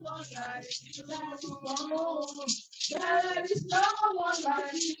There is no one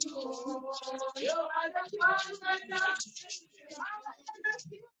like you. You are the one.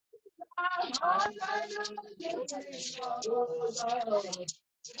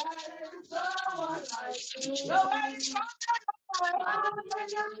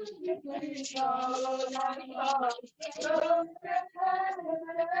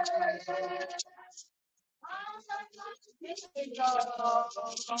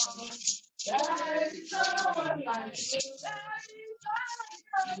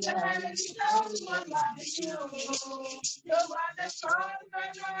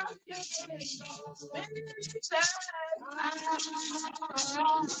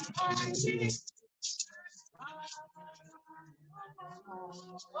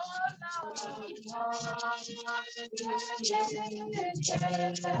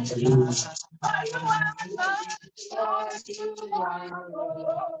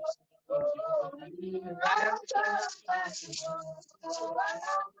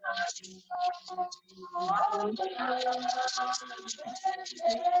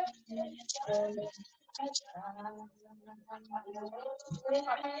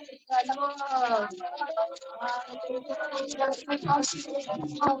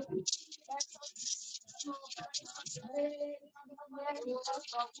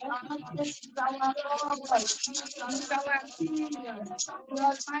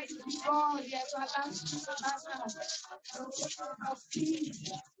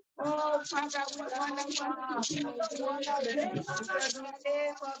 Oh, Father, we honor you. We honor you. In the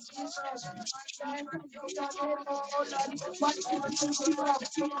name of Jesus. Thank you, oh Lord. What is the King of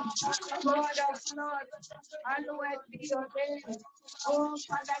Kings, Lord of Lords? Hallowed be your name. Oh,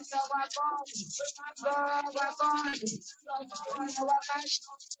 Father, you are God. God, our God. Our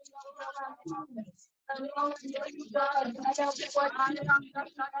God. And Lord, you God, Father, we want to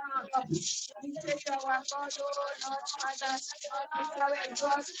we take our God, oh Lord, Father, we are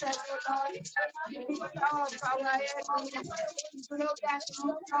exhausted, oh Lord, we lift up our head, we look at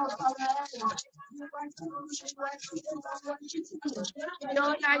our head, we want to, we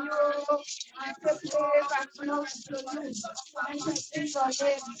honor you, and to praise and close to you, and to sing your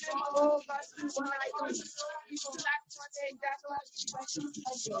name, oh God, we honor you, we black for the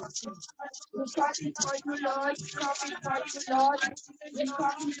we coming for you, Lord. We coming for you, Lord. We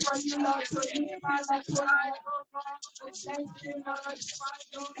coming for you, Lord. So we Father, thank you, Lord.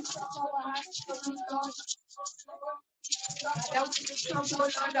 We lift up our hands for you, Lord. That we lift up, oh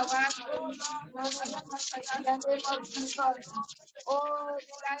Lord, our hands for you, Lord. In the name of Jesus. Oh,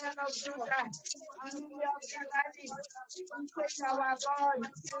 the Lion of Judah. And we are gathering. We say, our God.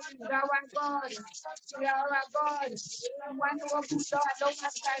 Our God. Our God. We want to open the door. Don't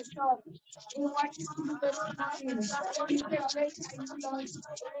have time, Lord. We want you to do the morning. We say, great are you, Lord.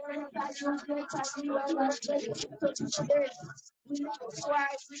 Great are you, Lord. Today. We need to try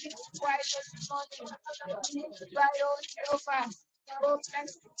this morning. We need to try all over. Oh,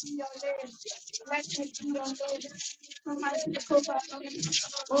 blessed be your name. Blessed be your name. Come and take over.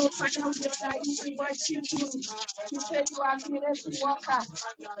 Oh, Father, we honor you. We worship you. You say you are miracle worker.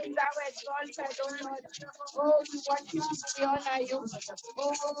 You are exalted, oh Lord. Oh, we worship you. We honor you.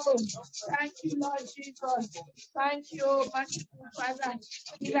 Oh, thank you, Lord Jesus. Thank you, merciful Father.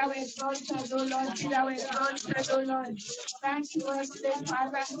 You are exalted, oh Lord. You are exalted, oh Lord. Thank you, excellent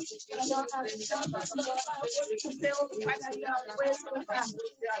Father. I don't have to say, oh, Father, you are grateful.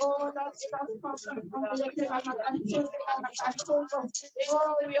 Oh, Lord, stop from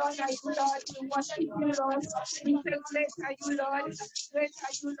oh, we honor you, Lord. We worship you, Lord. We say, great are you, Lord. Great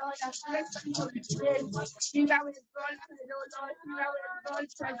are you, Lord. And great are you, Lord. Be thou exalted, oh Lord. Be thou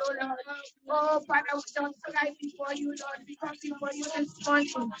exalted, oh Lord. Oh, Father, we don't cry before you, Lord. We come before you this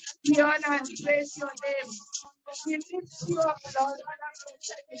morning. We honor and praise your name. We lift you up, Lord.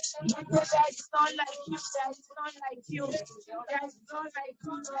 There is none like you. There is none like you. There is none like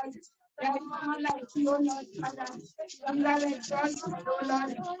you, Lord. There is none like you, Lord, Father. Be thou exalted, O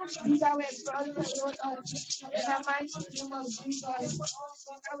Lord. Be thou exalted, O Lord. In the mighty name of Jesus. Be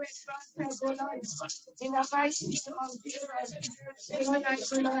thou exalted, O Lord. In the mighty name of Jesus. We honor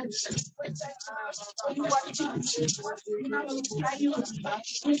you, Lord. We worship you. We magnify you.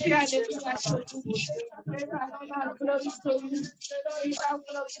 We say hallelujah to you. Praise and honor and glory to you. Be thou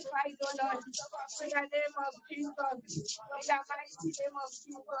glorified, O Lord. In the name of Jesus. In the mighty name of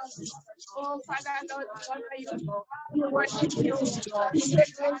Jesus. Oh, Father, Lord, we honor you. We worship you. We say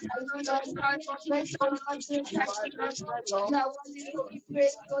grace and Lord, God, grace and Lord, grace and Lord. You are worthy to be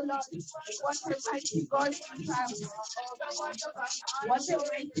praised, oh Lord. What a mighty God we have. What a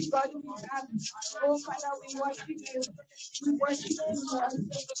mighty God we have. Oh, Father, we worship you. We worship you, Lord.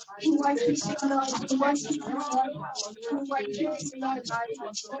 We worship you, Lord. We worship you, Lord. We worship you, Lord.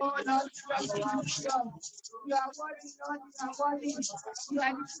 Oh, Lord, trust in you, Lord. You are worthy, Lord. You are worthy. You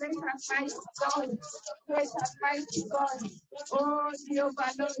are the great and mighty God. Great and mighty God. Oh,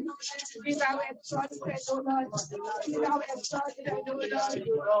 Jehovah, Lord. Be thou exalted, O Lord. Be thou exalted, O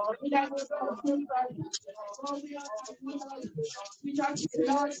Lord. Be thou exalted, God. Oh, we are you, Lord. We just,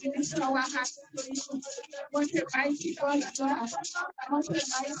 Lord, we lift our hands to you. What a mighty God you are. What a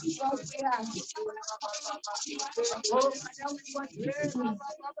mighty God we are. Oh, Father, we want you.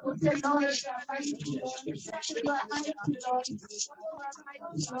 What a Lord, you are mighty Lord. You are mighty Lord. You are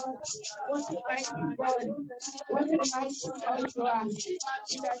mighty Lord. What a mighty God. What a mighty God you are.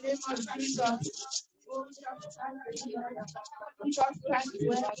 In the name of Jesus. Oh, we just thank you, Lord. We just thank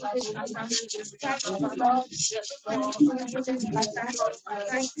you, Lord. Thank you, Lord. Thank you, Lord.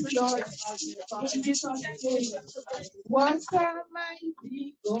 Thank you, Lord. In Jesus' name. What a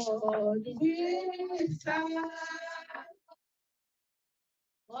mighty God we serve.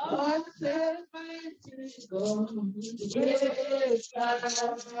 What a mighty God we serve.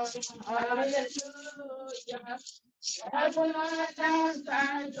 Hallelujah. Everlasting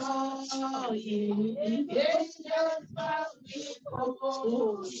adore Him. Angels bow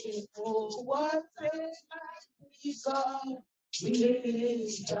before Him. What a mighty God we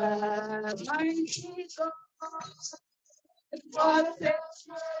serve. Mighty God. What a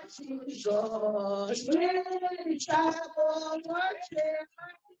mighty God we serve. What a mighty God. What a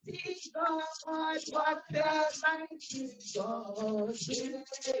mighty God we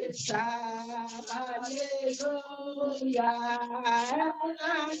serve.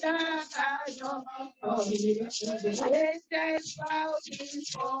 Hallelujah. Angels bow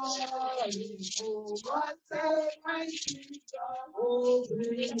before you. What a mighty God. Oh,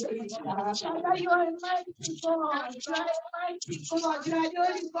 Father, you are a mighty God. You are a mighty God. You are the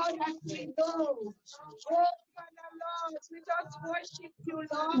only God that we know. Oh, Father, Lord, we just worship you,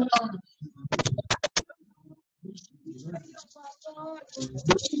 Lord.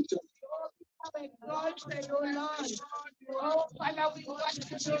 Exalted, oh Lord. Oh, Father, we worship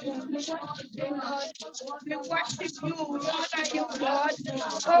you. We worship you, Lord. We worship you. We honor you, Lord.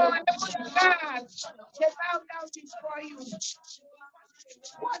 Oh, God, they bow down before you.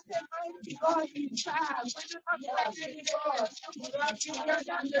 What a mighty God we serve. What a mighty God. God. We serve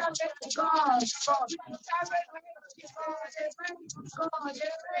a mighty God. A mighty God. A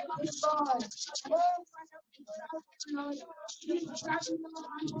mighty God. Oh, Father, we serve you,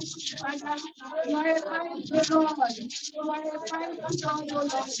 Lord. Father, you are a mighty God. You are a mighty God, oh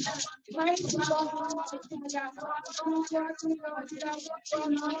Lord. Mighty God, oh Father.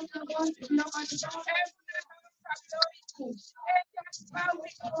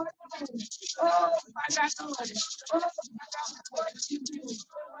 Oh, Father God. Oh, Father,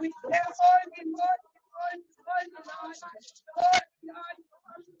 we pray, holy, holy, Lord. Holy,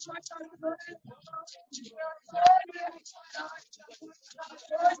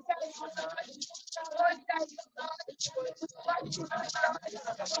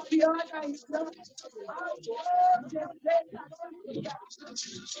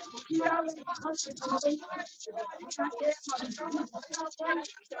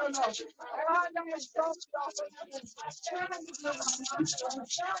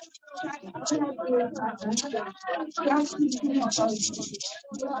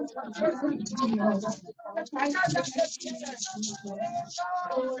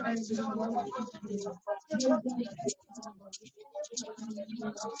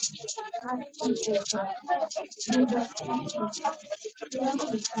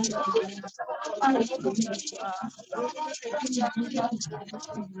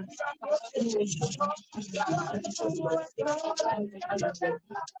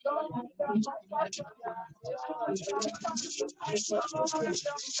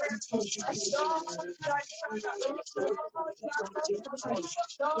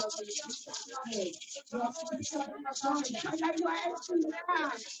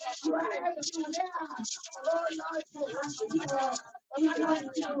 Lord.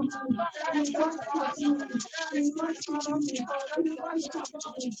 Amen.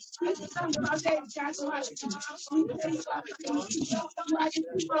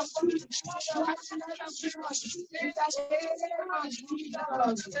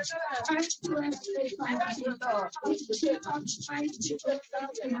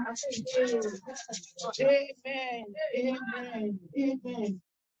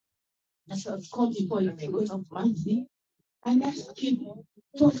 Let us come before the throne of mercy and ask Him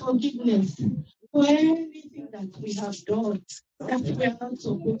for forgiveness for anything that we have done that we are not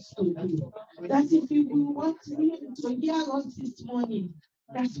supposed to do. That if we want Him to hear us this morning,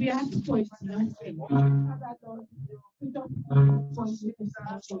 that we ask for His mercy.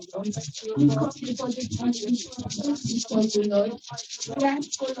 We come before the throne of Lord. We ask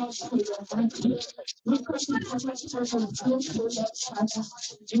for Lord for your mercy. We come before the throne of Lord, Father,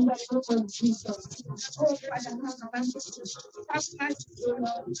 in the name of Jesus. Oh, Father, have mercy. Have mercy, O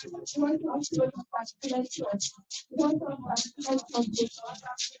Lord. Want us to cleanse us. Want us to cleanse us,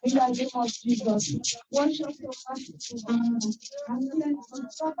 in the name of Jesus. Wash us your mercy, and cleanse us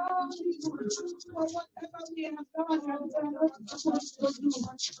from all evil. For whatever we have done and we are not supposed to do.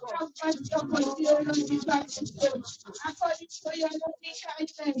 Have mercy upon the Lord, according to your loving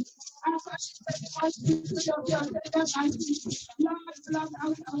kindness. According to the mercy of your tender mercy. Lord, blot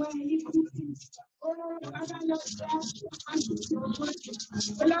out our iniquities. Oh, Father, Lord,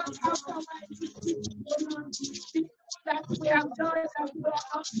 blot out our iniquities. That we have done that we are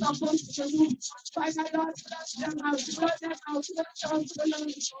not supposed to do. Father, Lord, blot them out. Blot them out. Blot us, O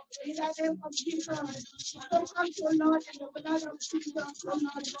Lord, in the name of Jesus. So come to Lord in the blood of Jesus, O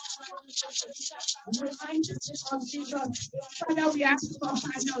Lord. Remind us of Jesus. Father, we ask for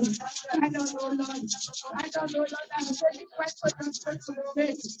pardon. Pardon, O Lord. Pardon, O Lord. I'm really quite for the church to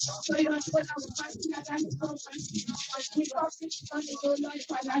obey. So your son of mercy and ask for mercy. We come this morning, O Lord,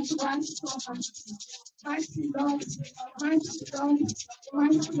 Father, to ask for mercy. Mercy, Lord. Mercy, Lord.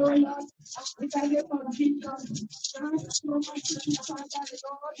 Mercy, O Lord. In the name of Jesus. Mercy, O mercy, Father,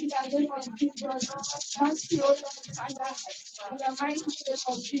 Lord. In the name of Jesus. Mercy, O Lord, Father. In the mighty name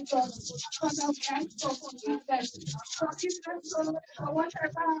of Jesus. Father, we ask for forgiveness. Forgiveness, O Lord, for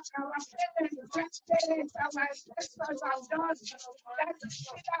whatever our parents, grandparents, our ancestors have done. That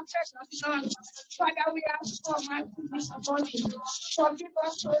should affect us, Lord. Father, we ask for mercy this morning. Forgive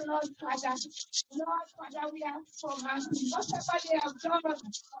us, O Lord, Father. Lord, Father, we ask for mercy. Whatever they have done,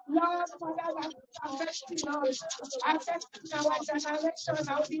 Lord, Father, that affecting us, affecting our generation,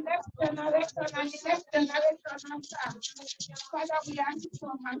 our the next generation, and the next generation after. Father, we ask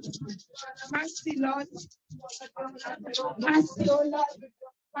for mercy. Mercy, Lord. Mercy, O Lord.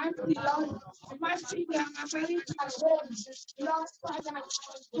 Mercy, Lord. Mercy, we are married at home. Lord, Father,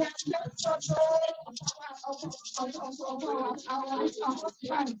 we are left for our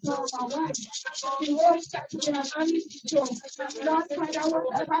husband, our wife. The words that we are married to. Lord, Father,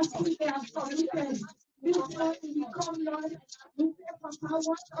 whatever sin they have committed. This morning we come, Lord. We pray for power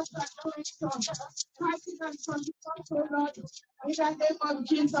of adoration. Fighting and forgive us, O Lord. In the name of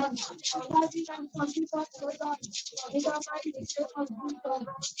Jesus. Fighting and forgive us, O Lord. In the mighty name of Jesus.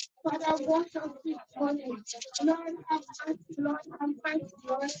 Father, wash us this morning. Lord, have mercy, Lord. Have mercy,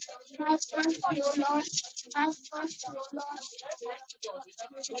 Lord. Have mercy, O Lord. Have mercy, O Lord.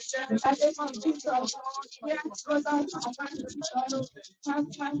 In the name of Jesus. Yes, O Lord. Have mercy, Lord. Have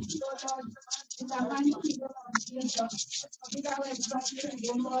mercy, O Lord. In the mighty name of Jesus. In our exaltation,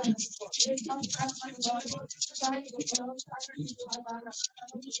 O Lord. In our exaltation, Lord. Thank you, Lord. Thank you, Father.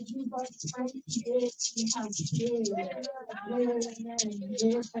 In Jesus' mighty name, we have prayed. Amen.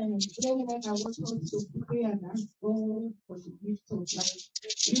 Amen. I want us to pray and ask God for the gift of life.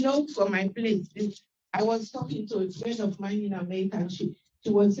 You know, for my place, I was talking to a friend of mine in America, and she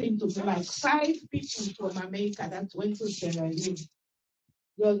was saying to me, like 5 people from America that went to Sierra Leone.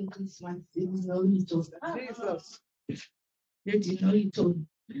 Young Christmas, they didn't know it all. They didn't know it all.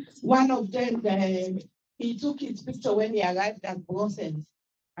 One of them, he took his picture when he arrived at Brussels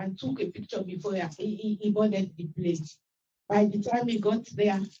and took a picture before he boarded the plane. By the time he got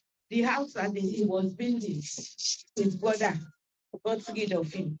there, the house that he was building, his brother got rid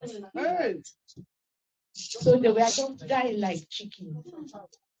of him. So they were just dying like chickens.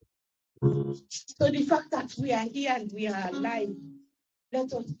 So the fact that we are here and we are alive,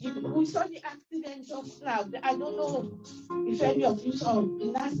 let us give. We saw the accident just now. I don't know if any of you saw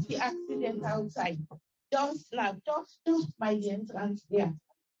the nasty accident outside. Just now, just by the entrance there.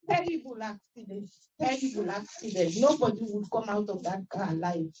 Terrible accident, terrible accident. Nobody would come out of that car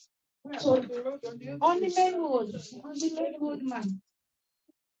alive. So on the main road, man.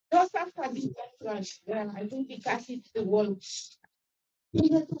 Just after the entrance, I think the car hit the wall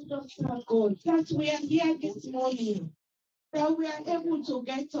Let us just thank God that we are here this morning, that we are able to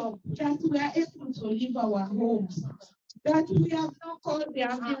get up, that we are able to leave our homes, that we have not called the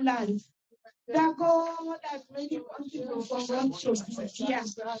ambulance, that God has made it possible for us to be here,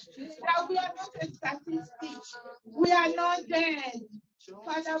 that we are not a statistic, we are not dead.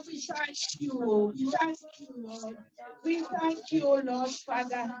 Father, we thank you. We thank you, Lord. We thank you, Lord,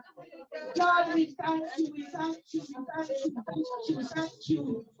 Father. Lord, we thank you. We thank you. We thank you. Thank you. Thank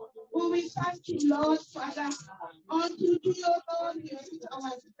you. We thank you, Lord, Father. Unto you, Lord, we put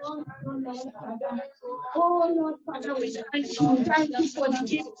our God, Lord, Father. Oh, Lord, Father, we thank you. Thank you for the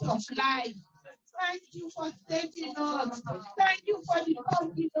gift of life. Thank you for saving us. Thank you for the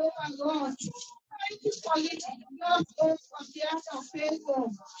coming over God. Thank you for lifting us up from the earth of favor.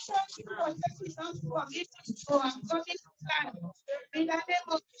 Thank you for taking us from it to our coming time. In the name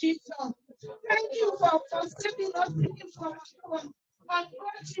of Jesus. Thank you for saving us from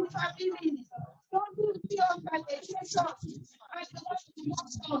ungodly families. Don't you see us and they hate us and they want to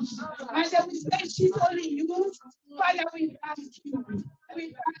mock us and they will say she's only you. Father, we thank you. We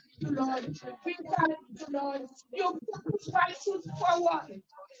thank you, Lord. We thank you, Lord. You push fighting forward.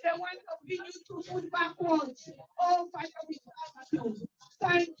 They want to be you to move backwards. Oh, Father, we thank you.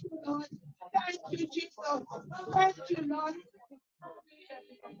 Thank you, Lord. Thank you, Jesus. Thank you, Lord.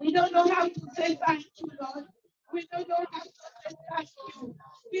 We don't know how to say thank you, Lord. We don't know how to say thank you.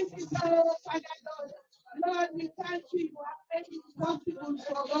 This is all, Father, Lord. Lord, we thank you. You are making it possible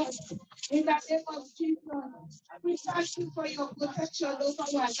for us. In the name of Jesus, we thank you for your protection over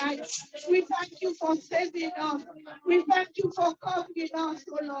our lives. We thank you for saving us. We thank you for covering us,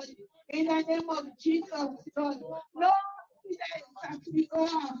 oh Lord. In the name of Jesus, Lord. No accident that we go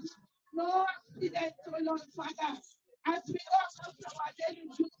out. No accident, oh Lord, Father. As we go out of our daily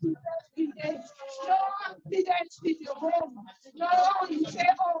duties every day, no accidents in the home. No, we say,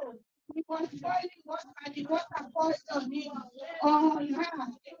 oh, we was boiling water and the water poured on him. Oh, yeah.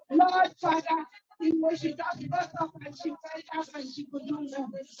 Lord, Father, if she just got up and she fell down and she could do more.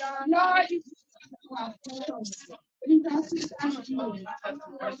 Lord, it is our portion. Jesus, thank you.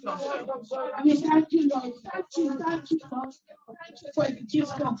 We thank you, Lord. Thank you, Lord. Thank you for the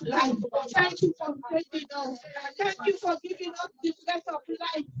gift of life. Thank you for saving us. Thank you for giving us the breath of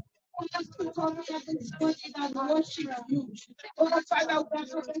life. For us to come here this morning and worship you. Oh, Father, we are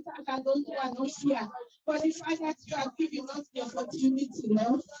no better than those who are not here. But the fact that you are giving us the opportunity,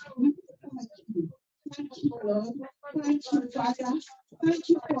 Lord, we thank you. Thank you, Lord. Thank you, Father. Thank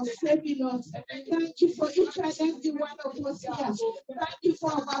you for saving us. Thank you for each and every one of us here. Thank you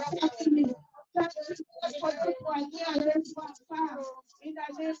for our family. Thank you for those who are near and those who are far. In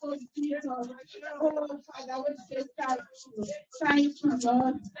the name of Jesus. Oh, Father, we say thank you. Thank you,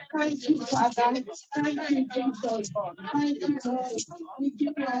 Lord. Thank you, Father. Thank you, Jesus. Thank you, Lord. We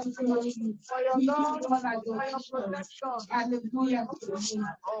give you all glory. We give you all adoration. Hallelujah to your name.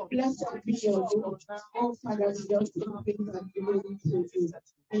 Blessed be your name. Oh, Father, we just give things and glory to you.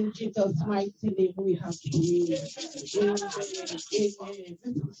 In Jesus' mighty name, we have prayed. Amen. Amen.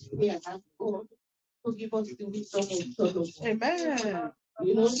 Let us pray and ask God to give us the wisdom of Solomon. Amen.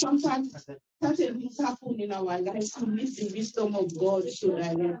 You know, sometimes certain things happen in our lives to miss the wisdom of God to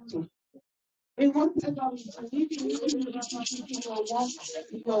direct us. In whatever we do, in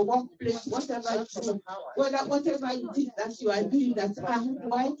your workplace, whatever it is, whatever it is that you are doing, that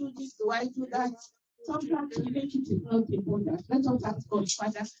do I do this, do I do that? Sometimes we think it is not important. Let us ask God,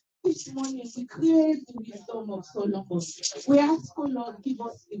 Father. This morning we crave the wisdom of Solomon. We ask, oh Lord, give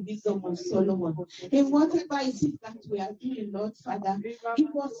us the wisdom of Solomon. In whatever it is that we are doing, Lord Father,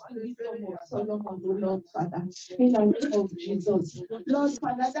 give us the wisdom of Solomon, oh Lord Father. In the name of Jesus. Lord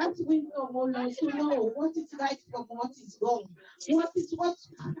Father, that wisdom, oh Lord, to know what is right from what is wrong. What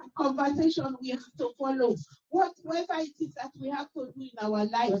conversation we have to follow. Whatever it is that we have to do in our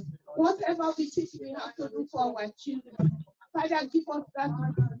life. Whatever it is we have to do for our children. Father, give us that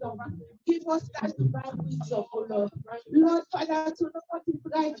wisdom. Give us that divine wisdom, oh Lord. Lord, Father, to know what is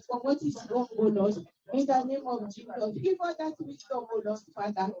right from what is wrong, oh Lord. In the name of Jesus. Give us that wisdom, oh Lord,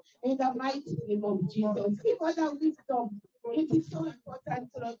 Father. In the mighty name of Jesus. Give us that wisdom. It is so important,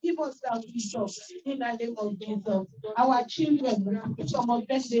 Lord. Give us that wisdom in the name of Jesus. Our children, some of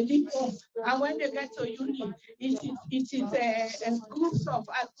them, they live home. And when they get to uni, it is groups of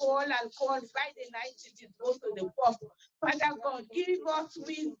alcohol. By the night, it is go to the pub. Father God, give us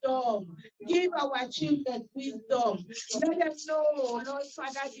wisdom. Give our children wisdom. Let them know, Lord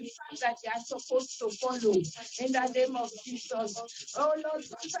Father, the path that they are supposed to follow. In the name of Jesus. Oh Lord,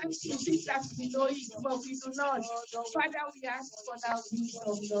 sometimes we think that we know it, but we do not. Father, we we ask for that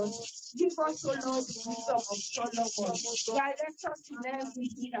wisdom, Lord. Give us, O Lord, the wisdom of Solomon. Direct us in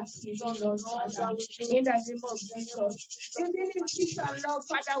everything that we do, Lord, Father. In the name of Jesus. Even in peace and love,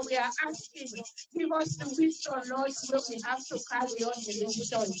 Father, we are asking, give us the wisdom, Lord, so we have to carry on the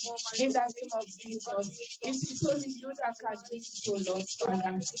mission. In the name of Jesus. It is only you that can do it, O Lord,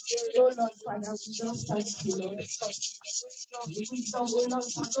 Father. Oh Lord, Father, we just thank you, Lord. Wisdom, O Lord,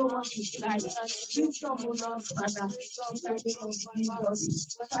 for no one is like. Wisdom, O Lord, Father, in the name of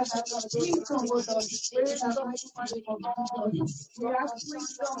Jesus. Father, Lord, wisdom, O Lord, in the mighty name of Jesus. We have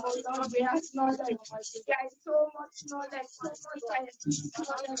wisdom, O Lord, we have knowledge. There is so much knowledge, so much scientific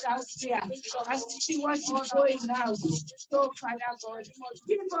knowledge out there. And we see what is going now. So, Father God,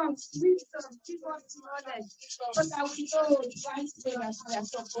 give us wisdom, give us knowledge, so that we know the right way that we are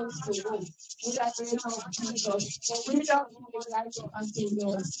supposed to go. In the name of Jesus, we don't be like unto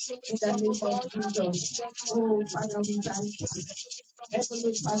Lord. In the name of Jesus, oh Father, we thank you.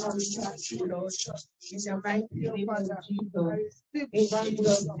 Heavenly Father, we thank you, Lord. In the mighty name of Jesus, in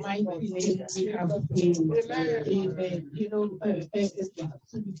Jesus' mighty name, we have prayed. Amen. You know,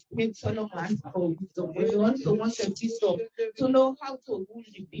 King Solomon for wisdom. We also want a wisdom to know how to rule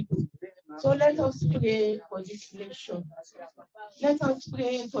the people. So let us pray for this nation. Let us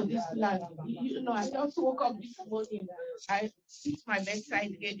pray for this land. You know, I just woke up this morning. I put my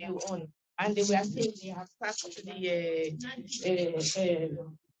bedside radio on, and they were saying they have sacked the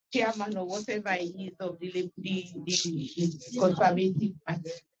chairman or whatever he is of the conservative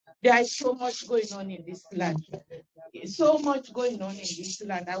party. There is so much going on in this land. So much going on in this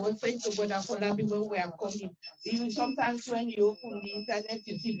land. I was saying to Brother Folabi when we are coming, sometimes when you open the internet,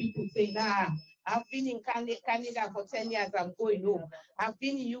 you see people saying, I've been in Canada for 10 years, I'm going home. I've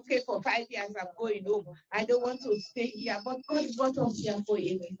been in UK for 5 years, I'm going home. I don't want to stay here, but God brought us here for a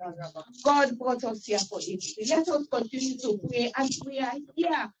reason. God brought us here for a reason. Let us continue to pray as we are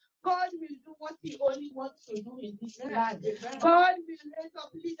here. God will do what He only wants to do in this land. God will raise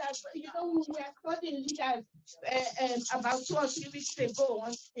up leaders. You know, we are studying leaders about 2 or 3 weeks ago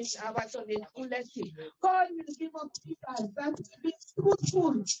on our Sunday school lesson. God will give us leaders that will be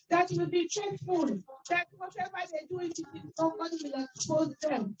truthful, that will be faithful, that whatever they do, if it is somebody will expose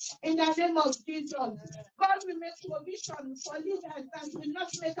them. In the name of Jesus, God will make provision for leaders that will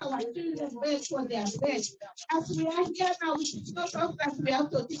not make our children beg for their bed. As we are here now, it is not us that we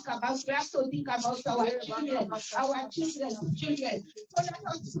have to think about. We have to think about our children's children. So let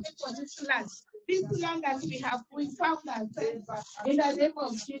us pray for this land. This land that we found ourselves in the name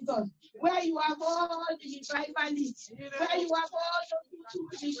of Jesus, where you have all the revivalists, where you have all the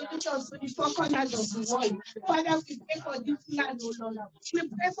religions to the four corners of the world. Father, we pray for this land, O Lord. We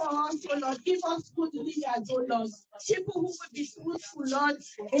pray for us, O Lord. Give us good leaders, O Lord. People who will be fruitful, Lord,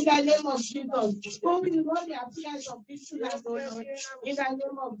 in the name of Jesus. Who will run the affairs of this land, O Lord, in the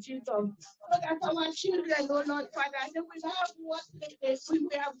name of Jesus. So that our children, O Lord, Father, they will have what we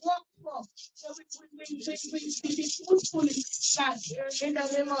have worked for. So we be fruitful in this land, in the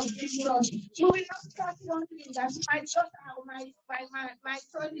name of Jesus. We will not start wondering that my daughter, my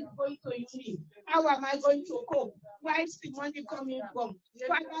son is going to uni. How am I going to cope? Where is the money coming from?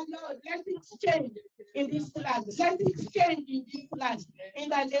 Father, Lord, let it change in this land. Let it change in this land, in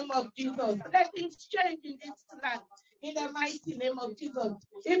the name of Jesus. Let it change in this land, in the mighty name of Jesus.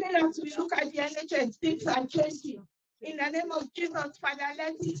 Even as we look at the NHS, things are changing. In the name of Jesus, Father,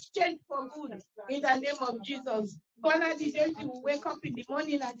 let it change for good. In the name of Jesus. Father, the day you wake up in the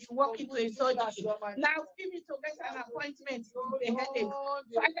morning and you walk into a surgery. Now, give me to get an appointment with a headache.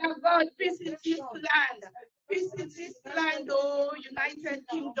 Father God, visit this land. Visit this land, oh United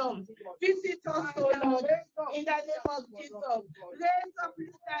Kingdom. Visit us, oh Lord, in the name of Jesus. Raise up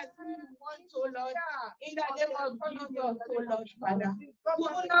leaders who you want, oh Lord, in the name of Jesus, oh Lord, Father. We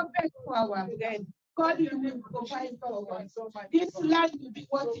will not beg for our bread. God will provide for us. This land will be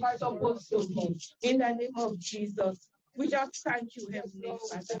what it's supposed to be. In the name of Jesus. We just thank you, Heavenly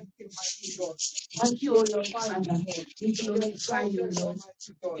Father. Thank you, O Lord, Father. We glorify you, Lord.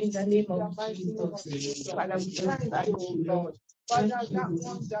 In the name of Jesus. Father, we just thank you, Lord. Father, that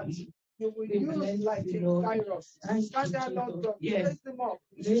one that you will use like a virus. Father, Lord God, raise them up.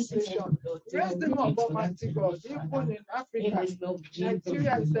 Raise them up, Almighty God. Even in Africa,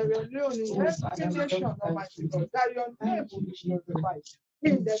 Nigeria, Sierra Leone, every nation, Almighty God, that your name will be glorified.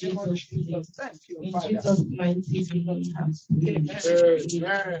 In the name of Jesus. Thank you, Father. In Jesus' mighty name.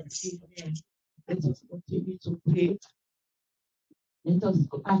 Amen. Let us continue to pray. Let us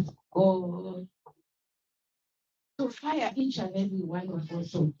ask God to fire each and every one of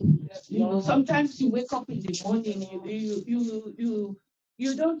us up. You know, sometimes you wake up in the morning,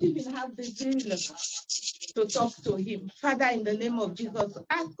 You don't even have the zeal to talk to him. Father, in the name of Jesus,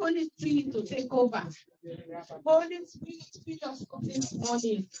 ask Holy Spirit to take over. Holy Spirit, fill us up this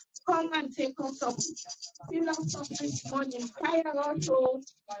morning. Come and take us up. Fill us up this morning. Fire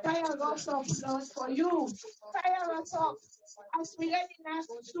us up, Lord, for you. Fire us up. As we read in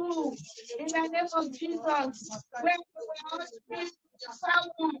Acts 2, in the name of Jesus, where we were all filled with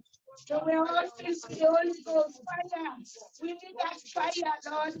power. We were all filled with the Holy Ghost fire. We need that fire,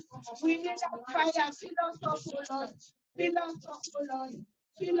 Lord. We need that fire. Fill us up, oh Lord. Fill us up, oh Lord.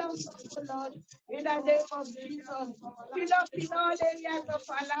 Fill us up, oh Lord. In the name of Jesus. Fill up in all areas of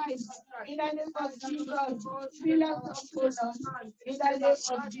our lives. In the name of Jesus. Fill us up, oh Lord. In the name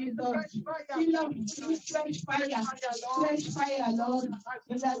of Jesus. Fill us with fresh fire. Fresh fire, Lord.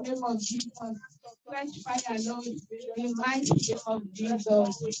 In the name of Jesus. Fresh fire, Lord. In the mighty name of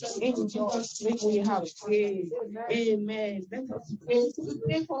Jesus. In Jesus' name we have prayed. Amen. Let us pray. We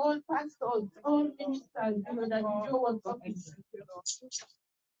pray for all pastors, all ministers, you know, that you know what's talking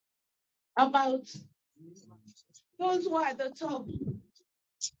about those who are at the top.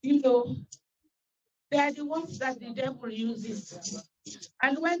 You know, they are the ones that the devil uses.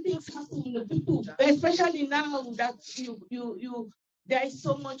 And when things happen, the people, especially now that there is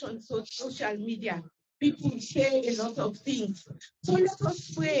so much on social media, people say a lot of things. So let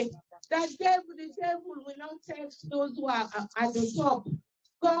us pray that the devil will not test those who are at the top.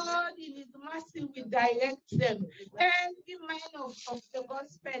 God in his mercy will direct them. Every man of the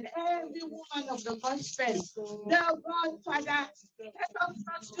gospel, every woman of the gospel, the God, Father, let us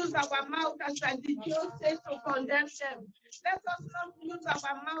not use our mouth as the Jews say to condemn them. Let us not use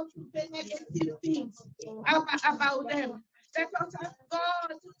our mouth to say negative things about them. Let us ask God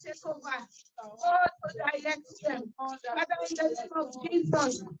to take over, God to direct them. Father, in the name of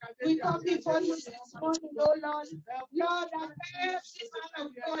Jesus, we come before you this morning, oh Lord. Lord, that every man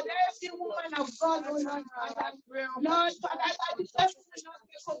of God, every woman of God, oh Lord, Father. Lord, Father, that the devil will not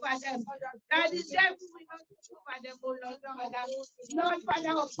take over them. That the devil will not take over them, oh Lord, Father. Lord,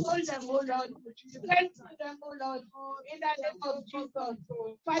 Father, uphold them, oh Lord. Strengthen them, oh Lord, in the name of Jesus.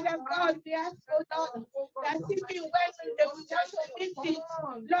 Father God, we ask, oh Lord, that even when they will just listen,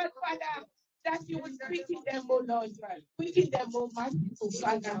 Lord, Father, that you will quicken them, oh Lord. Quicken them, oh merciful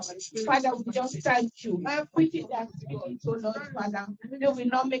Father. Father, we just thank you. Quicken their spirit, oh Lord, Father. They will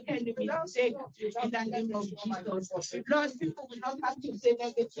not make any mistake in the name of Jesus. Lord, people will not have to say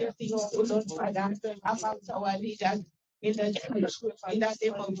negative things, oh Lord, Father, about our leaders in the church, in the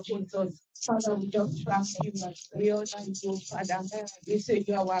name of Jesus. Father, we just thank you. We honor you, Father. We say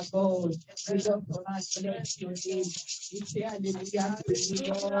you are our God. We just honor and bless your name. We say hallelujah to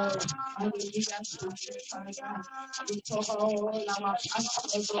you, Lord. Hallelujah to you, Father. We cover all our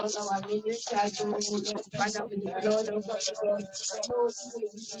pastors, all our ministers, oh Lord, Father, with the blood of God. Lord, you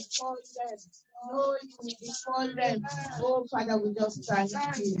will call them. Lord, you will call them. Oh, Father, we just thank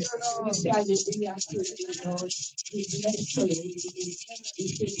you. We say hallelujah to you, Lord. We bless your name. We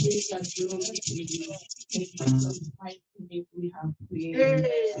say praise and glory to you. In Jesus' mighty name we have prayed.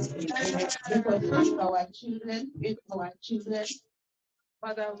 Let us pray for our children. Pray for our children.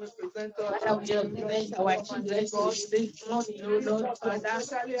 Father, we present our children this morning, oh Lord, Father,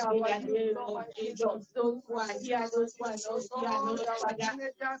 in the name of Jesus. Those who are here, those who are not here, Lord, Father,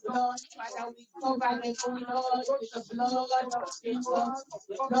 Lord, Father, we cover them, oh Lord, with the blood of Jesus.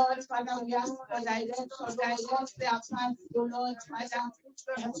 Lord, Father, we ask for direction, direct their paths, oh Lord, Father.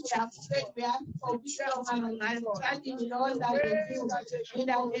 And we have prayed, we ask for wisdom and understanding in all that we do, in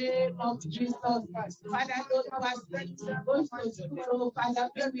the name of Jesus. Father, those who are going to school, oh Father,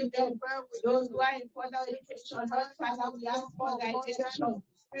 be with them. Those who are in further education, Lord, Father, we ask for direction.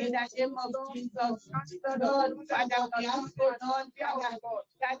 In the name of Jesus, Lord, Father, we ask, oh Lord, Father,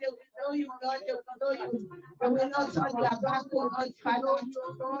 that they will know you, Lord, they will know you. They will not turn their back, oh Lord, Father, in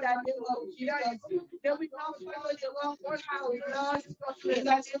the name of Jesus. They will not follow the wrong crowd, Lord, in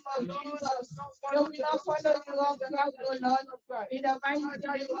the name of Jesus. They will not follow the wrong crowd, oh Lord, in the mighty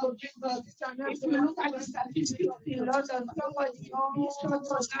name of Jesus. If you look at the statistics in London, somebody is shot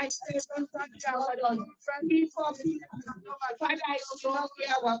for 9 London. People, Father, it will not be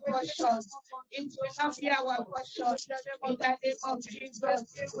our portion. It will not be our portion. In the name of Jesus.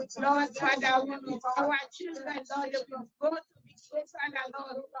 Lord, Father, we will our children, Lord, they will go to be closer than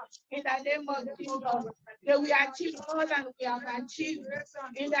Lord. In the name of Jesus. They will achieve more than we have achieved.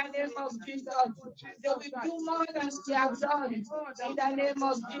 In the name of Jesus. They will do more than we have done. In the name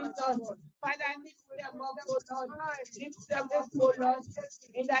of Jesus. Father, lift them up, O Lord. Lift them up, O Lord.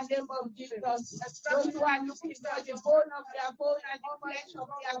 In the name of Jesus. Those who are looking for the bone of their bone and the flesh of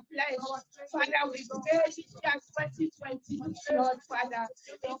their flesh. Father, we pray this year 2020, Lord, Father.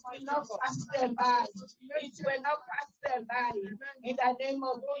 It will not pass them by. It will not pass them by. In the name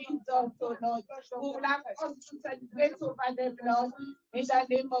of Jesus, O Lord. We will have come to celebrate over them, Lord. In the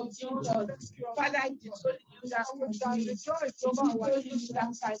name of Jesus. Father, it is only you that can do it. It is only you that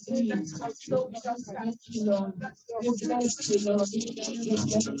can do it. So we just thank you, Lord. We bless you, Lord. We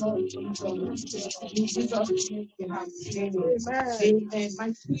bless you, Lord. In Jesus' name we have prayed. Amen.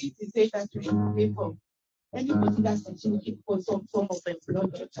 My spirit is saying that we should pray for anybody that's looking for some form of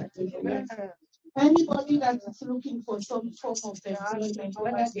employment. Anybody that is looking for some form of employment,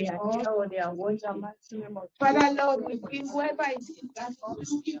 whether they are here or they are working. Father, Lord, we bring whoever it is that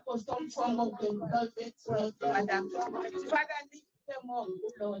is looking for some form of employment, Lord, Father. Father, lift them up,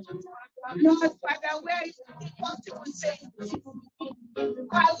 Lord. Lord, Father, where is it possible to say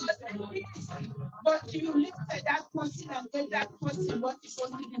I was this, but you lifted that person and gave that person what the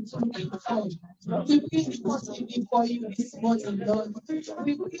person is looking for. We bring the person before you this morning, Lord.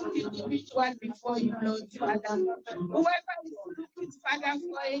 We bring the individual before you, Lord, Father. Whoever is looking, Father,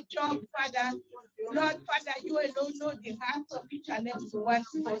 for a job, Father, Lord, Father, you alone know the heart of each and every one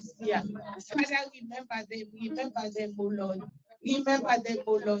of us here. Father, remember them, O Lord. Remember them,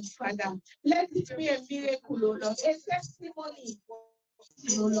 O Lord, Father. Let it be a miracle, O Lord, a testimony,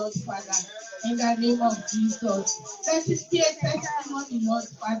 O Lord, Father, in the name of Jesus. Let it be a testimony, Lord,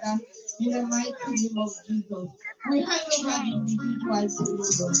 Father, in the mighty name of Jesus. We hand over the individuals to you,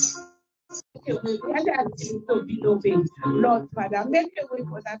 Lord. Make a way where there seems to be no way, Lord, Father. Make a way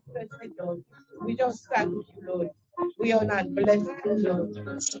for that person, Lord. We just thank you, Lord. We honor and bless you, Lord.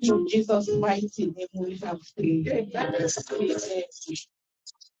 In Jesus' mighty name we have prayed. Amen.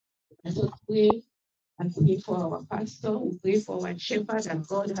 Let us pray and pray for our pastor. We pray for our shepherd that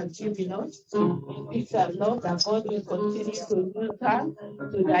God has given us. It's our Lord that God will continue to use her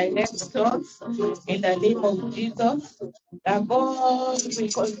to direct us in the name of Jesus. That God will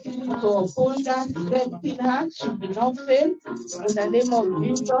continue to uphold that strength in her. She will not fail in the name of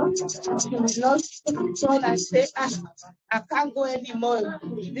Jesus. She will not turn and say, I can't go anymore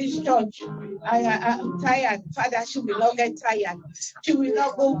in this church. I'm tired. Father, she will not get tired. She will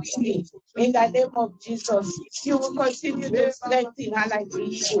not go weary in the name of Jesus. You will continue to strengthen her like the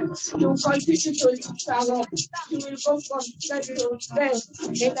eagle. You will continue to lift her up. You will go from strength to strength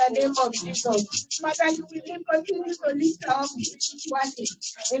in the name of Jesus. Father, you will continue to lift her up spiritually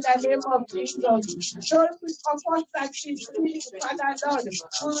in the name of Jesus. Those of us that she's feeling, Father Lord,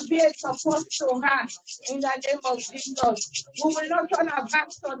 will be a support to her in the name of Jesus. We will not turn our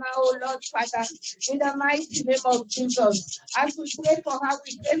backs on her, oh Lord, Father, in the mighty name of Jesus. As we pray for her,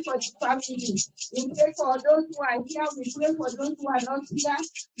 we pray for the family. We pray for those who are here. We pray for those who are not here.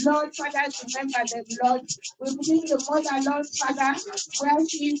 Lord, Father, remember them, Lord. We bring the mother, Lord, Father, where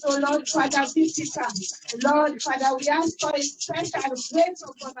she is, oh Lord, Father, visit her. Lord, Father, we ask for a special grace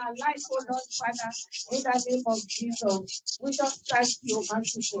upon our life, oh Lord, Father, in the name of Jesus. We just thank you,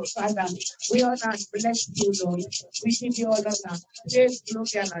 merciful Father. We honor and bless you, Lord. We give you all honor, praise,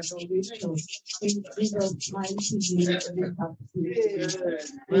 glory, and adoration. In Jesus' mighty name, we have prayed.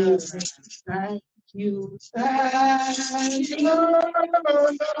 Amen. Thank you. Thank you,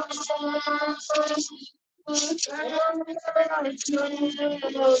 Lord.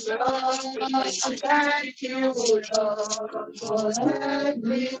 Thank you, Lord,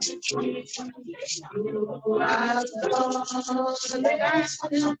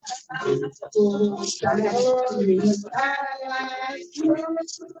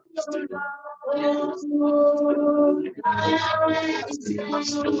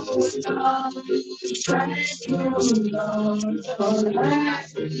 for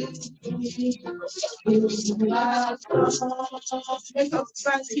everything you have done. Let us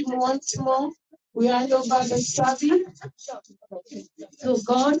thank him once more. We hand over the service to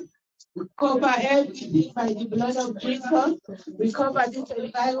God. We cover everything by the blood of Jesus. We cover this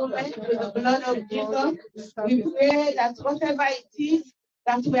environment with the blood of Jesus. We pray that whatever it is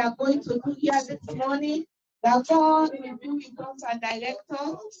that we are going to do here this morning, that God will be with us and direct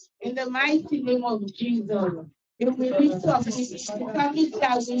us in the mighty name of Jesus. If we lift up the psalmist,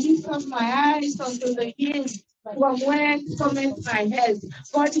 I will lift up my eyes unto the hills. from when cometh my head.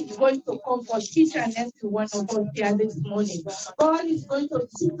 God is going to comfort each and every one of us here this morning. God is going to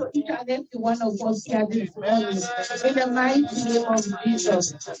speak to each and every one of us here this morning. In the mighty name of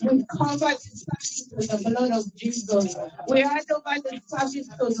Jesus, we cover this service with the blood of Jesus. We hand over the service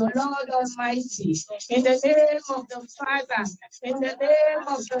to the Lord Almighty. In the name of the Father, in the name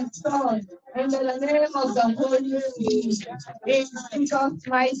of the Son, in the name of the Holy Spirit. In Jesus'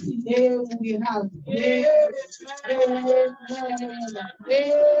 mighty name we have prayed. Amen.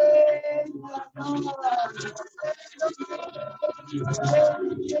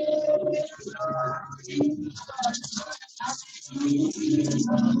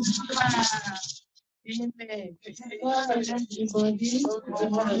 Amen.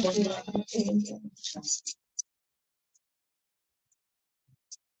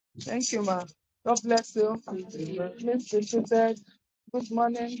 Thank you, ma. God bless you. Mr. Said, good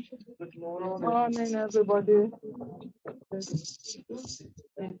morning. Good morning, everybody.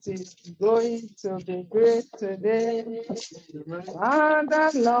 It is going to be great today. And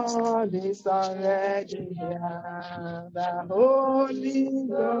the Lord is already here. The Holy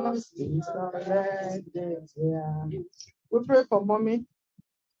Ghost is already here. We pray for mommy.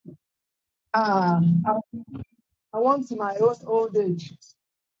 I want my old age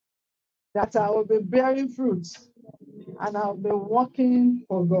that I will be bearing fruits and I'll be working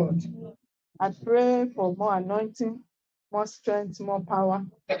for God. I pray for more anointing, more strength, more power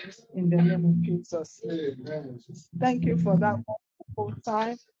in the name of Jesus. Amen. Thank you for that wonderful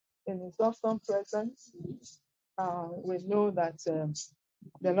time in His awesome presence. We know that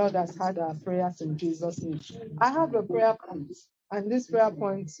the Lord has heard our prayers in Jesus' name. I have a prayer point, and this prayer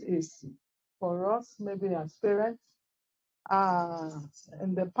point is for us, maybe as parents.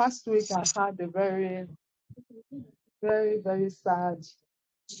 In the past week, I had a very, very, very sad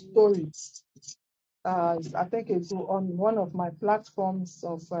story. I think it's on one of my platforms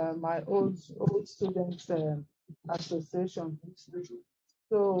of my old students association.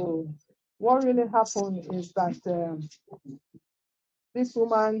 So what really happened is that this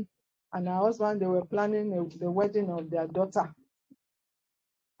woman and her husband, they were planning the wedding of their daughter.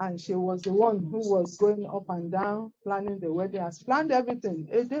 And she was the one who was going up and down, planning the wedding, has planned everything.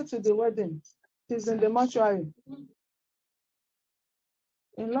 A day to the wedding. She's in the mortuary.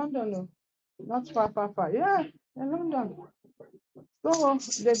 In London, no, not far. Yeah, in London. So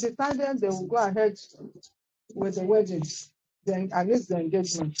they decided they will go ahead with the wedding, then at least the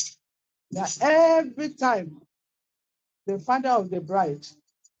engagement. That every time the father of the bride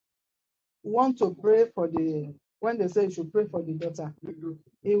want to pray for when they say you should pray for the daughter,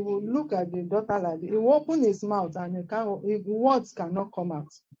 he will look at the daughter like he will open his mouth and words cannot come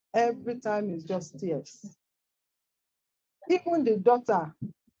out. Every time it's just tears. Even the daughter,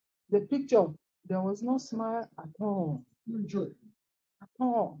 the picture, there was no smile at all. No joy. At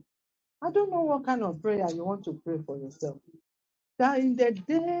all. I don't know what kind of prayer you want to pray for yourself. That in the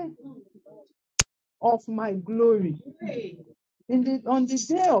day of my glory, on the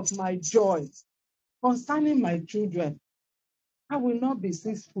day of my joy, concerning my children, I will not be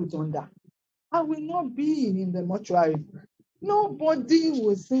 6 foot under. I will not be in the mortuary. Nobody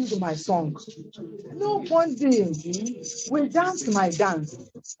will sing my song. Nobody will dance my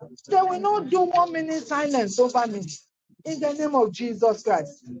dance. They will not do 1 minute silence over me. In the name of Jesus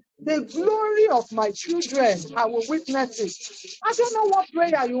Christ. The glory of my children, I will witness it. I don't know what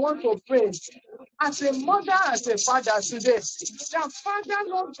prayer you want to pray. As a mother, as a father today, that Father,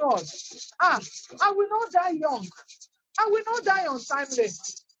 Lord God, I will not die young. I will not die untimely.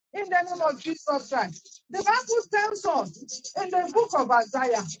 In the name of Jesus Christ. The Bible tells us in the book of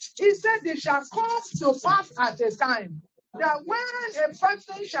Isaiah, it said it shall come to pass at a time that when a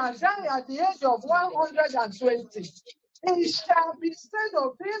person shall die at the age of 120, it shall be said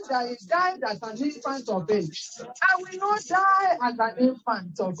of him that he died as an infant of age. I will not die as an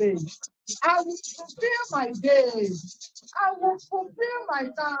infant of age. I will fulfill my days. I will fulfill my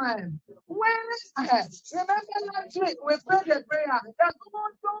time. When remember last week we prayed the prayer that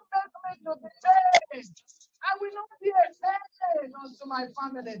God don't make me to be pain. I will not be a pain unto my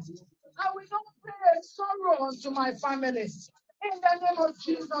family. I will not be a sorrow unto my family. In the name of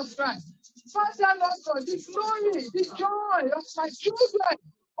Jesus Christ. Father, Lord God, the glory, the joy of my children,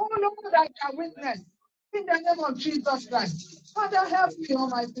 oh Lord, I can witness. In the name of Jesus Christ. Father, help me,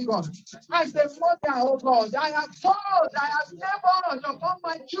 Almighty God. As a mother, oh God, I have told, I have labored upon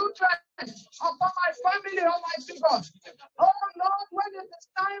my children, upon my family, Almighty God. Oh Lord, when it is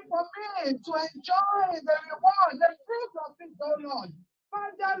time for me to enjoy the reward, the fruit of it, oh Lord.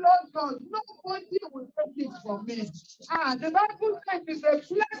 Father, Lord God, nobody will take it from me. The Bible says it's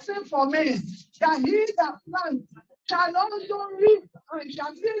a blessing for me Shall he that plants shall also reap, and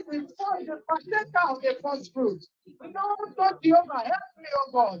shall be the partaker of the first fruit. Lord God Jehovah, help me,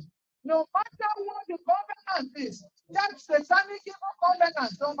 oh God. No matter what the covenant is, that satanic evil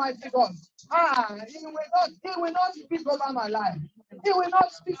covenant, Almighty God. He will not speak over my life. He will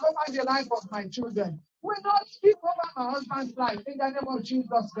not speak over the life of my children. He will not speak over my husband's life in the name of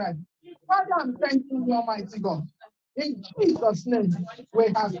Jesus Christ. Father, I'm thanking you, Almighty God. In Jesus' name,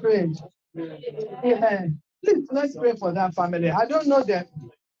 we have prayed. Amen. Please, let's pray for that family. I don't know them,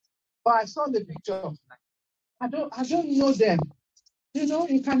 but I saw the picture. I don't know them. You know,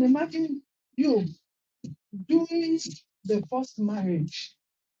 you can imagine you doing the first marriage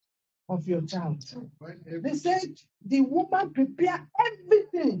of your child. They said the woman prepared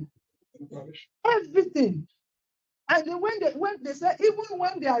everything, everything. And then when they say, even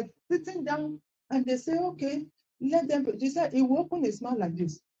when they are sitting down and they say, okay, let them, they said he will open his mouth like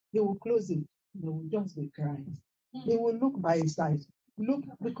this, he will close it, they will just be crying. They will look by his side. Look,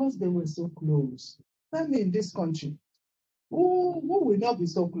 because they were so close. Tell me, in this country, who will not be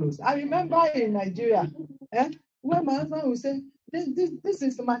so close? I remember in Nigeria, when my husband would say, this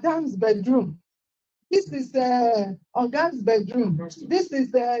is Madam's bedroom. This is Oga's bedroom. This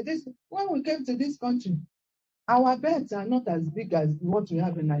is this. When we came to this country, our beds are not as big as what we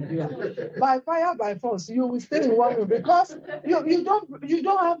have in Nigeria. By fire, by force, you will stay in one room because you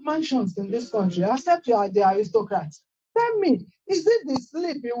don't have mansions in this country, except you are the aristocrats. Tell me, is it the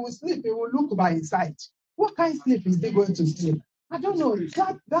sleep? He will sleep, he will look by his side. What kind of sleep is he going to sleep? I don't know.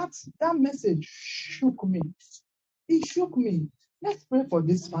 That message shook me. It shook me. Let's pray for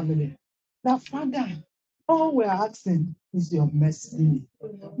this family. That Father, all we're asking is your mercy.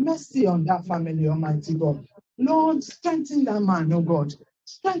 Mercy on that family, Almighty God. Lord, strengthen that man, oh God.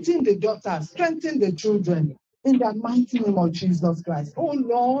 Strengthen the daughter, strengthen the children in the mighty name of Jesus Christ. Oh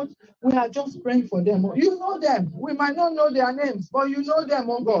Lord, we are just praying for them. You know them. We might not know their names, but you know them,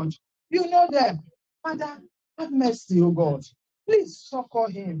 oh God. You know them. Father, have mercy, oh God. Please succor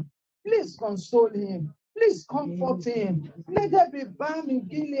him. Please console him. Please comfort him. Let there be balm in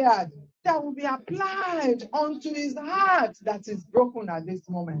Gilead that will be applied unto his heart that is broken at this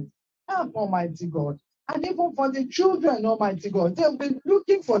moment. Help, Almighty God. And even for the children, Almighty God, they'll be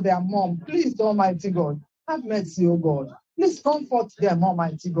looking for their mom. Please, Almighty God, have mercy, oh God. Please comfort them,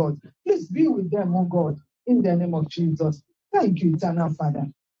 Almighty God. Please be with them, oh God, in the name of Jesus. Thank you, eternal Father.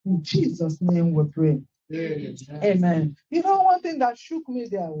 In Jesus' name we pray. Amen. You know, one thing that shook me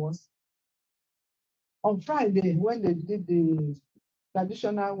there was on Friday when they did the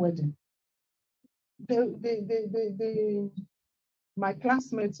traditional wedding. My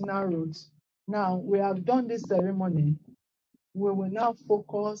classmates now wrote, now we have done this ceremony. We will now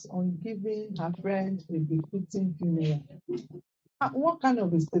focus on giving her friend a befitting funeral. What kind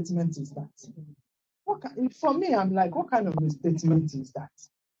of a statement is that? For me, I'm like, what kind of a statement is that?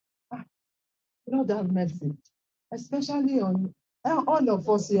 Lord have mercy, especially on all of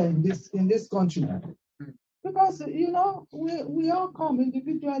us here in this country. Because, you know, we all come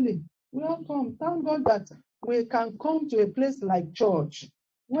individually. We all come. Thank God that we can come to a place like church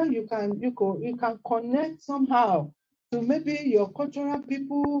where you can connect somehow to maybe your cultural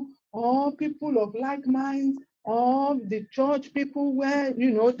people or people of like minds or the church people where,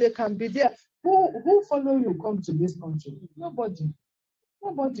 you know, they can be there. Who follow you come to this country? Nobody.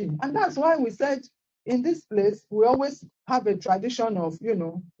 Nobody. And that's why we said in this place, we always have a tradition of, you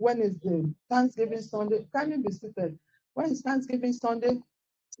know, when it's the Thanksgiving Sunday, can you be seated? When it's Thanksgiving Sunday,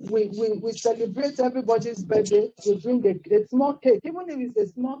 we celebrate everybody's birthday. We bring a small cake, even if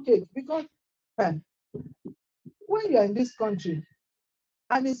it's a small cake, because when you're in this country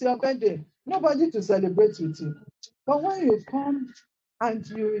and it's your birthday, nobody to celebrate with you. But when you come and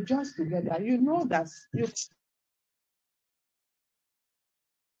you rejoice together, you know that you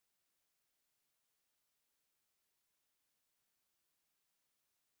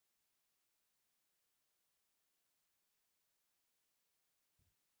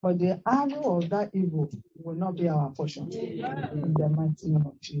but the arrow of that evil will not be our portion in the mighty name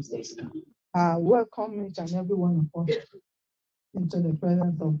of Jesus. Welcome each and every one of us into the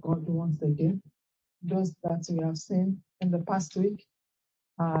presence of God once again. Those that we have seen in the past week,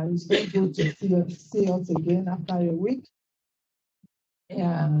 it's so good to see us again after a week.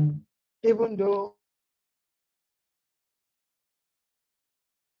 Even though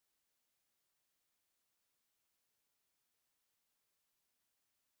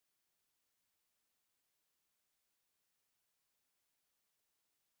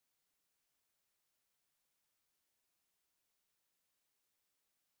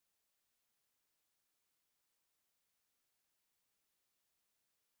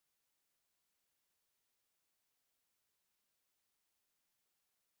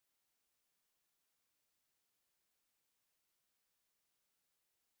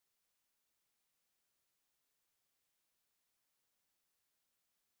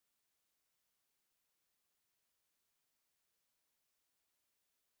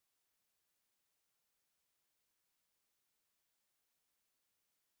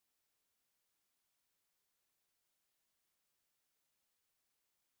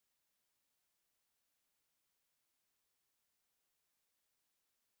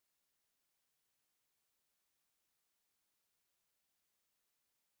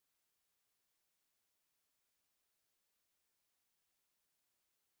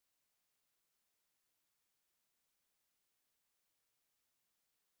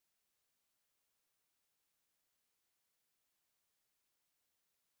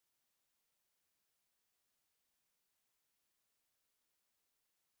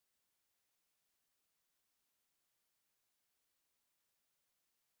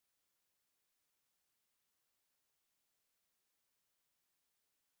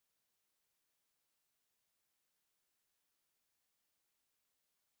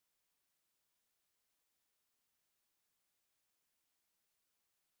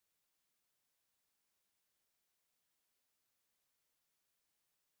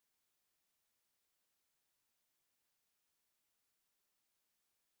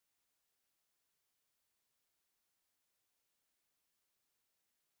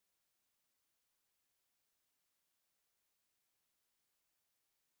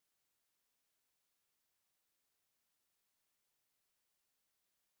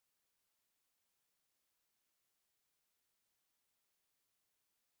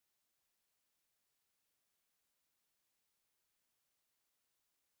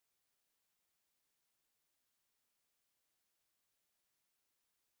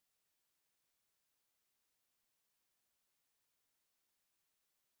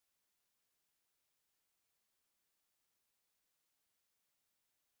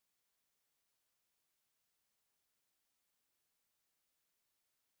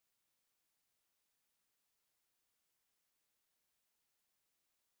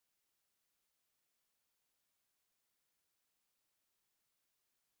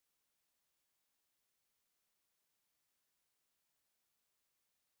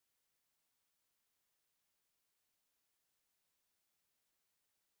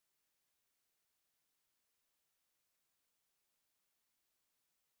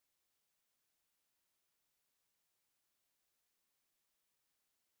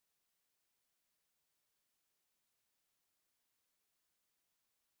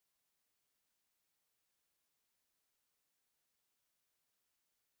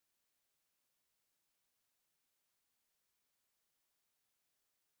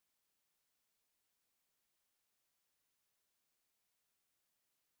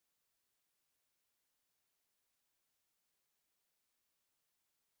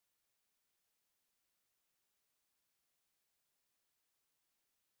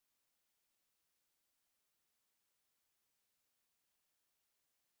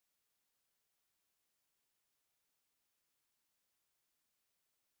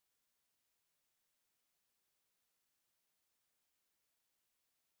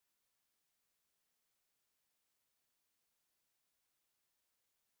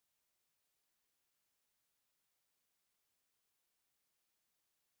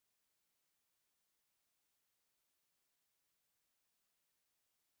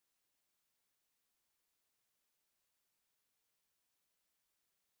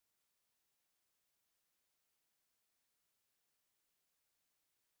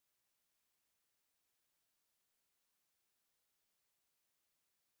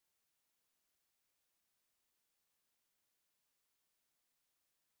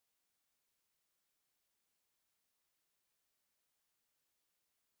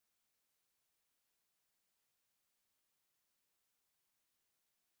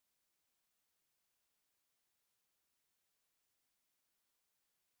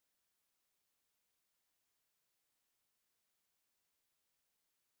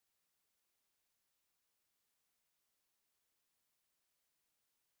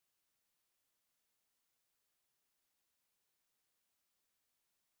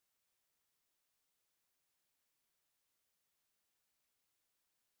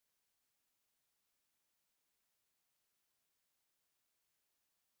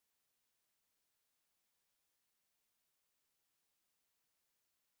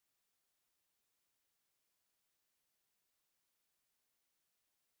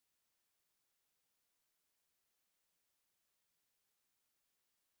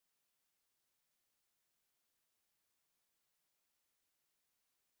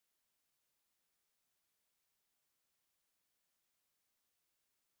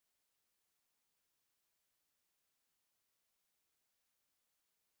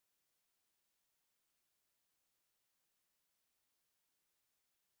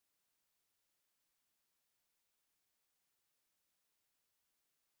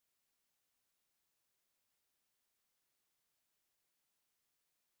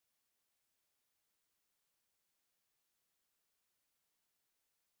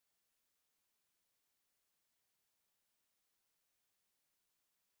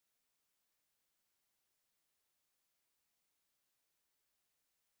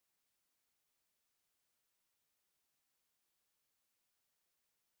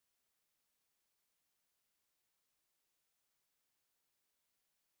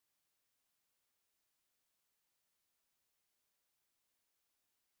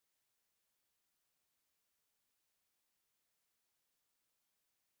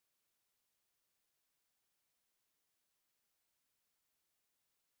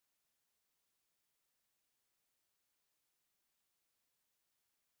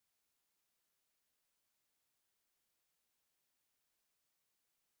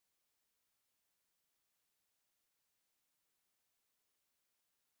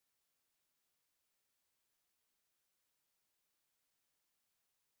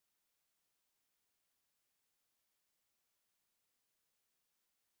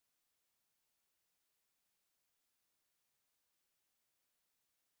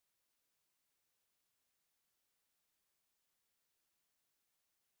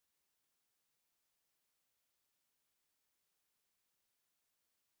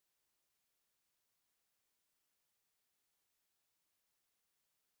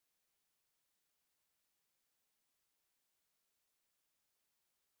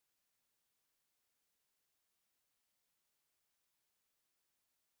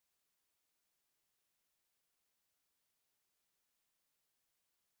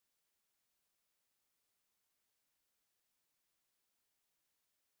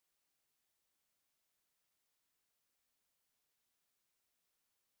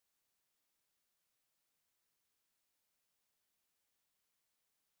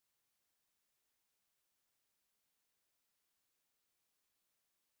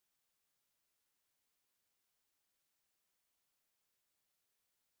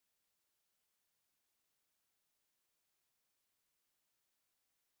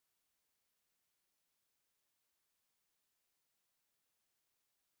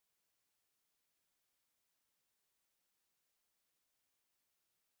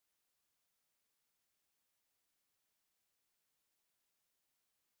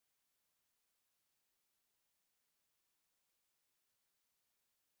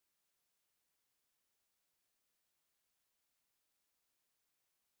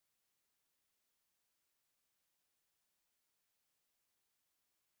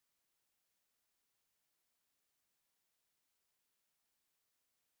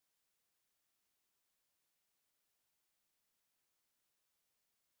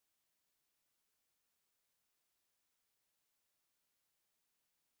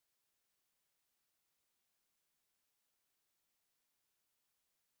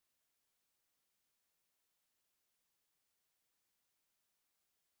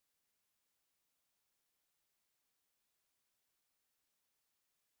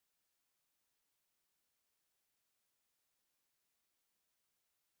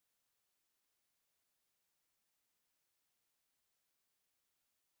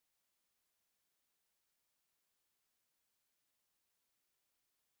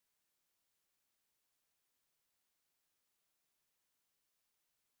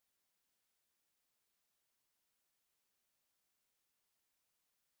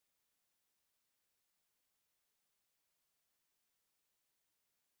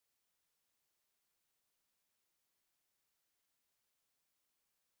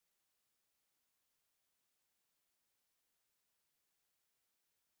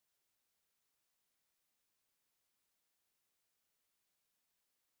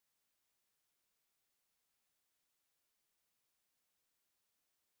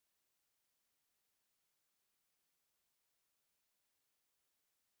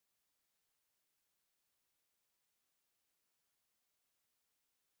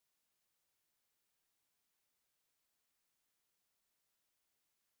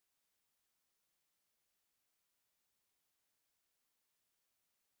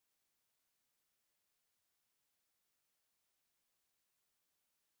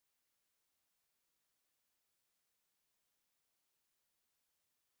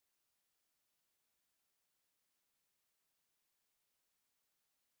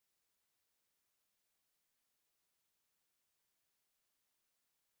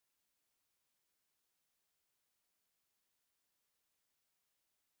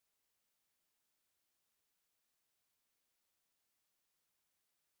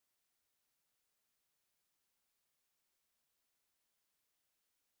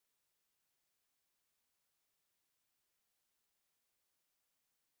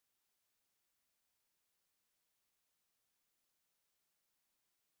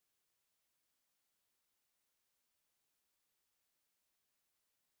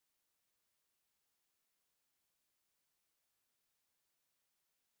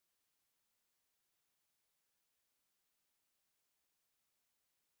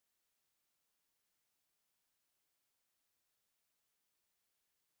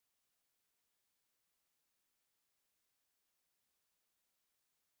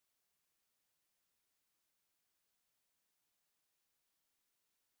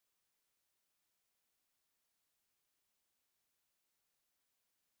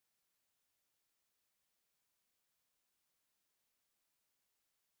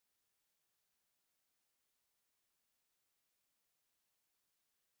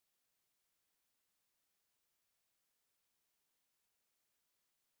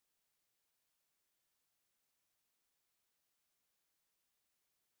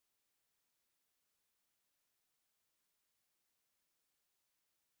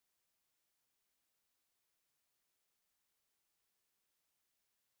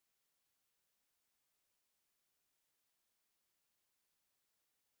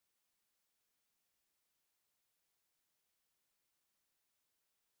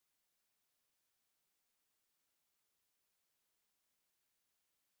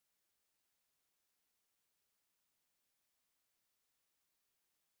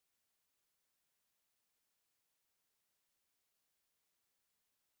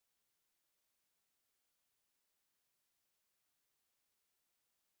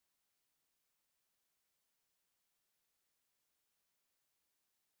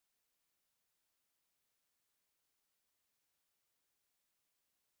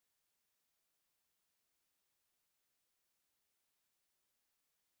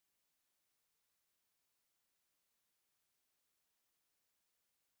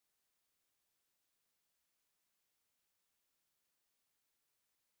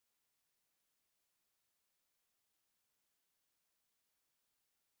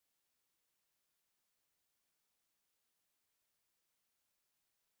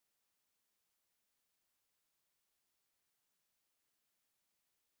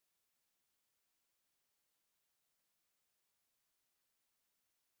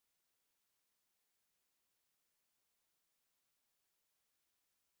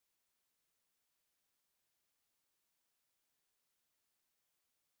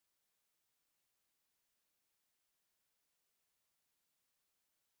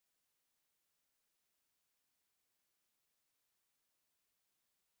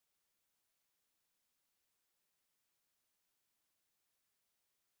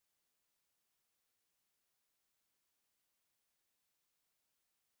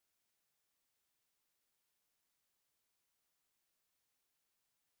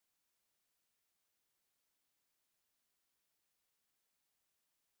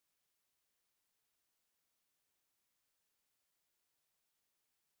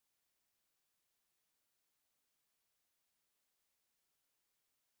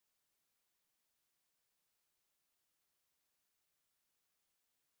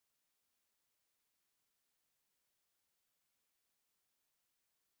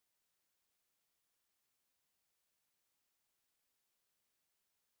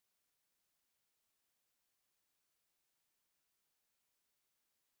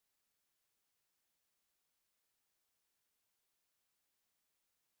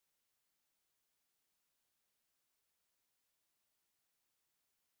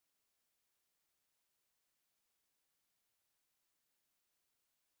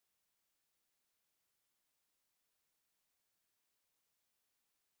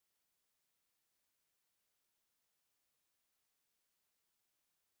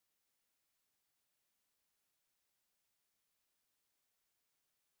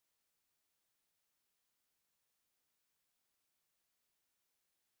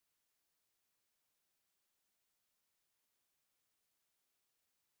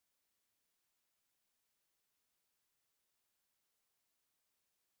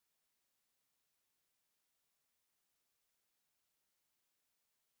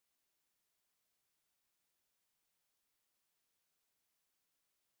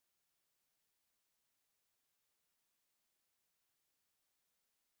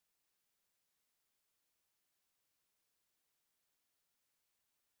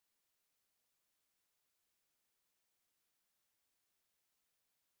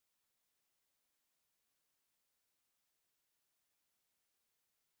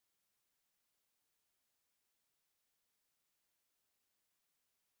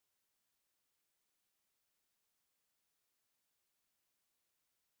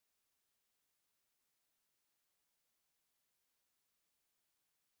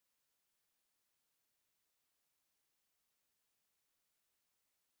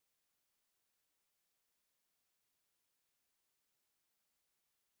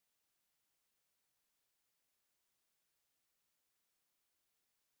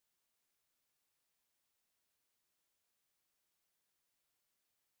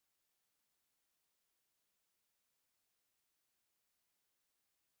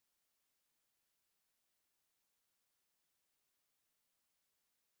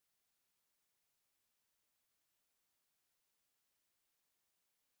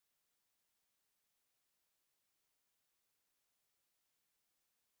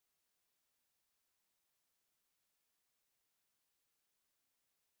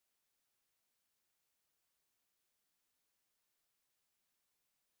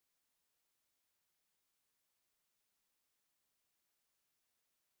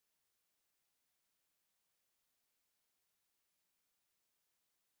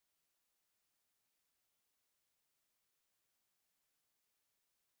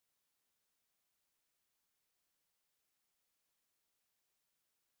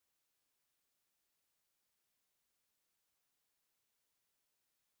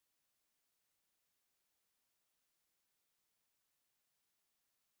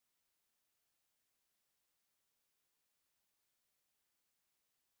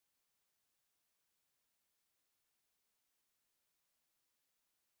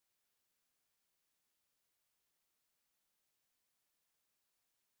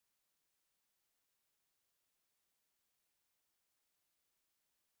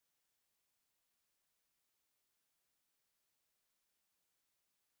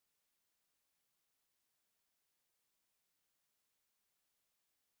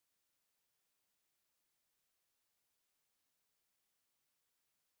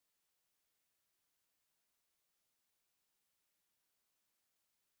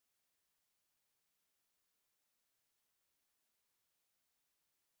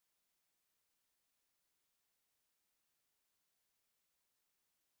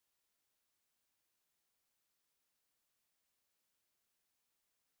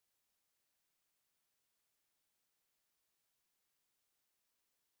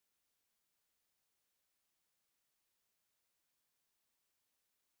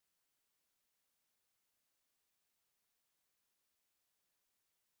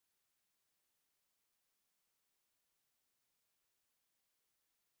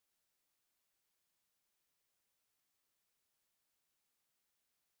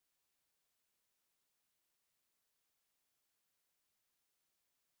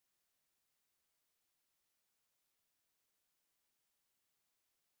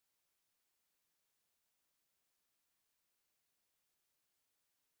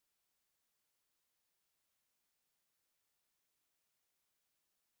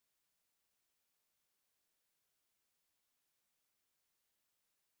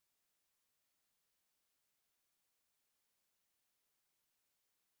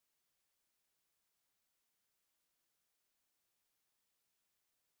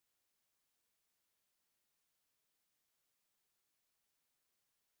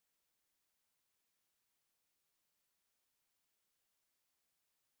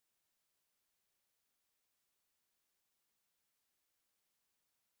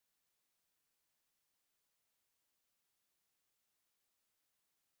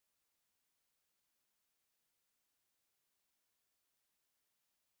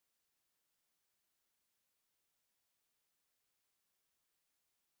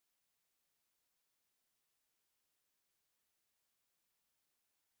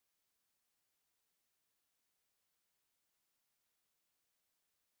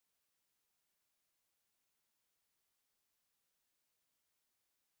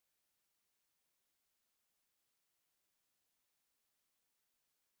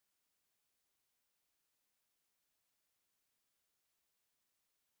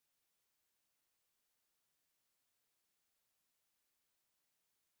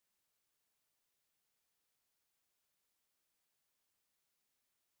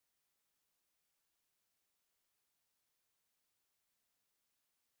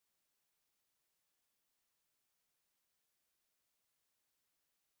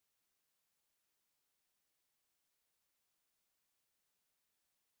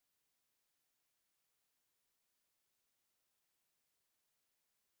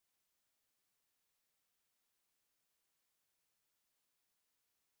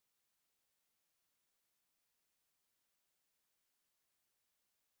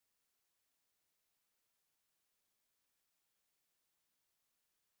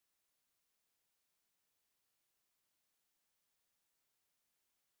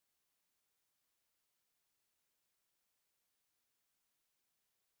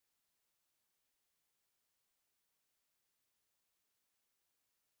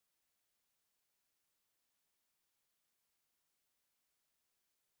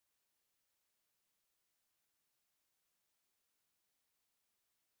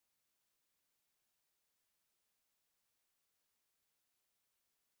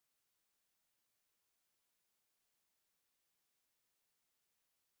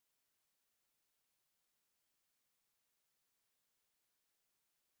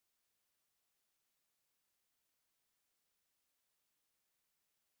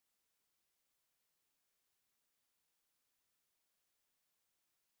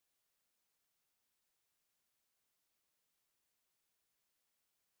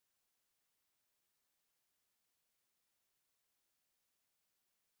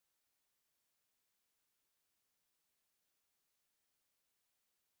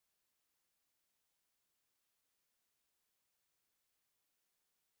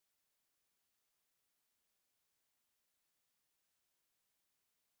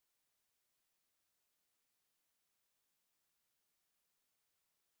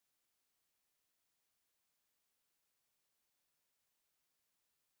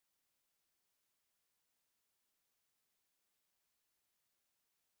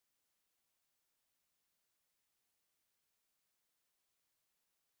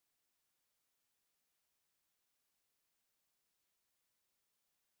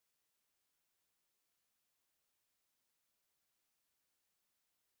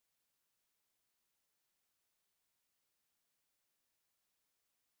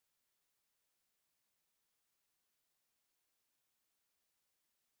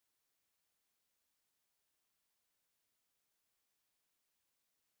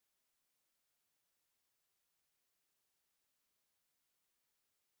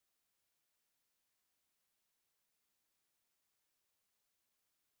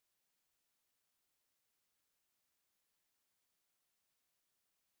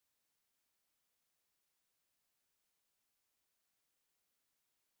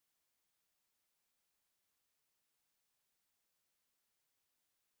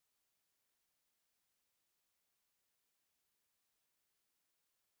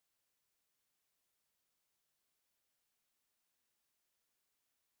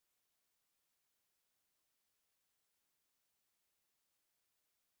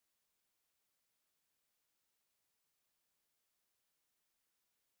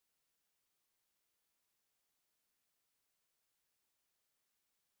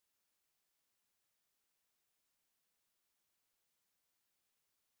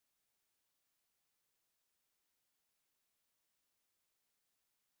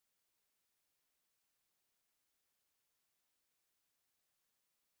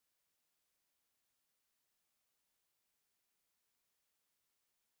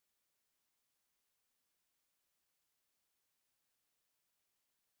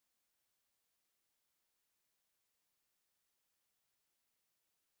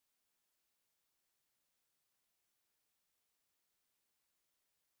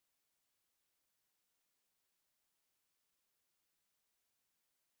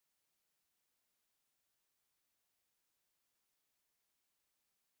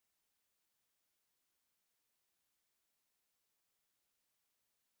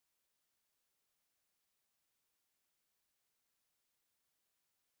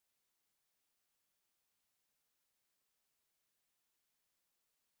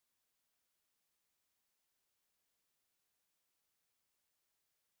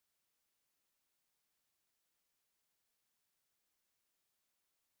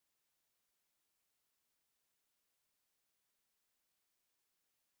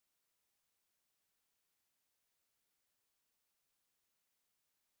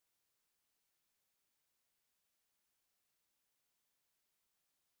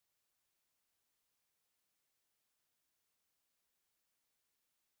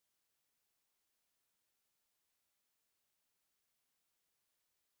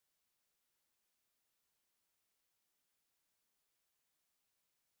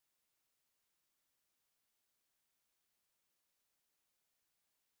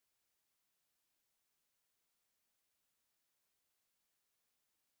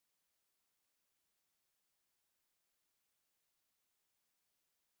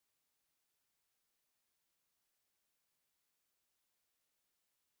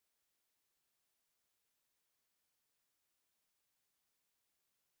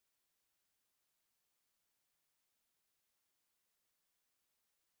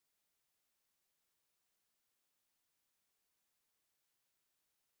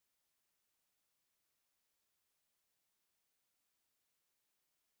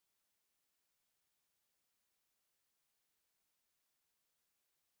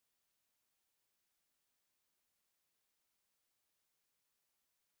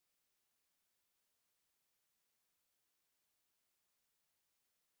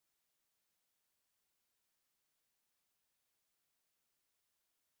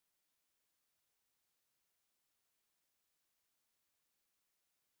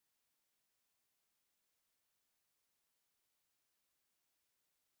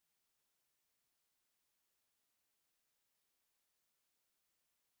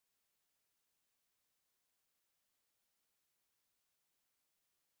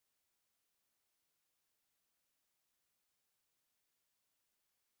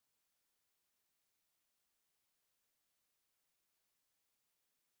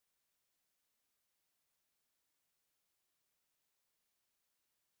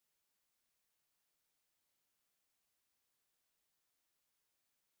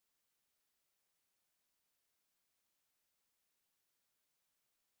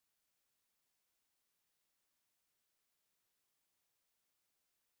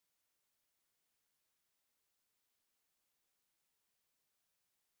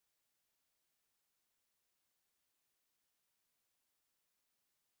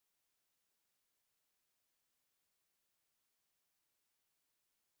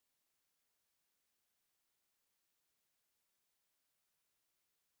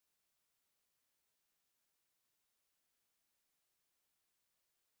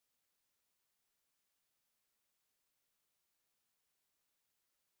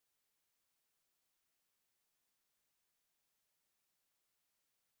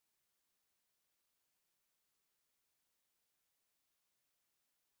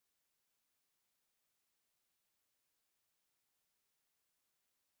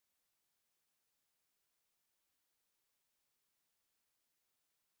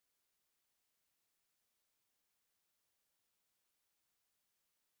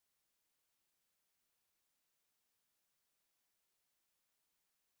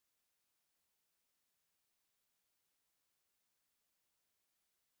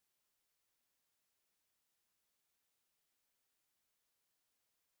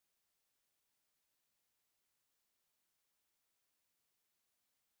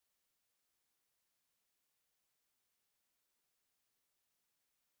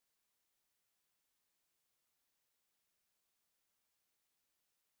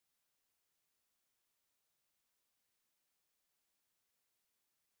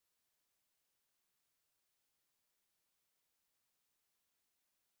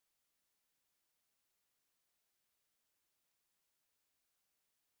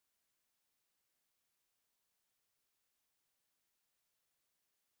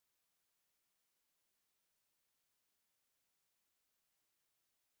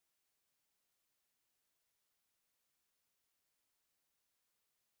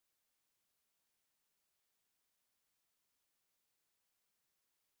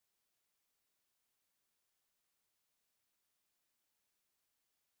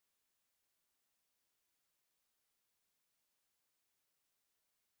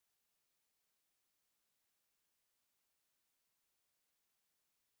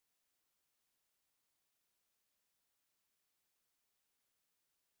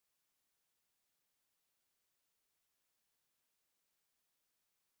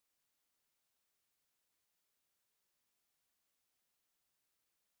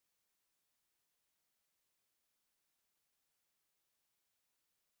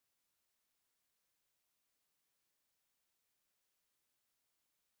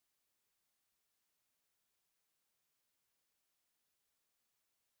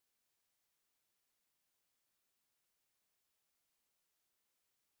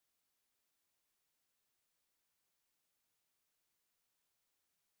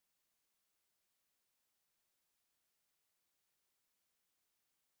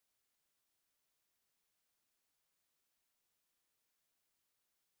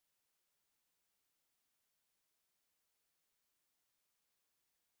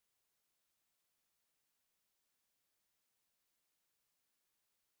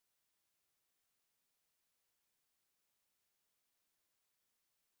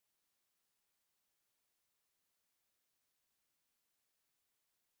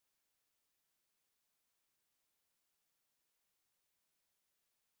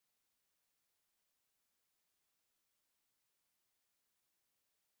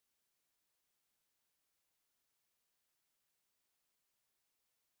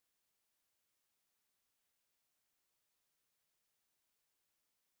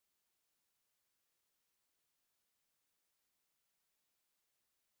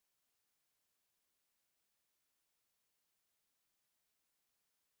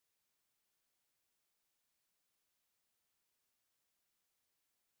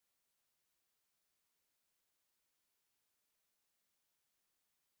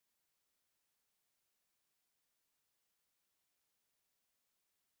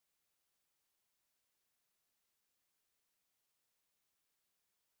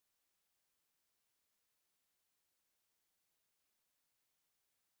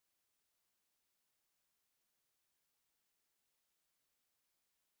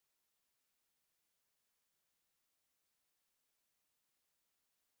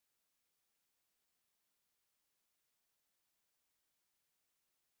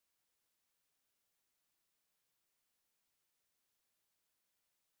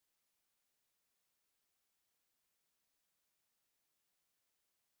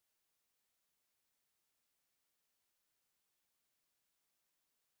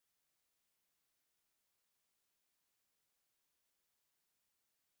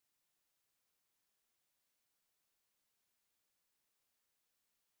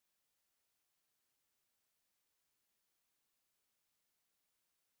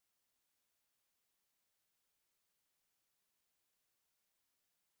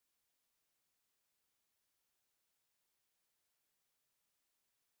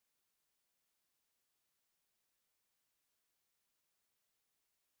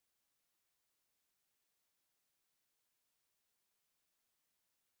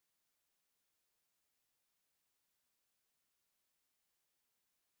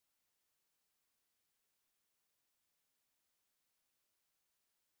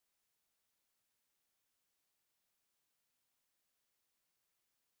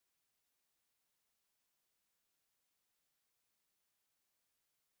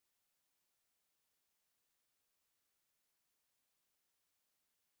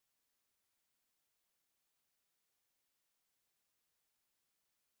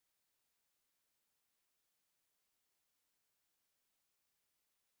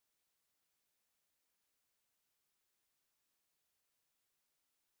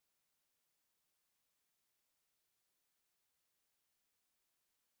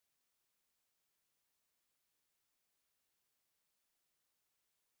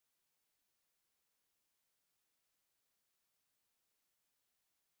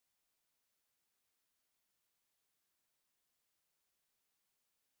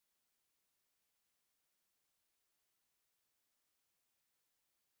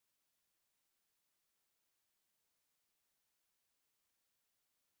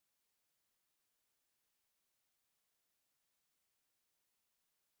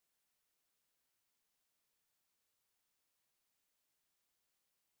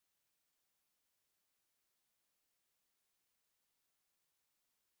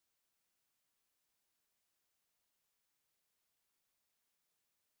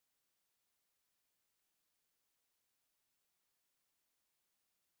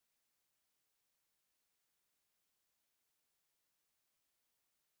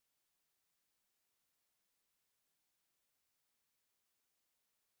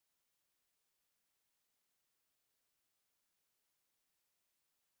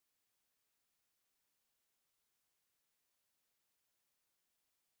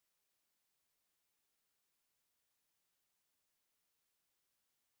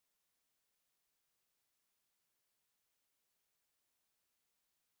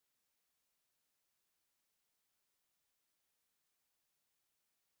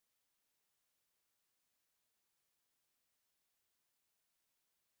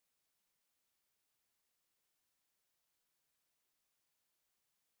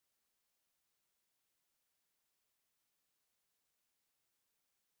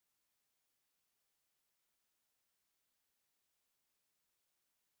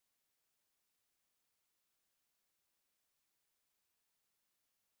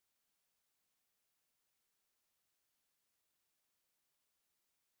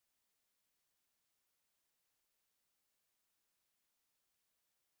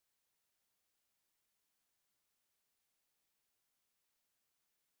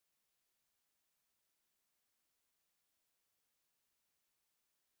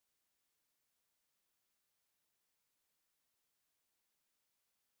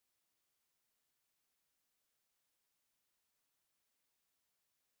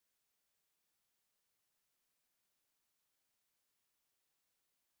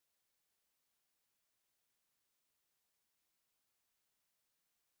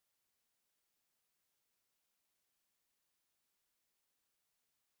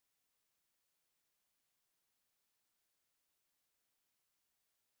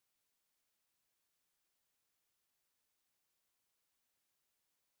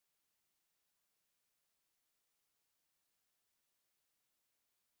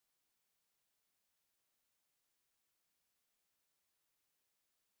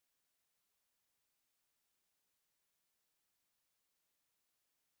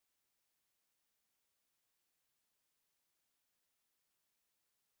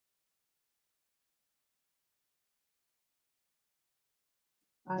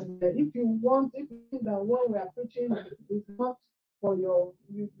And if you think that what we are preaching is not for you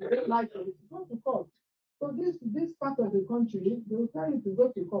don't like it, go to court. So this part of the country, they will tell you to go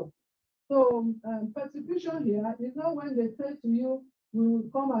to court. So persecution here is not when they say to you, we will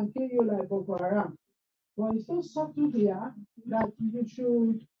come and kill you like Boko Haram. But it's so subtle here that you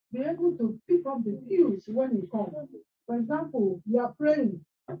should be able to pick up the cues when you come. For example, you are praying,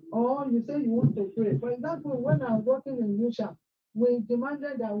 or you say you want to pray. For example, when I was working in Yusha, we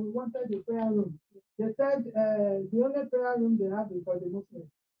demanded that we wanted a prayer room. They said the only prayer room they have is for the Muslims.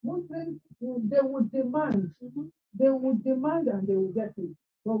 Muslims, they would demand, and they will get it.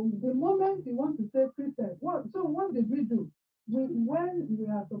 But the moment you want to say Christian, what did we do? When we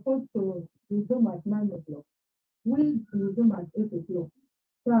are supposed to resume at 9 o'clock, we resume at 8 o'clock,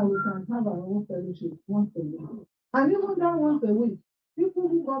 so we can have our own fellowship once a week. And even that once a week, people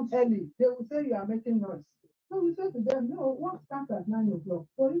who come early, they will say you are making noise. So we say to them, no, work starts at 9 o'clock.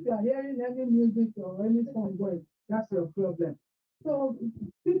 So if you are hearing any music or any song going, that's your problem. So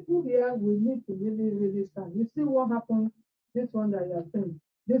people here will need to really, really stand. You see what happened, this one that you are saying.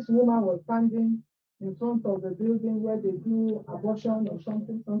 This woman was standing in front of the building where they do abortion or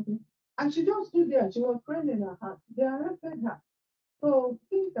something. And she just stood there. She was praying in her heart. They arrested her. So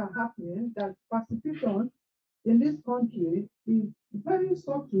things are happening that persecution in this country is very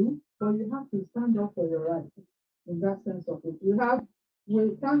subtle, but you have to stand up for your rights in that sense of it. We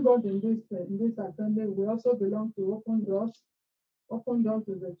thank God in this assembly. We also belong to Open Doors. Open Doors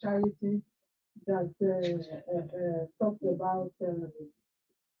is a charity that talks about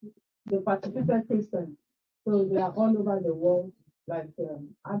the persecuted Christians. So they are all over the world. Like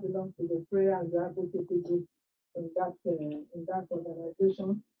I belong to the prayer and the advocacy group in that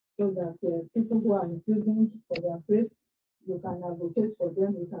organization, so that people who are imprisoned for their faith, you can advocate for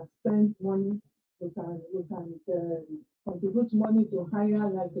them. You can spend money. You can contribute money to hire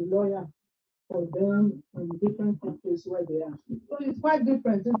like a lawyer for them in different countries where they are. So it's quite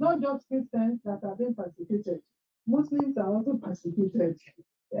different. It's not just Christians that are being persecuted. Muslims are also persecuted.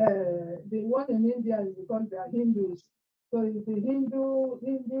 The one in India is because they are Hindus. So it's the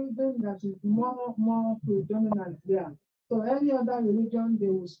Hinduism that is more predominant there. So any other religion, they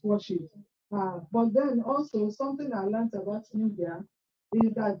will squash it. But then also something I learned about India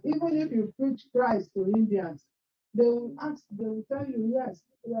is that even if you preach Christ to Indians, they will tell you, yes,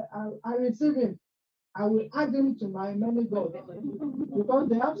 I receive him. I will add him to my many gods, because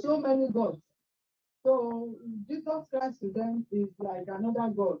they have so many gods. So Jesus Christ to them is like another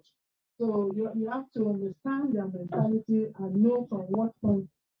God. So you have to understand their mentality and know from what point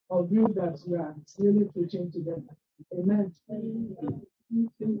of view that you are really preaching to them. Amen.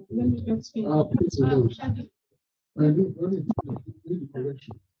 Let me just speak. Praise the Lord. I need the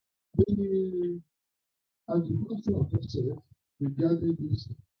correction. As the pastor of said, regarding this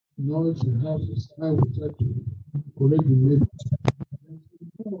noise in houses, I will try to correct the neighbors.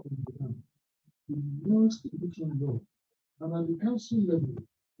 The noise pollution law, and at the council level,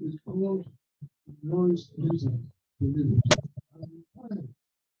 it's called noise nuisance pollution. And we find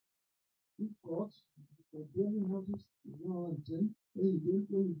in court for dwelling houses, when you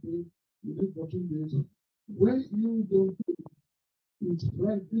pay, you do 14 days. When you don't pay, it's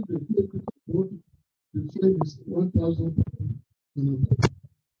right if they take it, the fine is 1,000.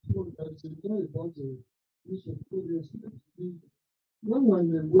 So there's a law about the use of progress. When we're in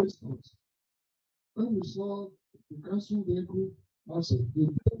the West Coast, when we saw the council vehicle outside, they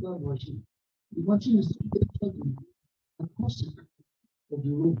built that machine. The machine is the acoustic of the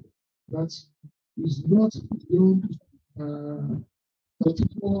room that is not beyond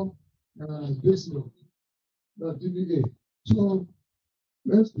 34 decibel, that dBA. So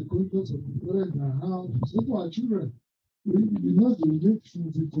let's be conscious of the parents in our house, even our children. We need to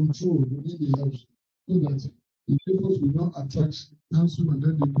be controlled within the house so that the neighbors will not attract council and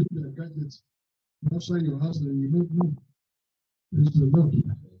then they bring their gadgets outside your house and you don't know. This is enough.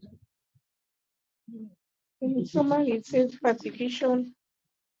 In summary, it says persecution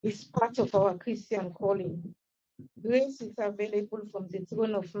is part of our Christian calling. Grace is available from the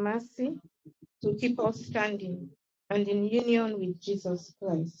throne of mercy to keep us standing and in union with Jesus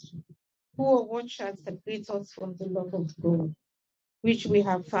Christ, who or what shall separate us from the love of God, which we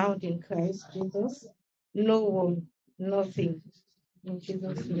have found in Christ Jesus? No one, nothing. In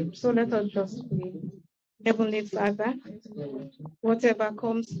Jesus' name. So let us just pray. Heavenly Father, whatever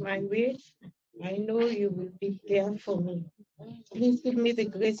comes my way, I know you will be there for me. Please give me the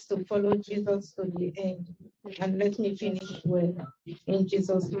grace to follow Jesus to the end and let me finish well. In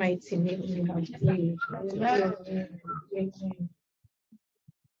Jesus' mighty name we have prayed. Amen. Amen.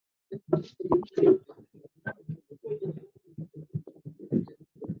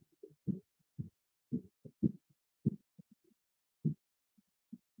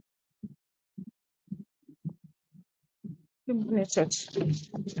 Church.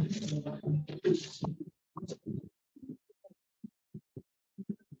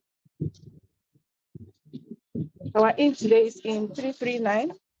 Our in today is in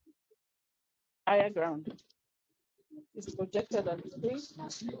 339 higher ground. It's projected on the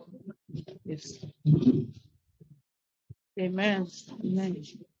screen. Yes. Amen. Amen.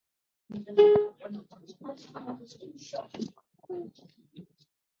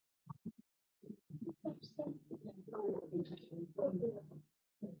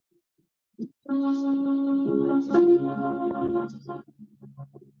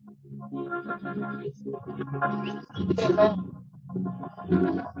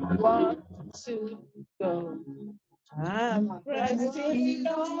 One, two, go. I'm pressing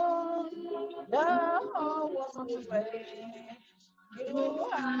on the whole way. You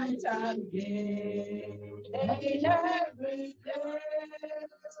and again, in every day.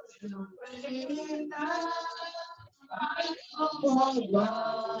 When I come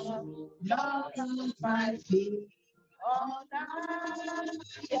along, Lord, on my feet, all night,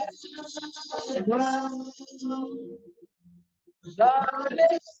 yes, well, Lord,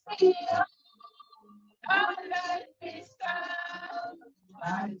 it's me, I let me stand,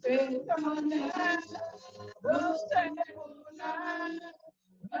 my faith on that, will stand tonight.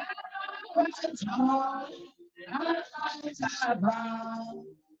 When I was torn, I fight about,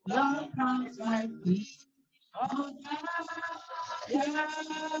 Lord, comes my feet. Oh, yeah,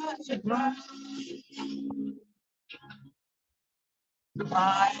 yeah, my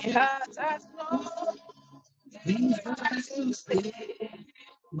heart has known these times to stay.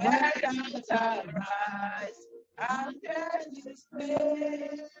 Where doubts arise, I'm there to stay.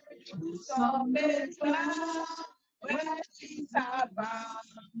 Some may try, where things are bound,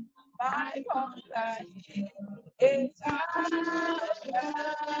 my contact is higher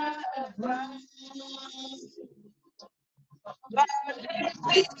ground. But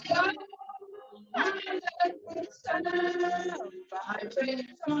it's God, I let it stand. By faith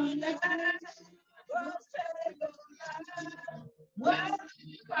on that, will stay alive. When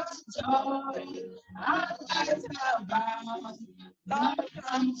comes joy, our lives are bound. Lord,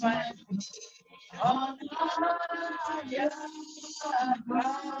 come find me on higher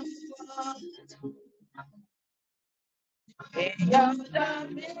ground.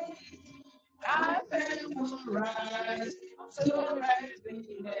 Beyond me, I will rise to every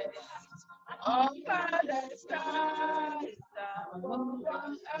day. On the skies, the moon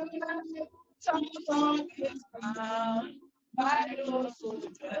some song is found by those who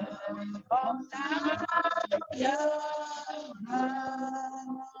dwell on higher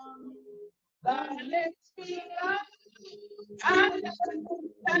ground. God lifts me up, I let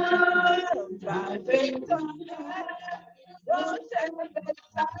down by faith on high. Don't take the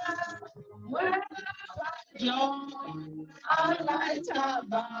time when I joy, I light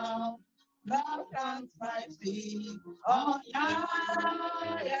about. Thou canst my feet on higher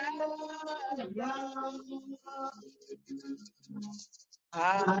ground.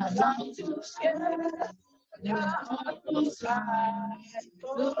 I long to share the utmost light,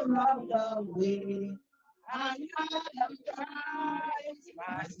 around the way. And I am Christ,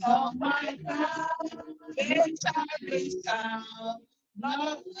 my song, my God, victory sound,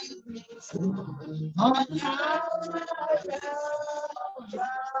 not with me on higher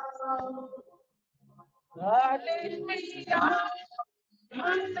ground. God lead me on,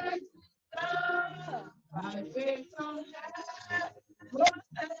 my legs down, my faith on that, what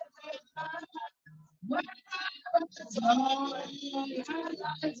every time, when I was joy,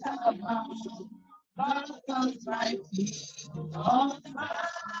 I light about, God comes my feet on higher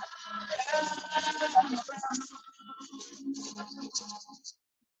ground.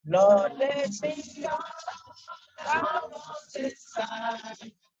 Lord, let me on, I want this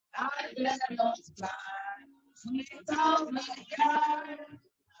side, I let us fly. Without my God,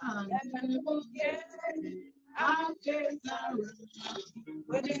 I'll never forget. I'll take the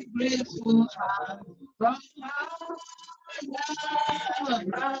with a grateful heart from higher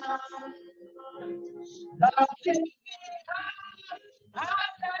ground. Lord, take me out, I'll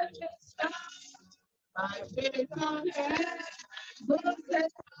let it stop. My faith on heaven, will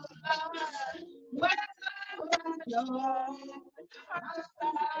set alive. When I know, I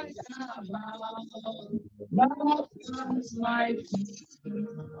about. Love comes my feet.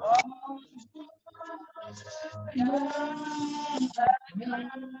 Oh, yeah.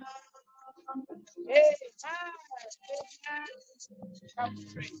 Hey,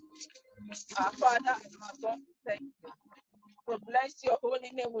 Father, my God, thank you. We bless your holy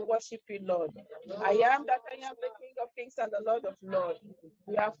name. We worship you, Lord. I am that I am, the King of Kings and the Lord of Lords.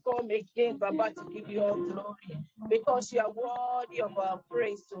 We have come again, Baba, to give you all glory because you are worthy of our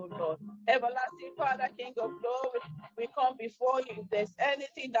praise, O Lord. Everlasting Father, King of glory, we come before you. If there's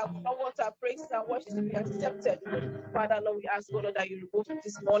anything that we don't want our praises and worship to be accepted, Father, Lord, we ask, God, that you remove it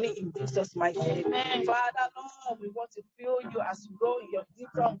this morning in Jesus' mighty name. Father, Lord, we want to feel you as we go in your deep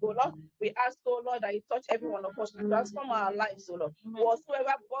tongue, O Lord. We ask, oh Lord, that you touch every one of us, transform our lives, oh Lord.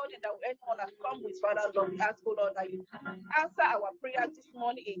 Whatsoever body that anyone has come with, Father, Lord, we ask, oh Lord, that you answer our prayer this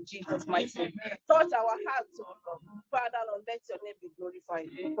morning in Jesus' mighty name. Touch our hearts, oh Lord. Father, Lord, let your name be glorified.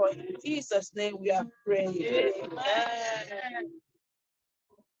 For in Jesus' name we are praying. Amen.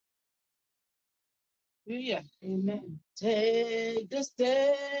 Yeah. Amen. Take the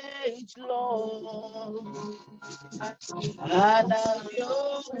stage, Lord, and have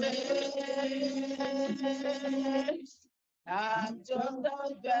your way. I'm just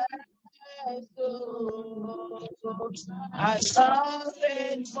a vessel. I'm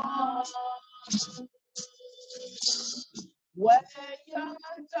nothing more. When you're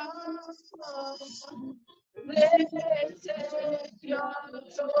done, please take your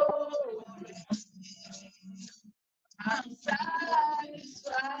glory. I'm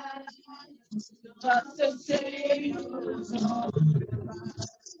satisfied just to see you.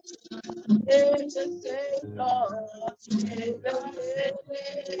 It's the same Lord, it's the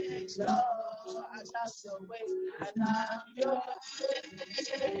same Lord. I just your way, and I'm your way.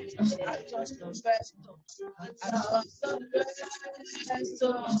 I just the best, I just the best.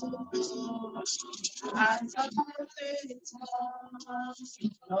 I just it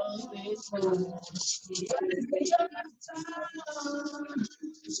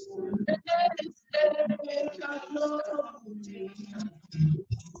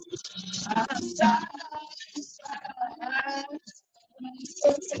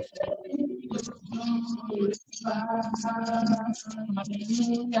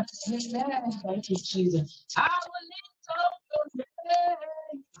Thank you, Jesus. I will lift up your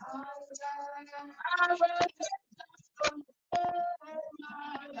name. I will lift up your name.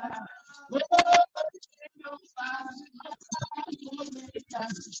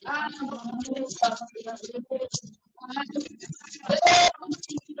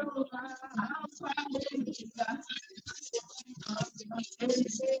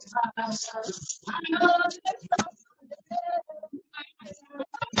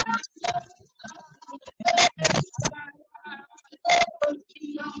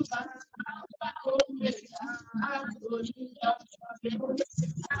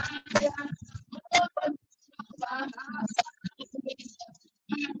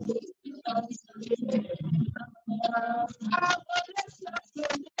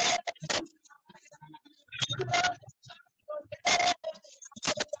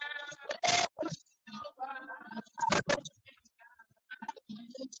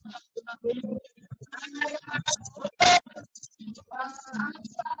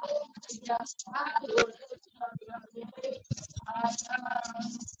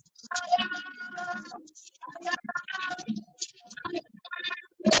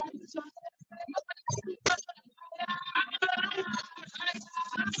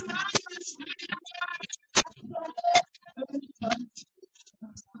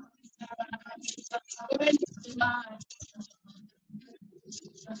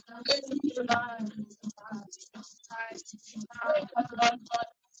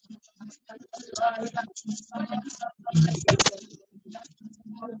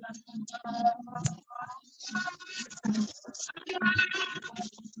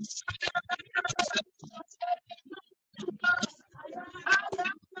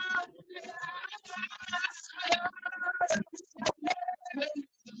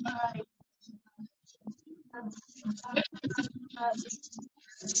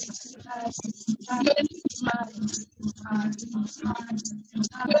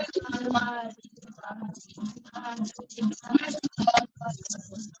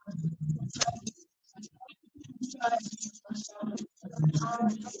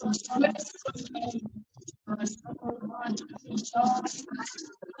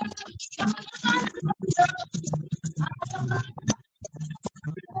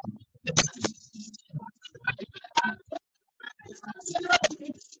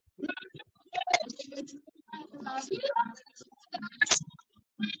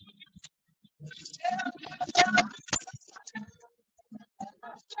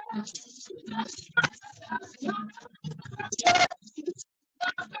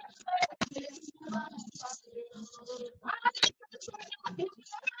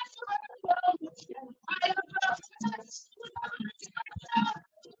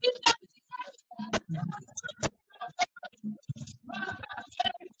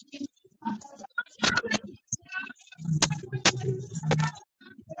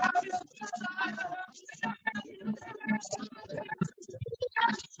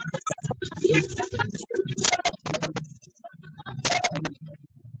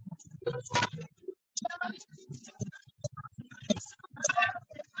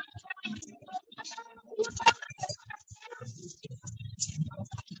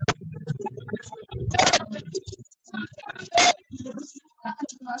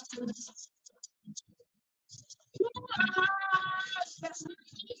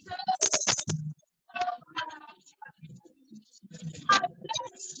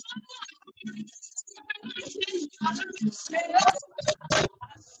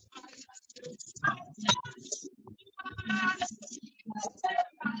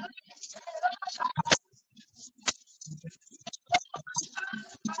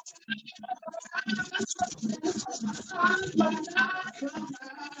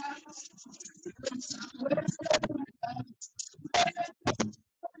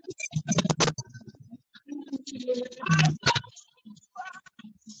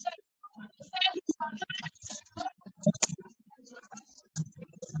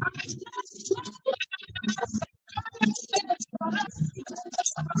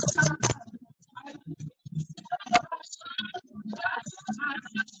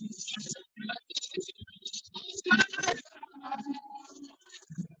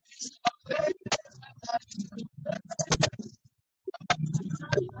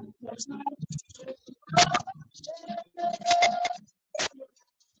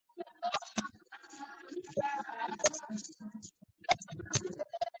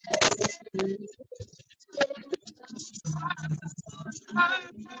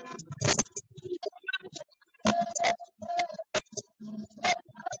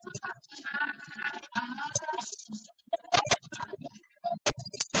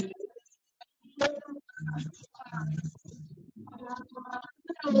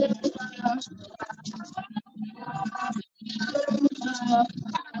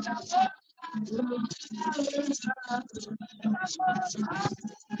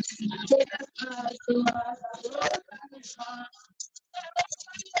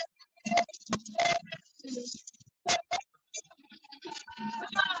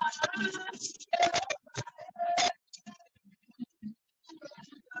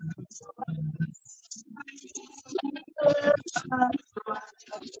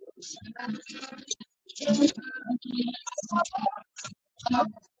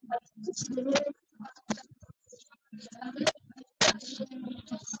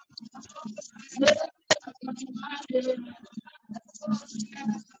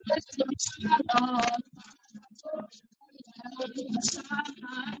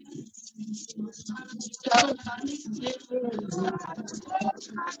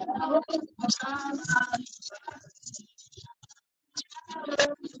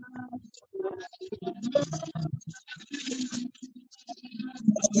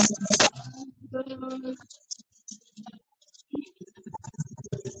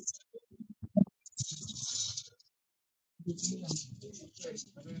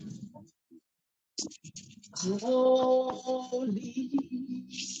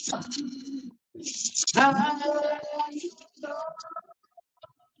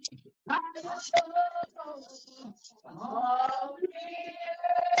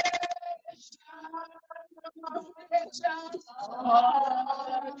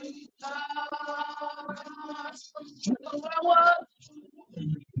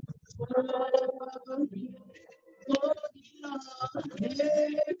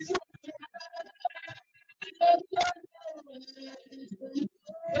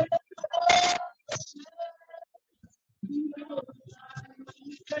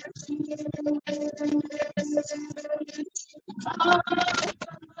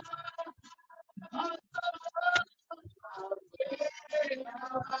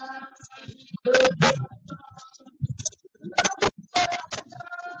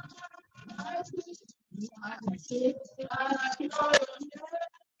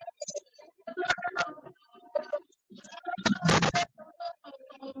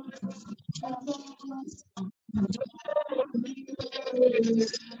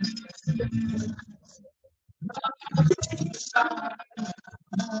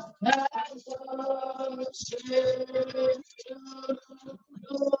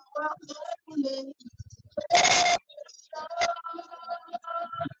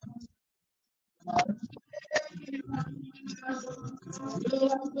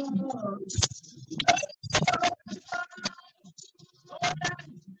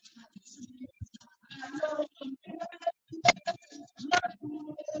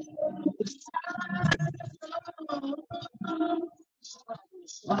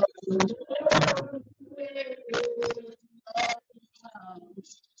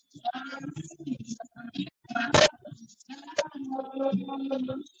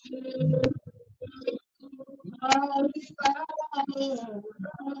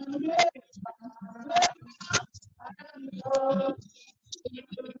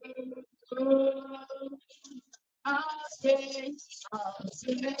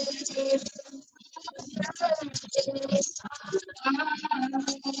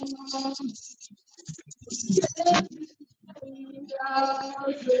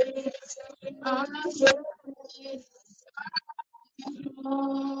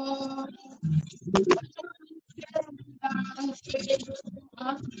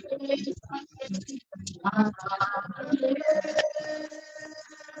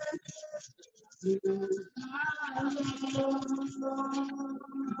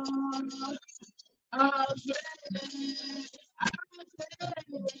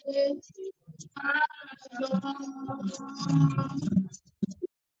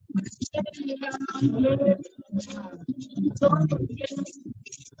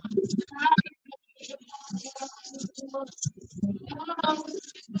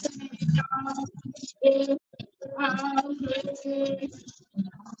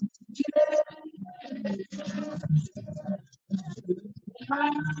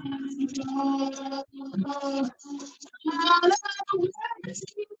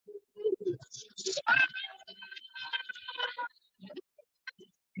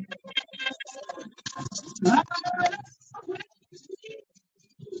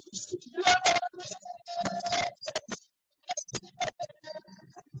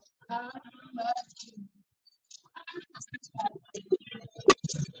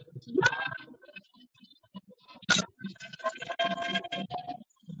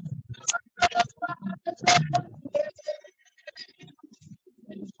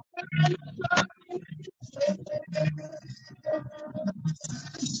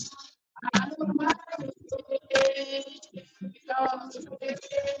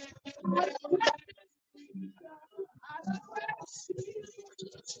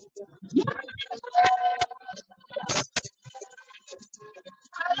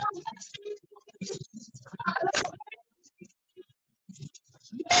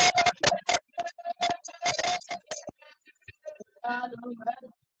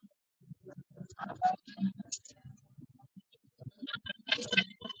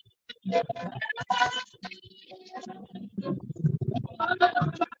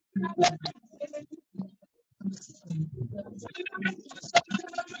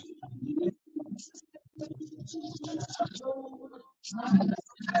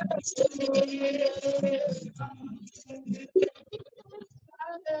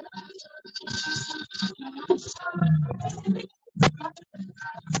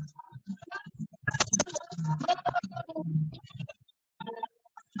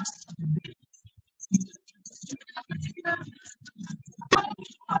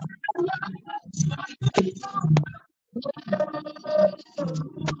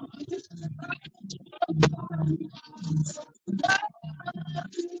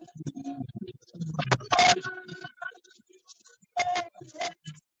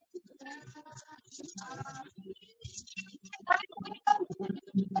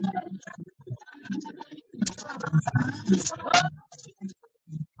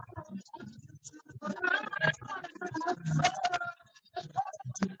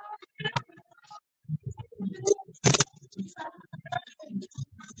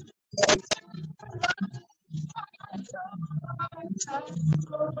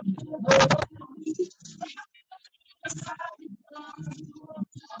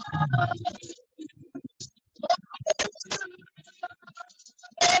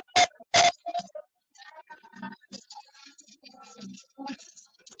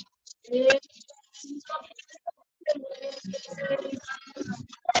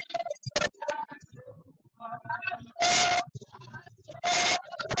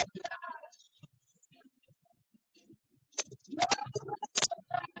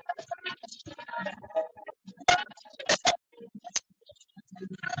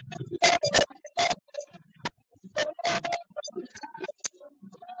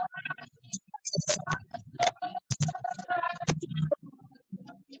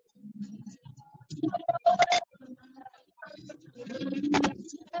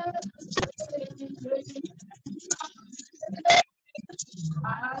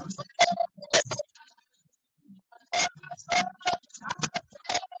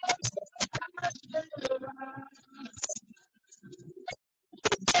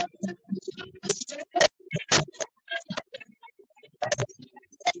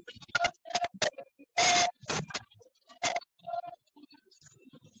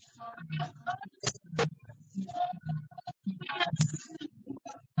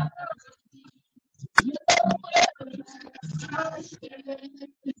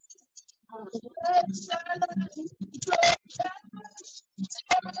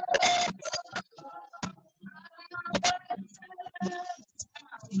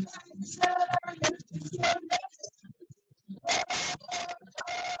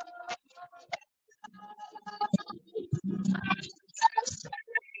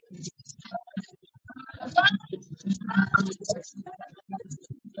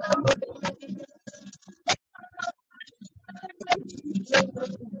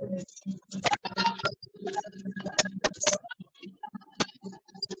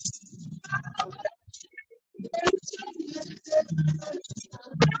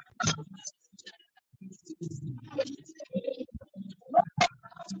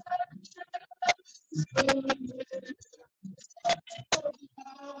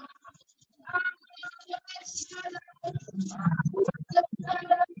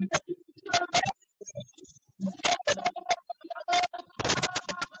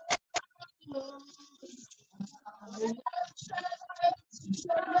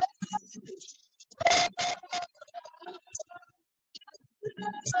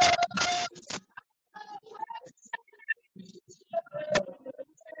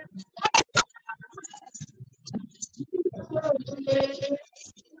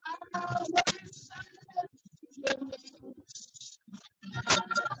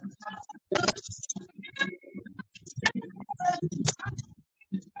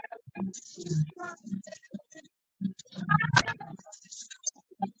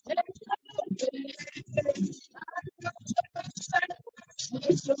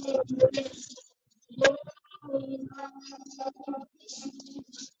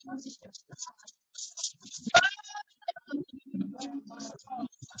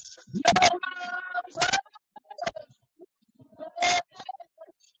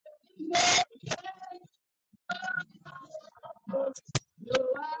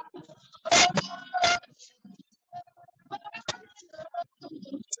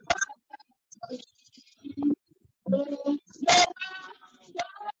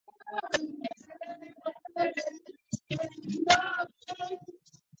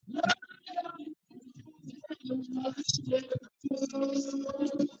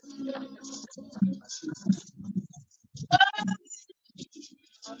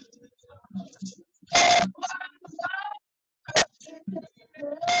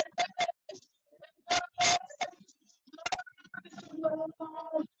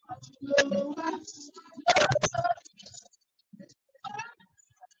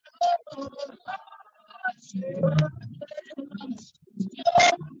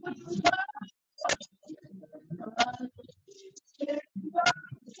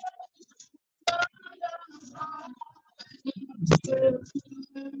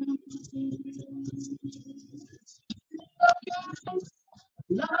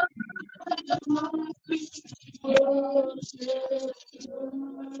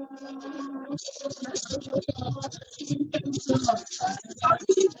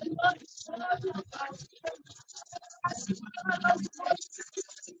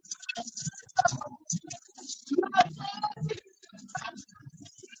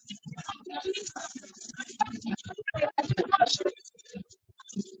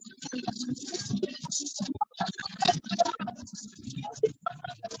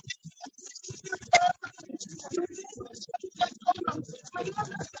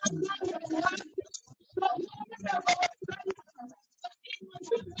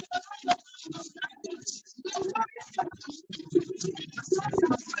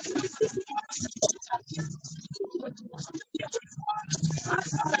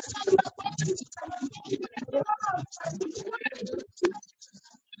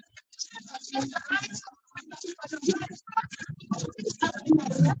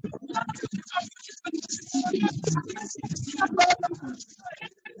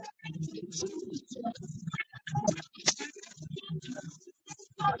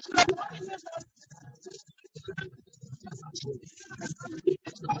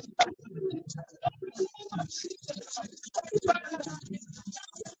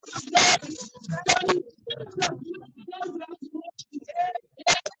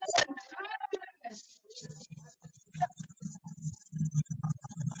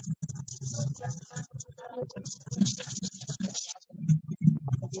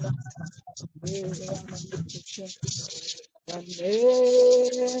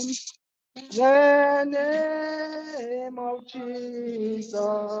 The name of Jesus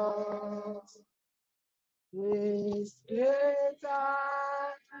is greater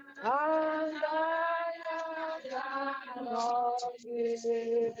and higher than all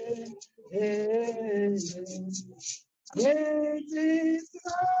names. It is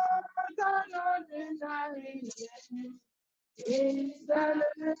not an ordinary name. It's the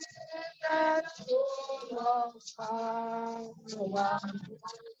name that is full of power.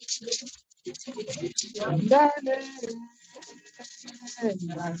 The name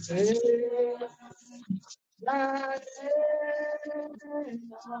that saves. The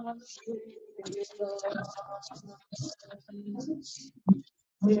name of Jesus.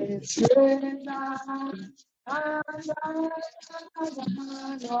 It's greater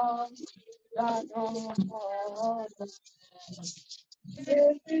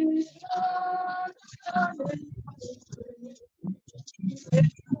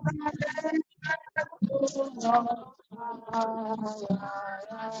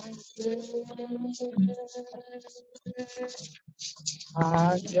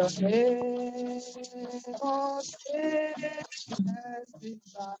at your name, oh,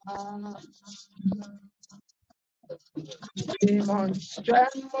 demons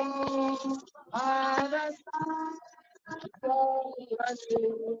tremble at the sound of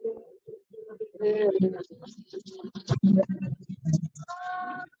your name.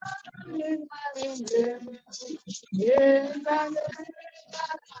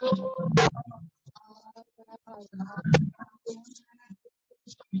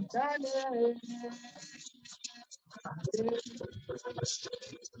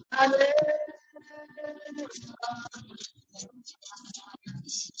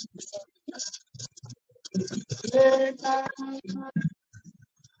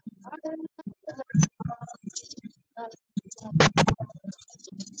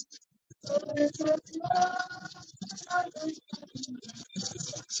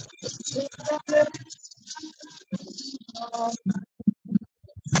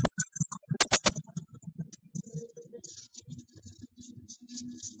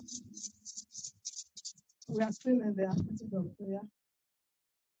 We are still in the attitude of prayer.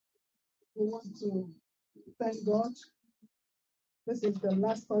 We want to thank God. This is the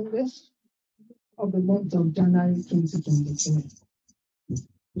last Sunday of the month of January 2023.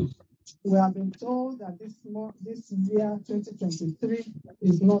 We have been told that this year, 2023,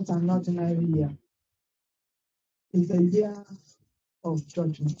 is not an ordinary year. It's a year of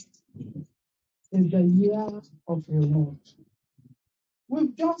judgment. It's the year of reward.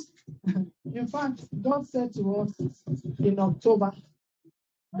 We've just, in fact, God said to us in October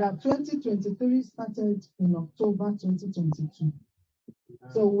that 2023 started in October 2022.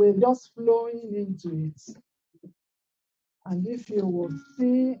 So we're just flowing into it. And if you will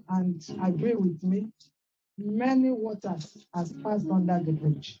see and agree with me, many waters has passed under the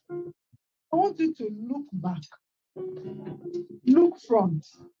bridge. I want you to look back, look front.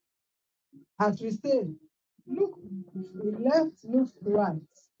 As we say, look left, look right.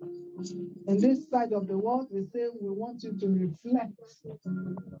 In this side of the world, we say we want you to reflect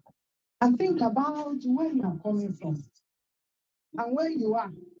and think about where you are coming from and where you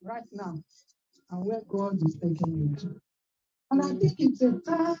are right now and where God is taking you to. And I think it's a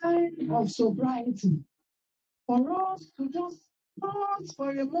time of sobriety for us to just pause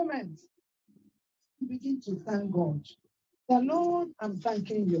for a moment, begin to thank God. The Lord, I'm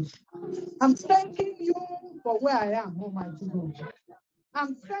thanking you. I'm thanking you for where I am, Almighty God.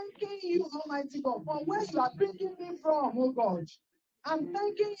 I'm thanking you, Almighty God, for where you are bringing me from, oh God. I'm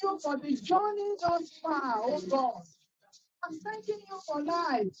thanking you for the journey thus far, oh God. I'm thanking you for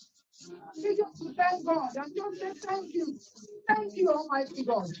life. Begin to thank God and just say thank you. Thank you, Almighty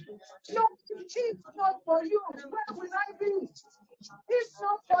God. No, if not for you, where will I be? If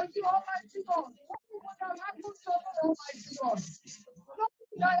not for you, Almighty God, what would have happened to me, Almighty God?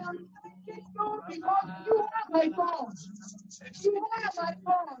 Lord, I am thanking you because you are my God. You are my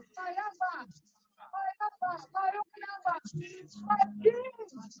God, my Abba, my Abba, my King,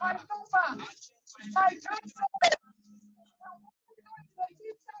 my Papa, my Counselor,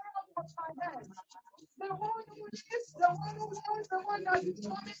 my head. The one who is, the one who was, the one that is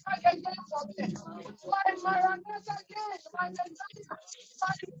coming back again for me. My Maranatha again, my Messiah,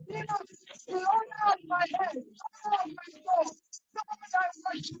 my Redeemer, the owner of my head, the owner of my soul. Lord,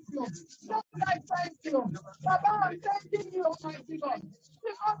 I worship you. Lord, I thank you. Baba, I'm thanking you, Almighty God.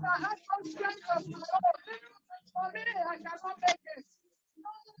 Because I had no strength of my own. For me, I cannot make it. You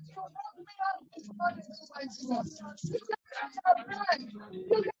brought me out this morning, Almighty God. You gave me a breath.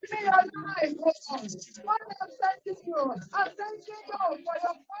 You gave me a life, oh God. Lord, I'm thanking you. I'm thanking you for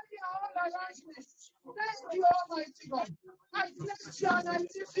your body all around me. Thank you, Almighty God. I bless you and I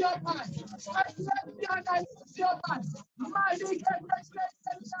lift you up high. I bless you and I lift you up high. My Lord,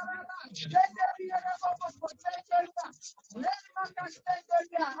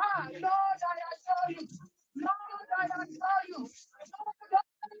 I adore you. Lord, I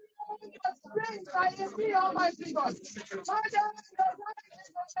me, Almighty God. Father, your light is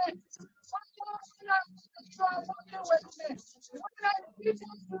the way. Father, when you are walking with me, when I speak,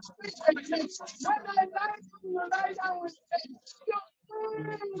 you speak with me. When I lie down, you lie down with me. You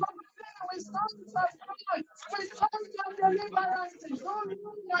with songs of joy, with songs of deliverance. Oh Lord,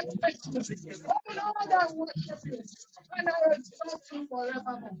 I worship you. Oh Lord, I worship you. And I exalt you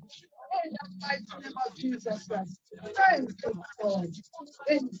forevermore. In the mighty name of Jesus Christ. Thank you, Lord.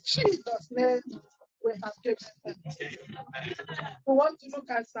 In Jesus' name, we have given thanks. We want to look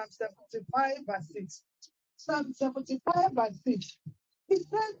at Psalm 75, verse 6. Psalm 75, verse 6.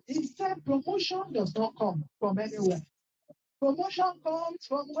 He said, promotion does not come from anywhere. Promotion comes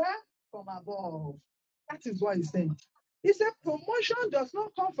from where? From above. That is what he's saying. He said, promotion does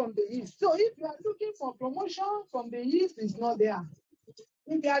not come from the east. So if you are looking for promotion from the east, it's not there.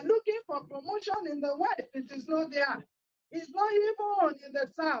 If you are looking for promotion in the west, it is not there. It's not even in the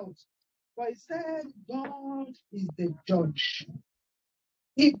south. But he said, God is the judge.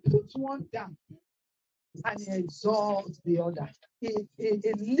 He puts one down and he exalts the other. He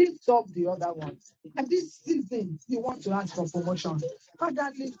lifts up the other one. And this season, you want to ask for promotion.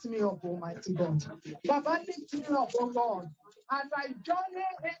 Father, lift me up, Almighty God. Baba, lift me up, oh God. As I journey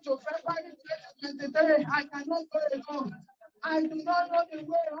into February 2023, I cannot go alone. I do not know the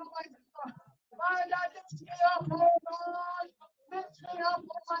way, Almighty God. Father, lift me up, oh God. Lift me up,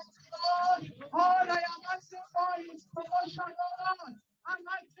 Almighty God. All I am asking for is promotion, Lord. I'm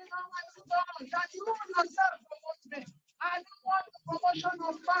asking, Almighty God, that you yourself promote me. I don't want the promotion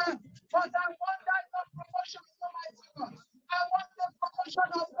of man, but I want that promotion, Almighty God. I want the promotion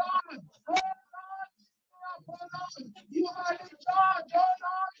of God. Oh Lord, you are the judge. Oh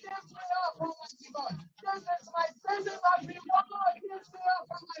Lord, lift me up, Almighty God. This is my season of reward. Lift me up,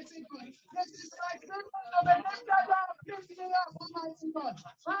 Almighty God. This is my season of a lifted up. Lift me up, Almighty God.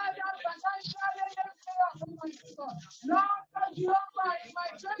 Father, financially lift me up, Almighty God. Lord, that you are in my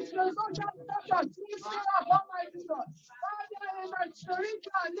church, the social structure. Lift me up, Almighty God. Father, in my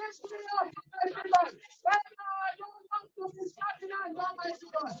spiritual, lift me up, Almighty God. Father, I don't want to be stagnant, Almighty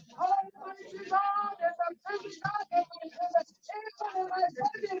God. Almighty God, in the physical, in my even in my body,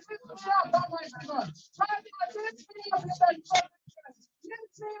 lift me up, Almighty God. Father, lift me up in the church.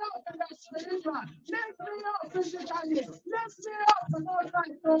 Lift me up in the spiritual. Lift me up physically. Lift me up in all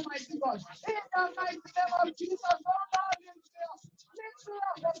times, Almighty God. In the mighty name of Jesus, oh God, lift me up. Lift me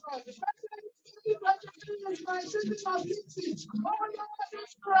up, oh God. Is my season of lifting. Oh Lord,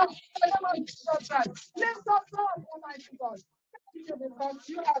 lift me up in the name of Jesus Christ. Lift us up, Almighty God. Thank you because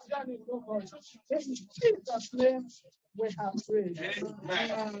you have done it, oh God. In Jesus' name, we have prayed.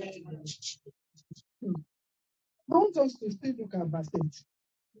 I want us to still look at verse 8.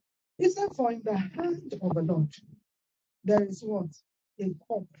 He said, for in the hand of the Lord, there is what? A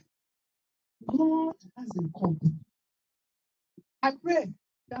cup. God has a cup. I pray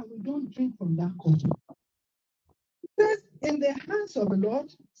that we don't drink from that cup. It says, in the hands of the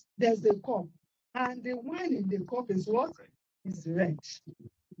Lord, there's a cup. And the wine in the cup is what? Is red.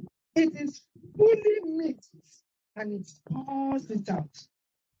 It is fully mixed and it pours it out.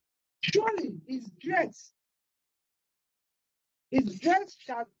 Surely his dregs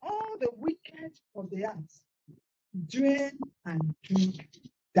shall all the wicked of the earth drain and drink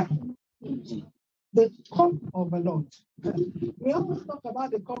down. The cup of the Lord. We always talk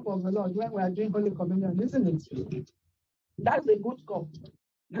about the cup of the Lord when we are doing Holy Communion, isn't it? That's a good cup.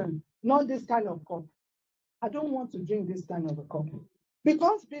 Not this kind of cup. I don't want to drink this kind of a cup.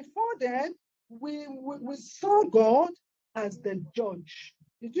 Because before then, we saw God as the judge.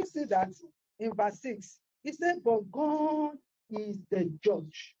 Did you see that in verse 6? He said, but God is the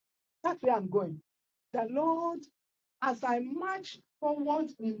judge. That's where I'm going. The Lord, as I march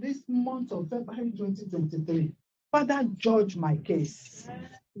forward in this month of February 2023, Father, judge my case.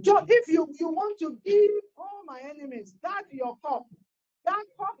 If you want to give all my enemies that cup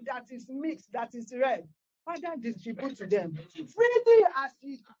that is mixed, that is red, Father, distribute to them freely as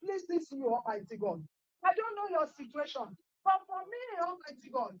it pleases you, Almighty God. I don't know your situation, but for me, Almighty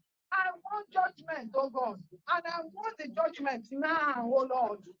God, I want judgment, oh God, and I want the judgment now, oh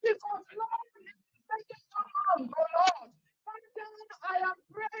Lord, because Lord, thank you so long, oh Lord. Father, I am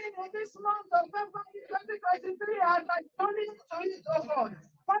praying in this month of February 2023 as I turn into it, oh God.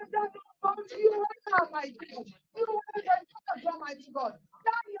 Father, Lord, you are my God. You are the judge, Almighty God.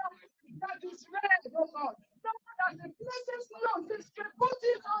 That is red, oh God. That the places you distribute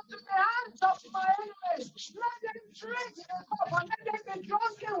it unto the hands of my enemies. Let them drink the cup and let them be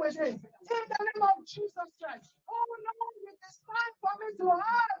drunken with it. In the name of Jesus Christ. Oh Lord, it is time for me to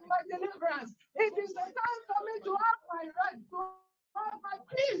have my deliverance. It is the time for me to have my right, to have my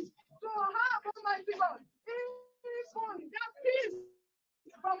peace, to have, Almighty God,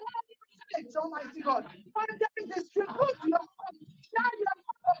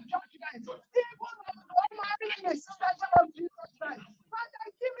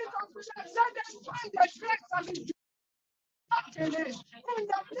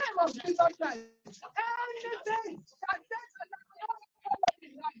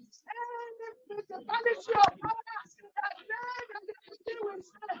 principality of power that said that the city will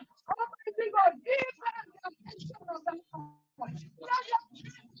say, Almighty God, give them the attention of that power. Let them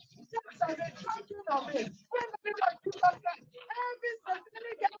Jesus and the trusting of it. When the name of Jesus Christ, every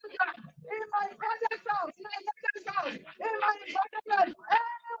satanic element in my father's house, in my mother's house, in my father's house,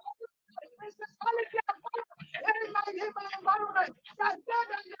 every principality of power in my environment that said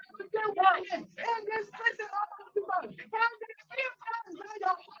that they will stay working in this prison of the world. And they give them by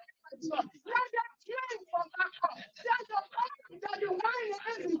your power. Let them drink from that cup. Let the power that the wine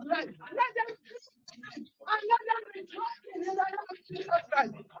is in bread. Let them drink and let them rejoice in the name of Jesus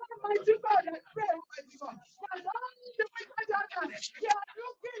Christ. Almighty God, I pray, Almighty God, that all the wicked others, they are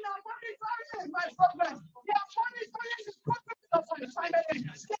looking and monitoring my progress. They are monitoring the progress of my family.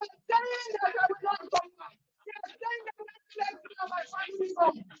 They are saying that I will not come back. They are saying that I will not let my family go.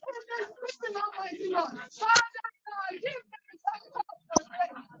 In this prison, Almighty God, Father, give them the sacrifice of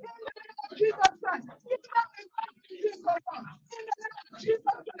faith. In the name of Jesus Christ, give them the sacrifice of God. In the name of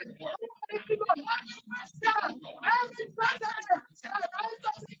Jesus Christ, Almighty God, every person that rises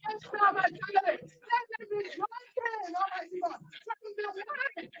up against my family, let them be drunken, Almighty God, from the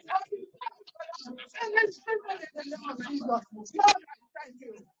wine of the in this prison in the name of Jesus. Lord, I thank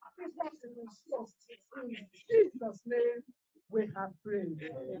you. This one is so. In Jesus' name, we have prayed.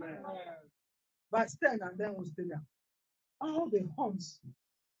 Verse 10, and then we'll stay there. All the horns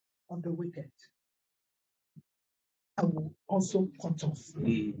of the wicked I will also cut off.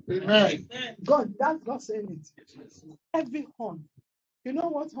 Amen. God, that's God saying it. Every horn. You know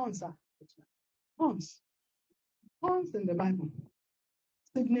what horns are? Horns. Horns in the Bible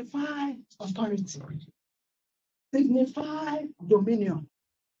signify authority, signify dominion,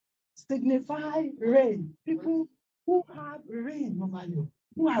 signify reign. People who have reign over you,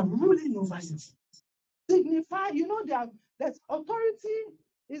 who are ruling over you. Signify, you know, that authority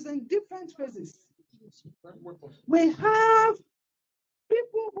is in different phases. We have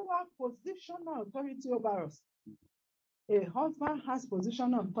people who have positional authority over us. A husband has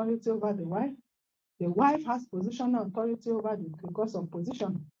positional authority over the wife. The wife has positional authority over the because of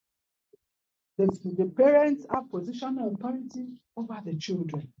position. The parents have positional authority over the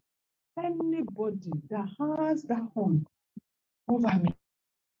children. Anybody that has that horn over me,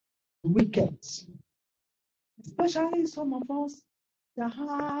 wicked, especially some of us that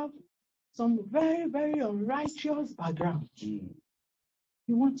have some very, very unrighteous background. You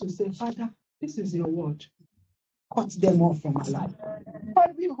want to say, Father, this is your word. Cut them off from my life.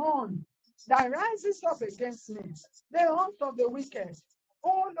 Every horn that rises up against me, the horns of the wicked,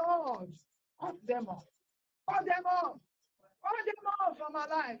 oh Lord, cut them off. Cut them off. Cut them off from my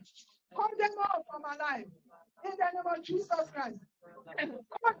life. Cut them off from my life. In the name of Jesus Christ.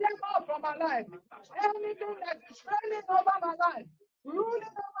 Cut them off from my life. Anything that is reigning over my life, ruling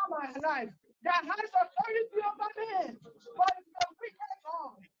over my life, that has authority over me, but it's the wicked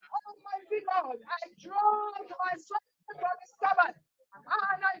one. Almighty God, I draw to my son from the Sabbath,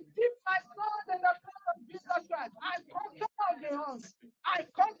 and I dip my sword in the blood of Jesus Christ. I cut off the horns. I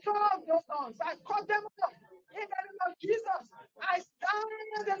cut off those horns. I cut them off. In the name of Jesus, I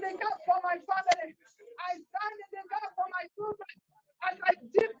stand in the gap for my family. I stand in the gap for my children. As I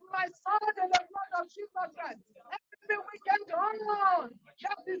dip my sword in the blood of Jesus Christ. Every wicked horn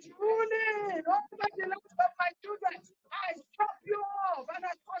that is ruling over the lives of my children, I chop you off and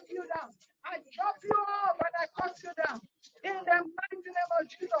I cut you down. I chop you off and I cut you down. In the mighty name of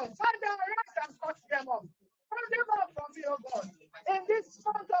Jesus, Father, rise and cut them off. Cut them off from me, oh God. In this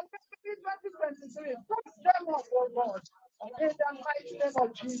month of February 2023, cut them off, oh God. In the mighty name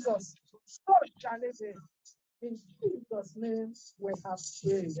of Jesus, so shall it be. In Jesus' name, we have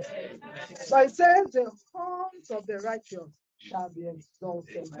prayed. So it says, the horns of the righteous shall be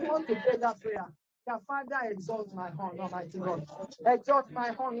exalted. I want to pray that prayer. That Father, exalt my horn, Almighty God. Exalt my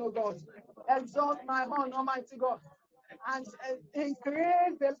horn, oh God. Exalt my horn, Almighty God. And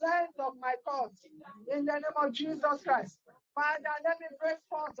increase the length of my cord. In the name of Jesus Christ. Father, let me break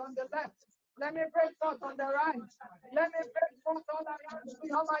forth on the left. Let me break forth on the right. Let me break forth all around me,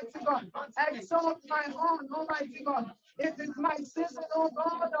 Almighty God. Exalt my horn, Almighty God. It is my season, oh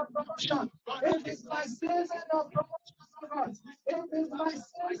God, of promotion. It is my season of promotion, oh God. It is my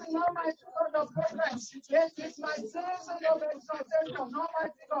season, Almighty God, of progress. It is my season of exaltation,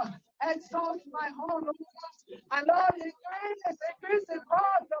 Almighty God. Exalt my horn, oh God. And Lord, increase the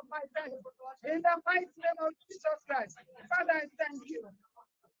cause of my faith. In the mighty name of Jesus Christ. Father, I thank you.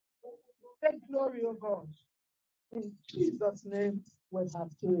 Take glory, O God. In Jesus' name, we have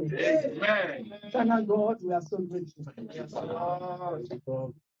prayed. Amen. Eternal God, we are so grateful.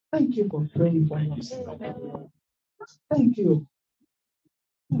 Thank you for praying for us. Thank you.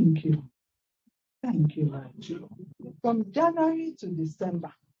 Thank you. Thank you, Lord. From January to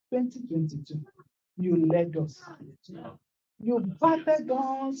December 2022, you led us. You battered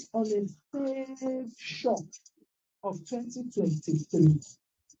us on a safe shore of 2023.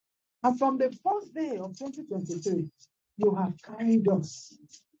 And from the first day of 2023, you have carried us.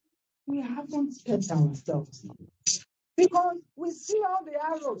 We haven't kept ourselves because we see all the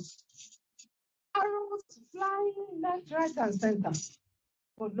arrows flying left, right, and center.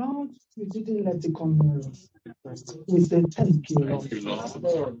 But Lord, you didn't let it come near us. We say thank you, Lord.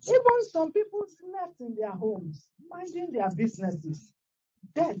 Even some people slept in their homes, minding their businesses.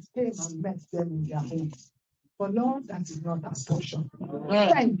 Death came and met them in their homes. But Lord, that is not our portion.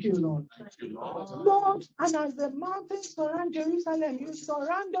 Thank you, Lord. Lord, and as the mountains surround Jerusalem, you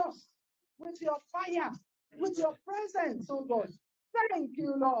surround us with your fire, with your presence, oh God. Thank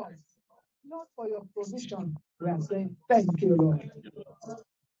you, Lord. Lord, for your provision. We are saying thank you, Lord.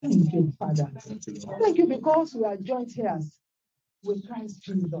 Thank you, Father. Thank you because we are joint heirs with Christ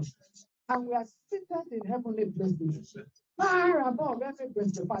Jesus. And we are seated in heavenly places, far above every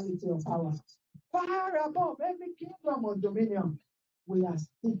principality of power, far above every kingdom or dominion. We are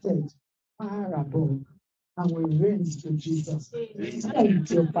seated far above, and we reign to Jesus. Thank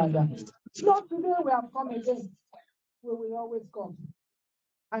you, Father. Lord, today we have come again. We will always come.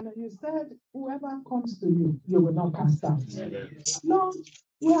 And you said, whoever comes to you, you will not cast out. Lord,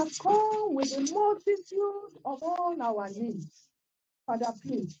 we have come with a multitude of all our needs. Father,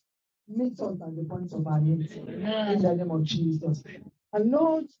 please meet us at the point of our needs in the name of Jesus. And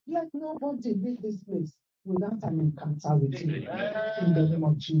Lord, let nobody leave this place without an encounter with you in the name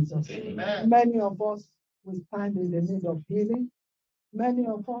of Jesus. Many of us will stand in the need of healing. Many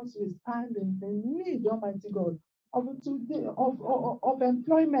of us will stand in the need, Almighty God, of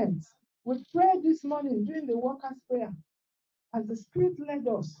employment. We prayed this morning during the workers' prayer as the Spirit led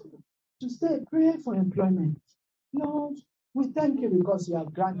us to say, pray for employment. Lord, we thank you because you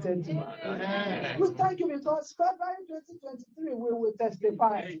have granted it. We thank you because February 2023 we will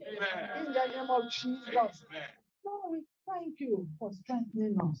testify in the name of Jesus. Lord, we thank you for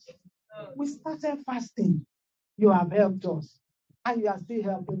strengthening us. We started fasting. You have helped us, and you are still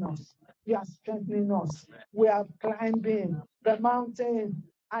helping us. You are strengthening us. We are climbing the mountain,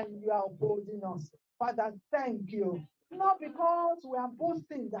 and you are upholding us. Father, thank you. Not because we are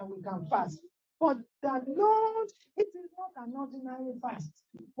boasting that we can fast, but that, Lord, it is not an ordinary fast,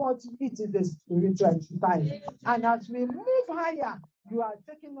 but it is a spiritual exercise. And as we move higher, you are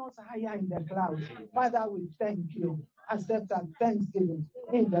taking us higher in the clouds. Father, we thank you. Accept our thanksgiving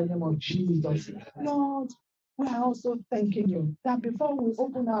in the name of Jesus. Lord, we are also thanking you that before we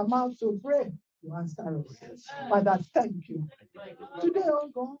open our mouth to pray, you answer us. Father, thank you. Today, oh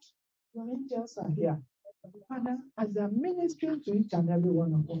God, your angels are here. Father, as they are ministering to each and every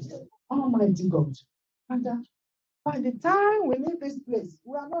one of us, Almighty God, Father, by the time we leave this place,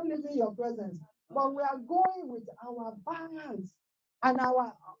 we are not leaving your presence, but we are going with our bags and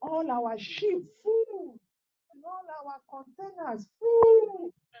all our sheep full, and all our containers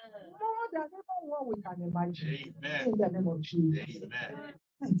full, more than even what we can imagine. Amen. In the name of Jesus. Amen.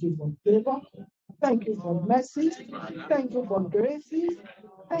 Thank you for favor. Thank you for mercy. Thank you for graces.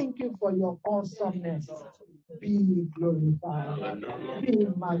 Thank you for your awesomeness. Be glorified, be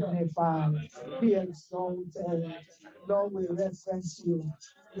magnified, be exalted. Lord, we reference you.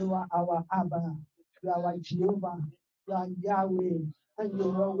 You are our Abba, you are our Jehovah, you are Yahweh, and you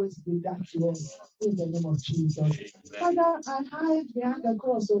will always be that to us in the name of Jesus. Father, I hide behind the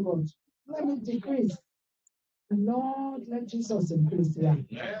cross, oh God. Let me decrease. And Lord, let Jesus increase here.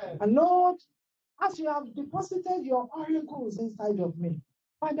 And Lord, as you have deposited your oracles inside of me,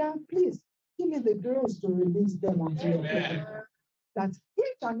 Father, please give me the grace to release them unto your people, that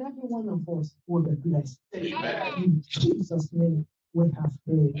each and every one of us will be blessed. Amen. In Jesus' name, we have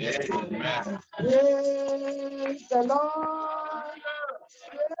prayed. Amen. Praise the Lord.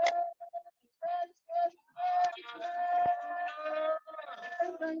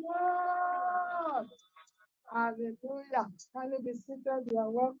 Praise the Lord. Hallelujah. Kindly be seated. You are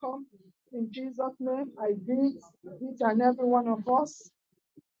welcome. In Jesus' name, I greet each and every one of us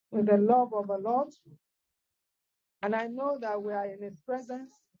with the love of the Lord. And I know that we are in His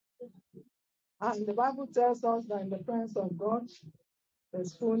presence. And the Bible tells us that in the presence of God,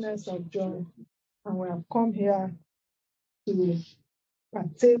 there's fullness of joy. And we have come here to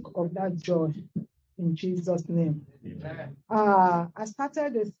partake of that joy in Jesus' name. I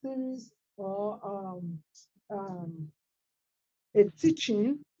started a series or a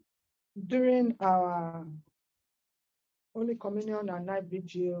teaching during our Holy Communion and Night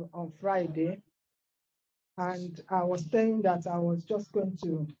Vigil on Friday. And I was saying that I was just going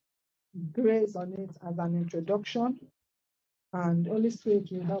to grace on it as an introduction, and Holy Spirit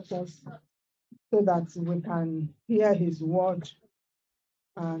will help us so that we can hear His word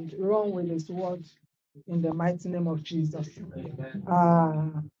and run with His word in the mighty name of Jesus.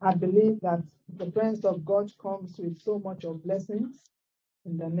 I believe that the presence of God comes with so much of blessings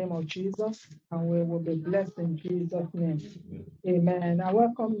in the name of Jesus, and we will be blessed in Jesus' name. Amen. I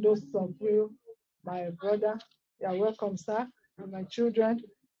welcome those of you, my brother. You're welcome, sir, and my children.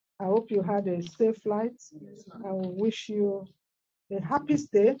 I hope you had a safe flight. I will wish you a happy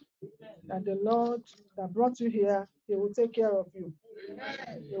stay, that the Lord that brought you here, He will take care of you.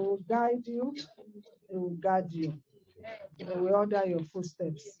 He will guide you. He will guide you. He will order your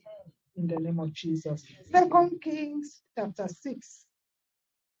footsteps in the name of Jesus. 2 Kings chapter 6.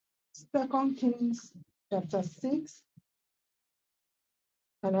 2 Kings chapter 6.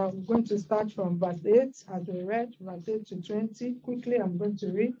 And I'm going to start from verse 8 as we read, verse 8 to 20. Quickly, I'm going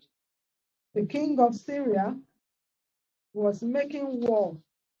to read. The king of Syria was making war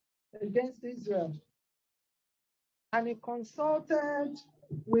against Israel, and he consulted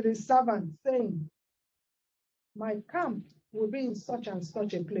with his servants, saying, my camp will be in such and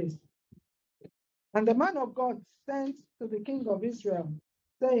such a place. And the man of God sent to the king of Israel,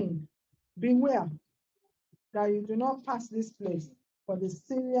 saying, beware that you do not pass this place, for the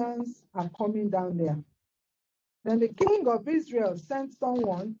Syrians are coming down there. Then the king of Israel sent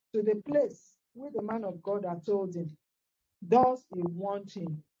someone to the place where the man of God had told him. Thus he warned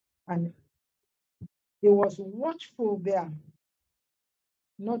him, and he was watchful there,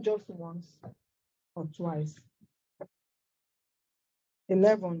 not just once or twice.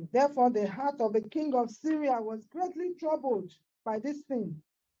 11. Therefore the heart of the king of Syria was greatly troubled by this thing.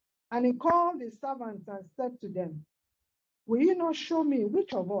 And he called his servants and said to them, will you not show me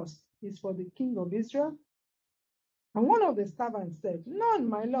which of us is for the king of Israel? And one of the servants said, none,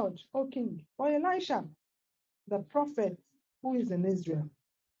 my lord, O king, for Elisha, the prophet who is in Israel,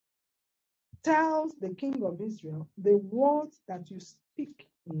 tells the king of Israel the words that you speak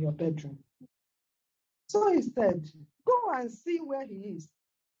in your bedroom. So he said, go and see where he is,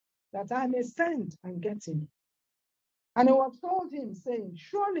 that I may send and get him. And it was told him, saying,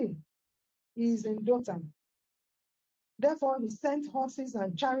 surely he is in Dothan. Therefore he sent horses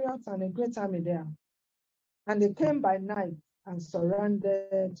and chariots and a great army there. And they came by night and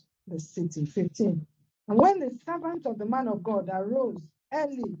surrounded the city. 15. And when the servant of the man of God arose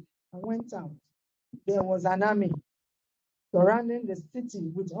early and went out, there was an army surrounding the city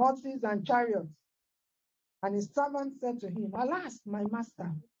with horses and chariots. And his servant said to him, alas, my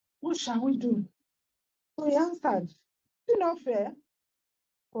master, what shall we do? So he answered, do not fear,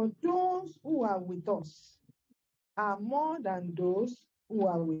 for those who are with us are more than those who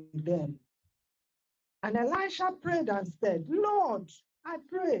are with them. And Elisha prayed and said, Lord, I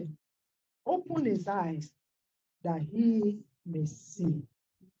pray, open his eyes that he may see.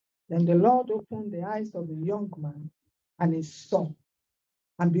 Then the Lord opened the eyes of the young man, and he saw.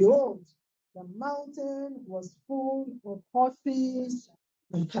 And behold, the mountain was full of horses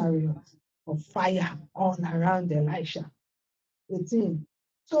and chariots of fire all around Elisha. 18.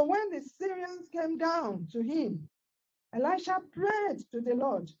 So when the Syrians came down to him, Elisha prayed to the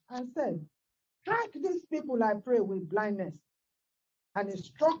Lord and said, strike these people, I pray, with blindness. And he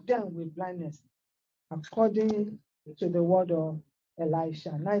struck them with blindness, according to the word of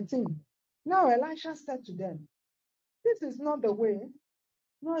Elisha. 19. Now Elisha said to them, this is not the way,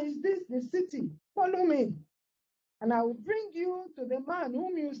 nor is this the city. Follow me, and I will bring you to the man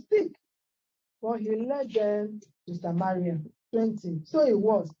whom you seek. For he led them to Samaria. 20. So it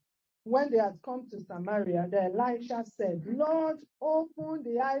was, when they had come to Samaria, that Elisha said, Lord, open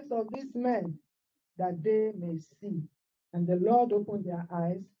the eyes of these men, that they may see. And the Lord opened their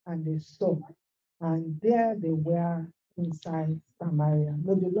eyes, and they saw. And there they were inside Samaria.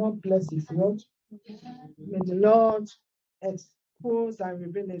 May the Lord bless his word. May the Lord expose and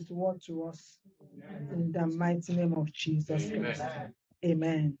reveal his word to us. In the mighty name of Jesus Christ.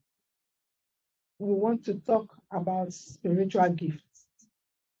 Amen. We want to talk about spiritual gifts.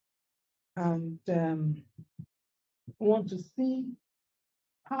 And we want to see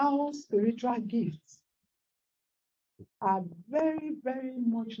how spiritual gifts are very, very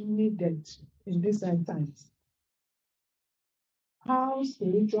much needed in these end times. How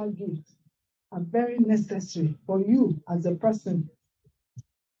spiritual gifts are very necessary for you as a person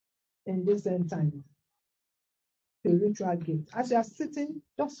in this end times. Spiritual gifts. As you are sitting,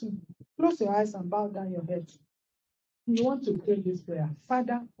 just close your eyes and bow down your head. You want to pray this prayer.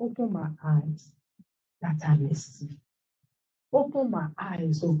 Father, open my eyes that I may see. Open my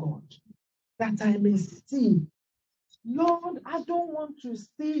eyes, oh God, that I may see Lord, I don't want to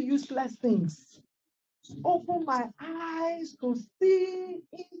see useless things. Open my eyes to see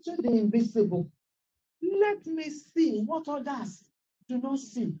into the invisible. Let me see what others do not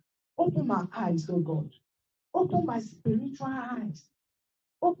see. Open my eyes, oh God. Open my spiritual eyes.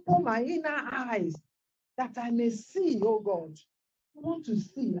 Open my inner eyes that I may see, oh God. I want to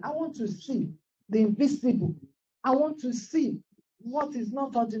see. I want to see the invisible. I want to see what is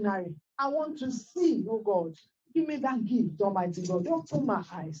not ordinary. I want to see, oh God. Give me that gift, Almighty God. Open my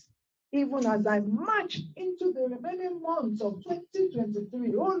eyes. Even as I march into the remaining months of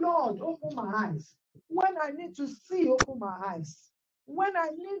 2023, oh Lord, open my eyes. When I need to see, open my eyes. When I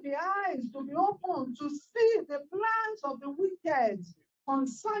need the eyes to be open to see the plans of the wicked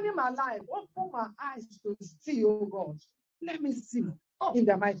concerning my life, open my eyes to see, oh God. Let me see in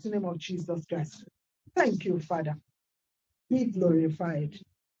the mighty name of Jesus Christ. Thank you, Father. Be glorified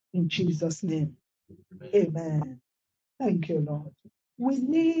in Jesus' name. Amen. Thank you, Lord. We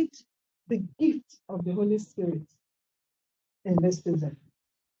need the gift of the Holy Spirit in this season.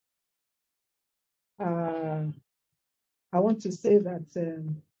 I want to say that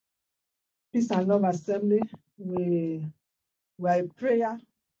Peace and Love Assembly, we are a prayer.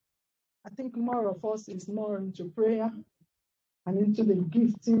 I think more of us is more into prayer and into the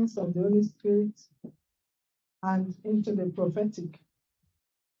giftings of the Holy Spirit and into the prophetic,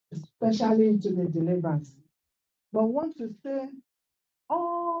 especially into the deliverance. But I want to say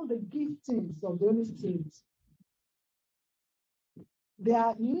all the giftings of the Holy Spirit, they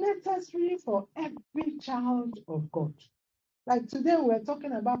are necessary for every child of God. Like today, we're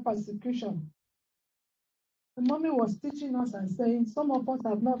talking about persecution. The mommy was teaching us and saying some of us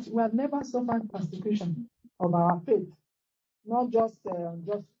we have never suffered persecution of our faith, not just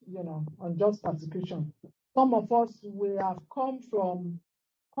unjust persecution. Some of us, we have come from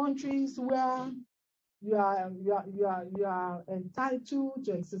countries where you are entitled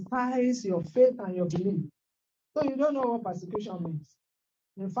to exercise your faith and your belief. So you don't know what persecution means.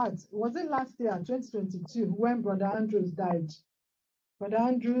 In fact, was it last year, 2022, when Brother Andrews died? Brother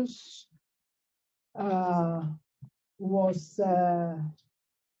Andrews was the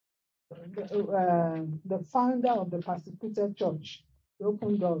founder of the persecuted church, the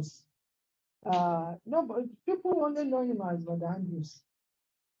Open Doors. No, but people only know him as Brother Andrews.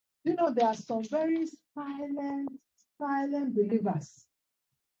 You know, there are some very silent believers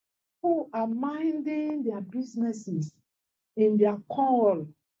who are minding their businesses in their call.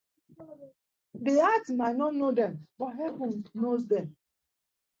 The earth might not know them, but heaven knows them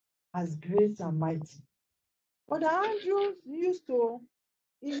as great and mighty. But Andrews used to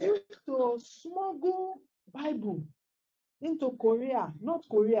smuggle Bible into Korea, North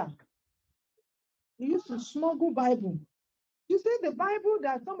Korea. He used to smuggle Bible. You see, the Bible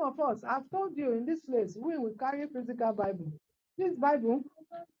that some of us, I've told you in this place, we will carry physical Bible. This Bible,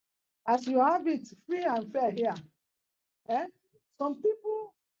 as you have it free and fair here, some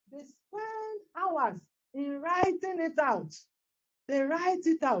people, they spend hours in writing it out. They write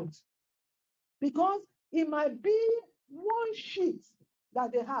it out because it might be one sheet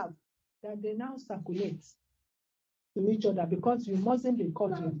that they have that they now circulate to each other because you mustn't be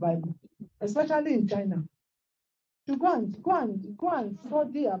caught with Bible, especially in China. To go and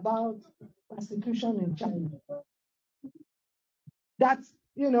study about persecution in China. That's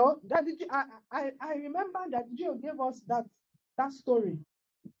I remember that Gio gave us that story,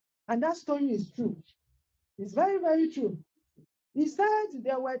 and that story is true. It's very, very true. He said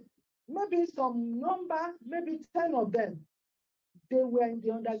there were maybe some number, maybe 10 of them. They were in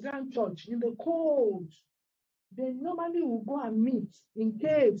the underground church in the cold. They normally would go and meet in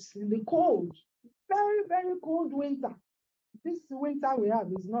caves in the cold, very, very cold winter. This winter we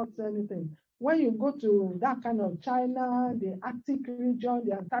have is not anything. When you go to that kind of China, the Arctic region,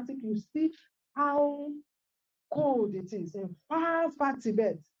 the Antarctic, you see how cold it is in far, far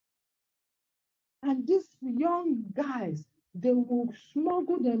Tibet. And these young guys, they will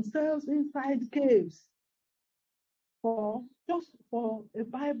smuggle themselves inside caves just for a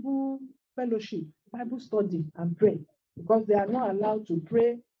Bible fellowship, Bible study, and pray, because they are not allowed to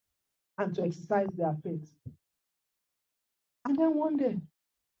pray and to exercise their faith. And then one day,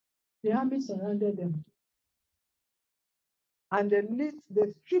 the army surrounded them. And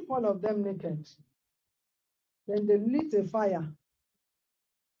they strip all of them naked. Then they lit a fire.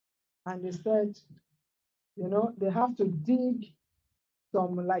 And they said, they have to dig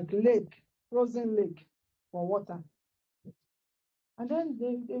some like lake, frozen lake for water. And then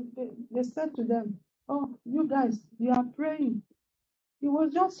they said to them, oh, you guys, you are praying. It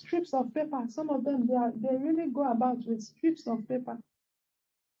was just strips of paper. Some of them, they really go about with strips of paper.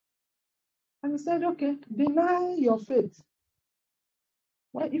 And he said, okay, deny your faith.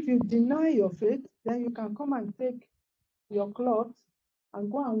 Well, if you deny your faith, then you can come and take your cloth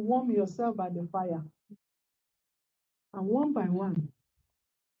and go and warm yourself by the fire. And one by one,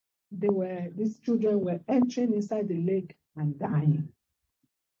 these children were entering inside the lake and dying.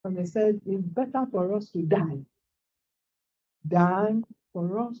 And they said, it's better for us to die than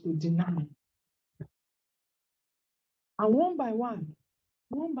for us to deny. And one by one,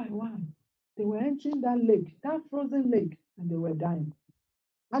 they were entering that lake, that frozen lake, and they were dying.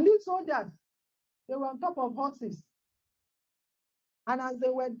 And these soldiers, they were on top of horses. And as they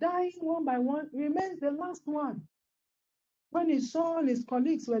were dying one by one, remains the last one. When he saw his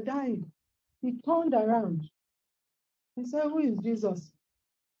colleagues were dying, he turned around. He said, who is Jesus?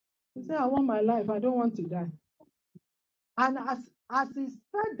 He said, I want my life. I don't want to die. And as he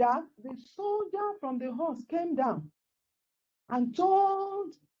said that, the soldier from the horse came down and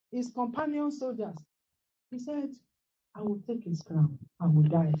told his companion soldiers, he said, I will take his crown. I will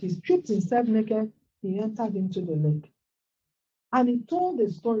die. He stripped himself naked. He entered into the lake. And he told the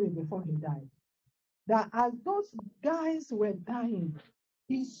story before he died. That as those guys were dying,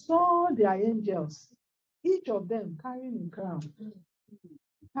 he saw their angels, each of them carrying a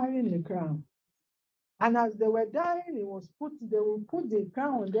crown. And as they were dying, they will put the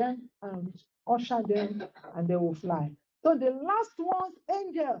crown on them and usher them, and they will fly. So the last one's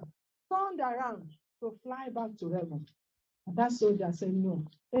angel turned around to fly back to heaven. And that soldier said, no,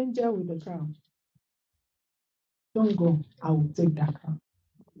 angel with the crown, don't go, I will take that crown.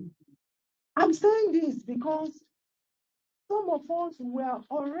 I'm saying this because some of us were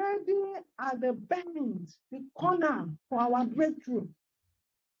already at the bend, the corner for our breakthrough.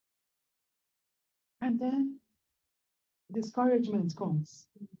 And then discouragement comes.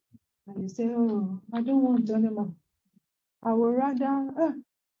 And you say, oh, I don't want anymore. I would rather,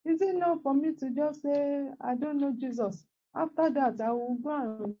 is it not for me to just say, I don't know Jesus? After that, I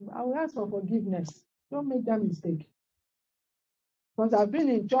will ask for forgiveness. Don't make that mistake. Because I've been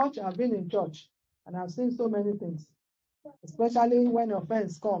in church, and I've seen so many things. Especially when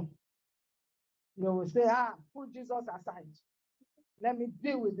offense comes. You will say, put Jesus aside. Let me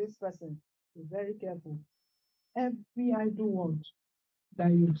deal with this person. Be very careful. Every idle word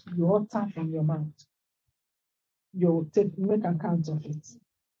that you utter from your mouth, you make account of it.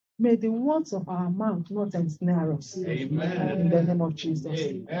 May the words of our mouth not ensnare us. Amen. In the name of Jesus.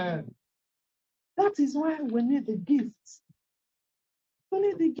 Amen. That is why we need the gifts. We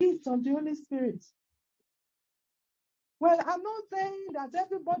need the gifts of the Holy Spirit. Well, I'm not saying that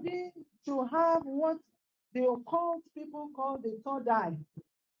everybody should have what the occult people call the third eye.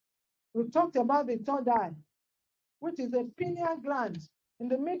 We've talked about the third eye, which is a pineal gland in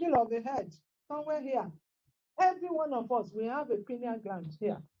the middle of the head, somewhere here. Every one of us, we have a pineal gland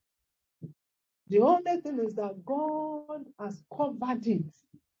here. The only thing is that God has covered it.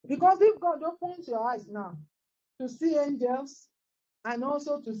 Because if God opens your eyes now to see angels and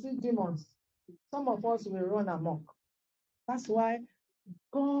also to see demons, some of us will run amok. That's why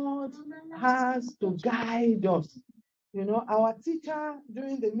God has to guide us. You know, our teacher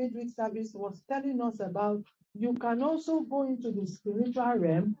during the midweek service was telling us about you can also go into the spiritual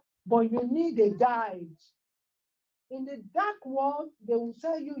realm, but you need a guide. In the dark world, they will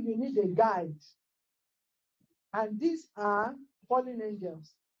tell you need a guide. And these are fallen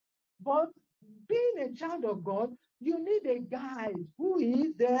angels. But being a child of God, you need a guide who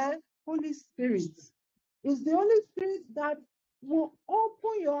is the Holy Spirit. It's the Holy Spirit that will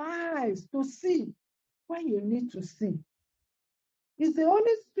open your eyes to see when you need to see. It's the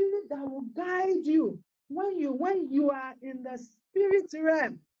Holy Spirit that will guide you when you are in the spirit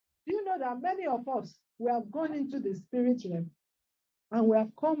realm. Do you know that many of us, we have gone into the spirit realm and we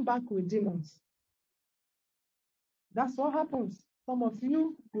have come back with demons? That's what happens. Some of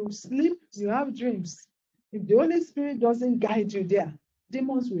you sleep, you have dreams. If the Holy Spirit doesn't guide you there,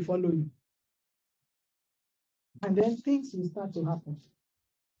 demons will follow you. And then things will start to happen.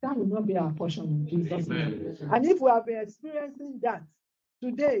 That will not be our portion in Jesus' name. And if we have been experiencing that,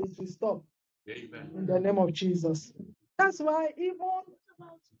 today it will stop. Amen. In the name of Jesus. That's why even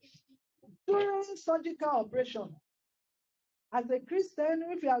during surgical operation, as a Christian,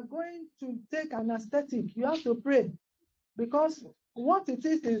 if you are going to take an anesthetic, you have to pray. Because what it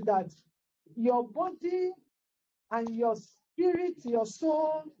is that your body and your spirit, your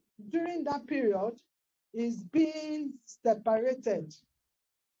soul, during that period is being separated.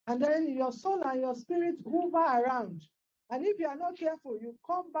 And then your soul and your spirit hover around. And if you are not careful, you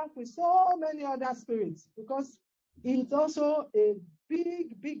come back with so many other spirits, because it's also a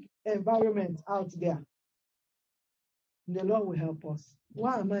big environment out there. The Lord will help us.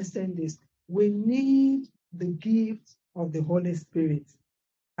 Why am I saying this? We need the gift of the Holy Spirit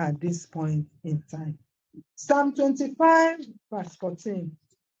at this point in time. Psalm 25, verse 14.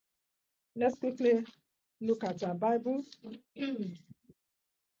 Let's quickly look at our Bibles.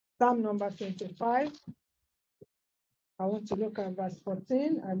 Psalm number 25. I want to look at verse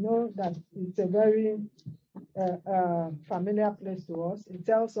 14. I know that it's a very familiar place to us. It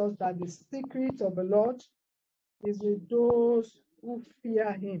tells us that the secret of the Lord is with those who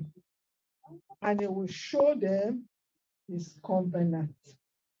fear him, and he will show them his covenant.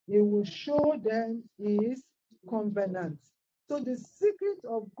 He will show them his covenant. So the secret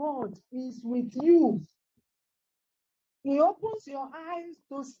of God is with you. He opens your eyes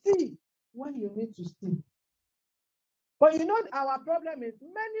to see when you need to see. But you know, our problem is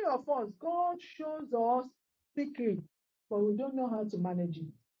many of us, God shows us secret, but we don't know how to manage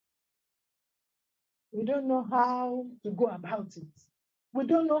it. We don't know how to go about it. We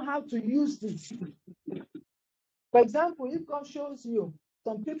don't know how to use this. For example, if God shows you,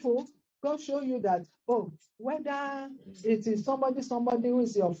 some people, God show you that, oh, whether it is somebody who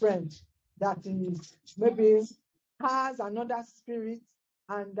is your friend, that is maybe has another spirit,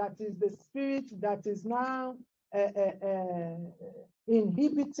 and that is the spirit that is now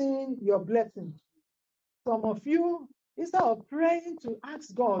inhibiting your blessing. Some of you, instead of praying to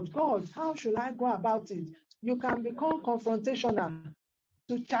ask God, God, how should I go about it? You can become confrontational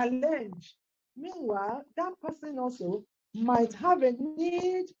to challenge. Meanwhile, that person also might have a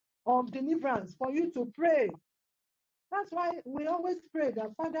need of deliverance for you to pray. That's why we always pray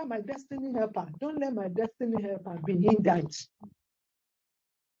that, Father, my destiny helper, don't let my destiny helper be hindered.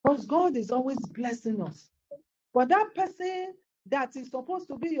 Because God is always blessing us. But that person that is supposed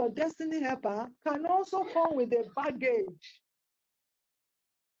to be your destiny helper can also come with a baggage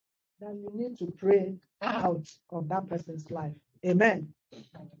that you need to pray out of that person's life. Amen.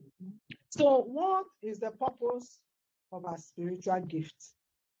 So what is the purpose of our spiritual gifts?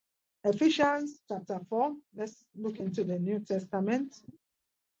 Ephesians chapter 4, let's look into the New Testament.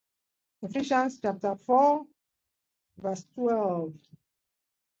 Ephesians chapter 4, verse 12.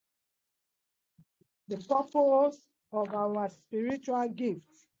 The purpose of our spiritual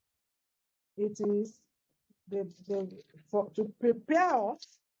gifts, it is to prepare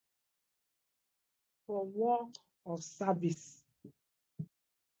us for work of service.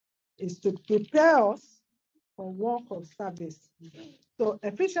 Is to prepare us for work of service. So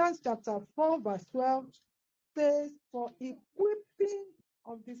Ephesians chapter 4, verse 12 says, for equipping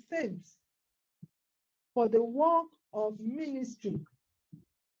of the saints for the work of ministry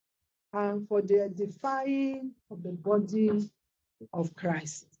and for the edifying of the body of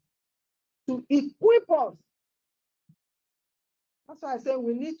Christ. To equip us. That's why I say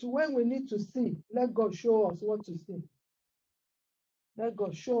we need to, when we need to see, let God show us what to see. Let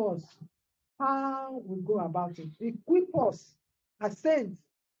God show us how we go about it. Equip us as saints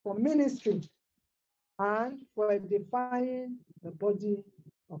for ministry and for edifying the body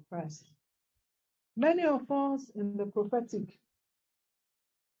of Christ. Many of us in the prophetic,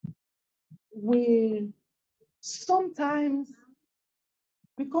 we sometimes,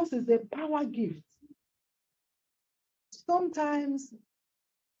 because it's a power gift, sometimes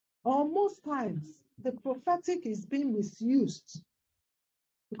or most times the prophetic is being misused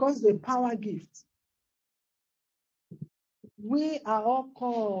because it's a power gift. We are all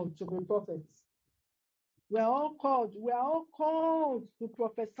called to be prophets. We are all called to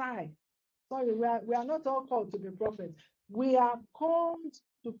prophesy. Sorry, we are not all called to be prophets. We are called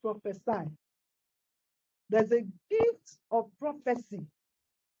to prophesy. There's a gift of prophecy.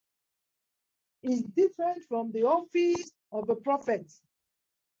 It's different from the office of a prophet.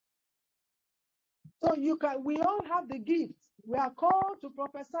 So we all have the gift. We are called to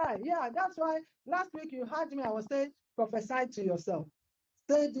prophesy. Yeah, that's why last week you heard me, I was saying, prophesy to yourself.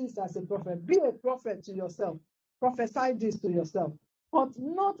 Say this as a prophet. Be a prophet to yourself. Prophesy this to yourself. But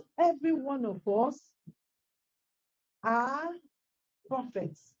not every one of us are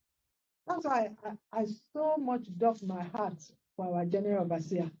prophets. That's why I so much doff my heart for our general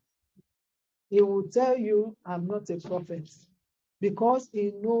overseer. He will tell you, I'm not a prophet, because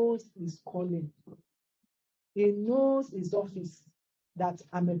he knows his calling. He knows his office, that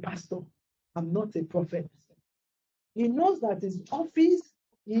I'm a pastor. I'm not a prophet. He knows that his office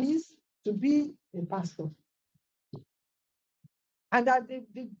is to be a pastor. And that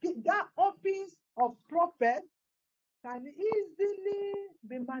that office of prophet can easily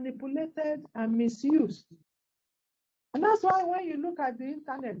be manipulated and misused. And that's why when you look at the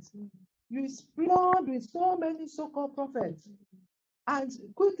internet, you explode with so many so-called prophets. And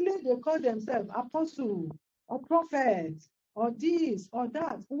quickly they call themselves apostle or prophet. or this or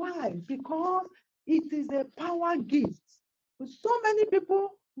that. Why? Because it is a power gift. So many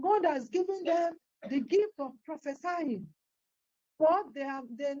people, God has given them the gift of prophesying, but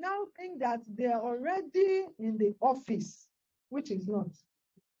they now think that they are already in the office, which is not.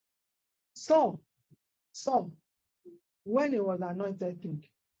 So, when he was anointed king,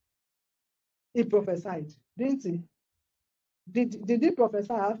 he prophesied, didn't he? Did he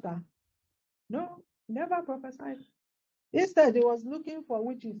prophesy after? No, never prophesied. Instead, he was looking for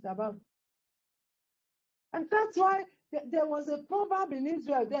witches about. And that's why there was a proverb in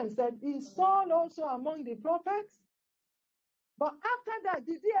Israel then said, is Saul also among the prophets? But after that,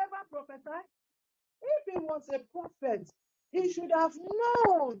 did he ever prophesy? If he was a prophet, he should have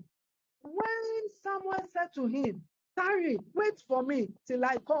known when someone said to him, tarry, wait for me till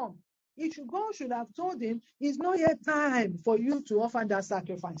I come. God should have told him, it's not yet time for you to offer that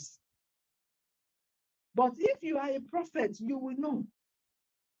sacrifice. But if you are a prophet, you will know.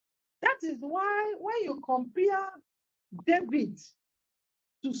 That is why when you compare David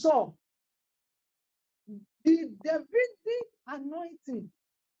to Saul, the Davidic anointing,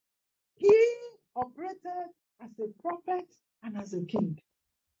 he operated as a prophet and as a king.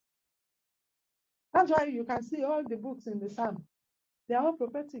 That's why you can see all the books in the Psalm. They are all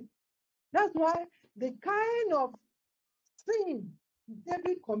prophetic. That's why the kind of sin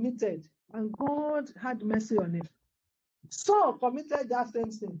David committed, and God had mercy on him. Saul committed that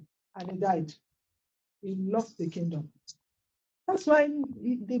same sin, and he died. He lost the kingdom. That's why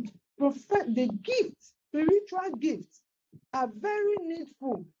the gifts, spiritual gifts, are very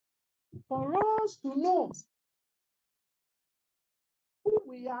needful for us to know who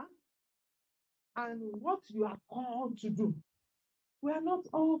we are and what you are called to do. We are not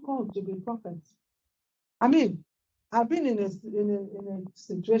all called to be prophets. I mean, I've been in a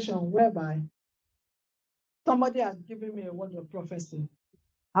situation whereby somebody has given me a word of prophecy,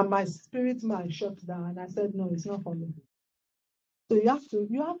 and my spirit man shut down, and I said, no, it's not for me. So you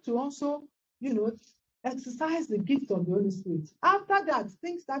have to also, exercise the gift of the Holy Spirit. After that,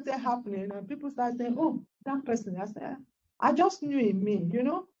 things started happening, and people started saying, oh, that person. I said, I just knew in me,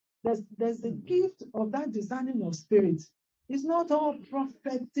 there's the gift of that discerning of spirit. It's not all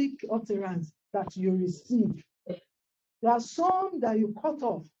prophetic utterance that you receive. There are some that you cut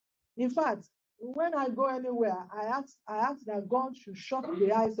off. In fact, when I go anywhere, I ask that God should shut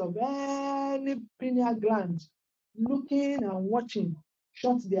the eyes of any pineal gland looking and watching,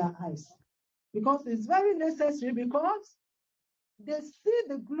 shut their eyes. Because it's very necessary, because they see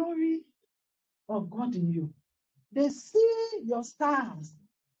the glory of God in you. They see your stars.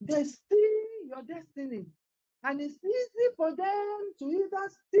 They see your destiny. And it's easy for them to either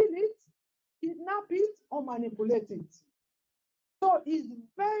steal it, kidnap it, or manipulate it. So it's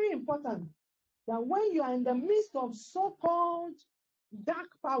very important that when you are in the midst of so-called dark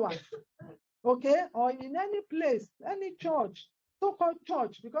power, okay, or in any place, any church, so-called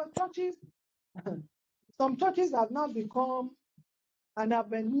church, because churches, some churches have now become an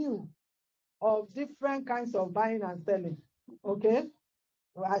avenue of different kinds of buying and selling, okay?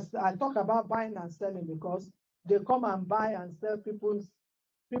 I talk about buying and selling because they come and buy and sell people's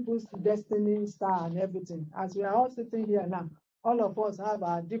destiny, star, and everything. As we are all sitting here now, all of us have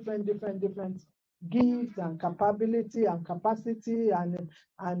our different gifts and capability and capacity and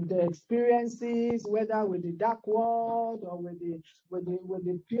experiences, whether with the dark world or with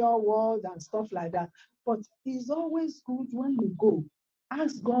the pure world and stuff like that. But it's always good when you go,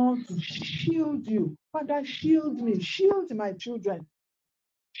 ask God to shield you. Father, shield me, shield my children,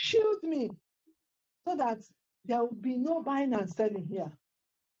 shield me, so that there will be no buying and selling here.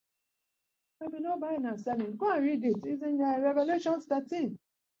 There will be no buying and selling. Go and read it. It's in Revelation 13.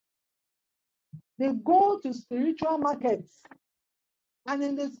 They go to spiritual markets. And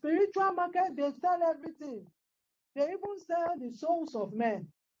in the spiritual market, they sell everything. They even sell the souls of men.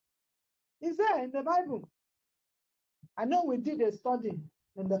 It's there in the Bible. I know we did a study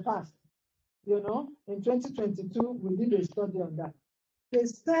in the past. In 2022, we did a study on that. They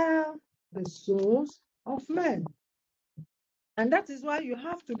sell the souls of men. And that is why you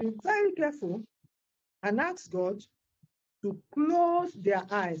have to be very careful and ask God to close their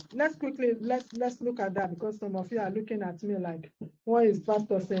eyes. Let's look at that, because some of you are looking at me like, what is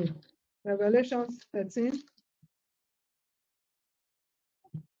Pastor saying? Revelation 13.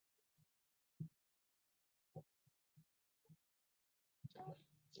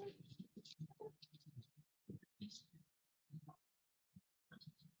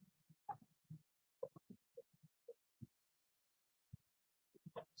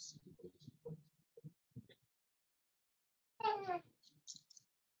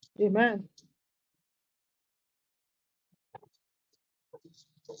 Amen.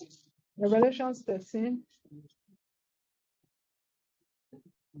 Revelation 13.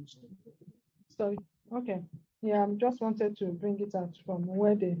 Sorry. Okay. Yeah, I just wanted to bring it out from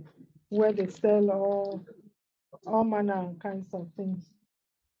where they sell all manner and kinds of things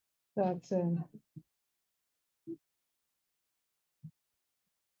that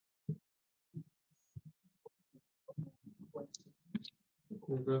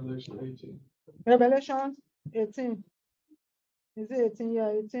Revelation 18. Revelation 18. Is it 18? Yeah,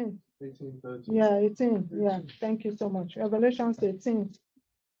 18. 18:13. Yeah, 18. Yeah, thank you so much. Revelation 18.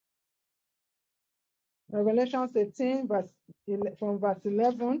 Revelation 18, from verse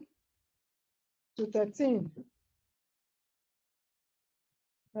 11 to 13.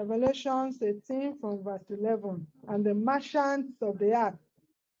 Revelation 18 from verse 11. And the merchants of the earth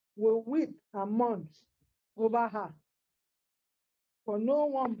will weep and mourn over her, for no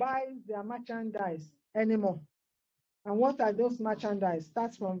one buys their merchandise anymore. And what are those merchandise?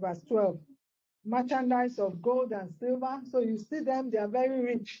 Starts from verse 12. Merchandise of gold and silver. So you see them, they are very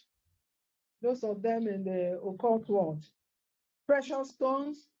rich. Those of them in the occult world. Precious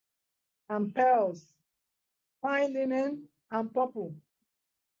stones and pearls, fine linen and purple,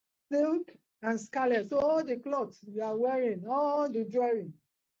 silk and scarlet. So all the clothes you are wearing, all the jewelry,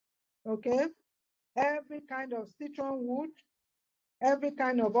 okay? Every kind of citron wood, every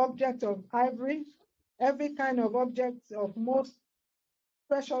kind of object of ivory, every kind of object of most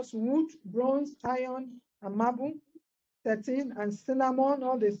precious wood, bronze, iron, and marble, 13, and cinnamon,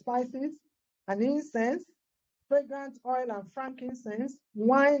 all the spices, and incense, fragrant oil and frankincense,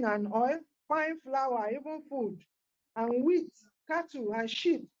 wine and oil, fine flour, even food, and wheat, cattle and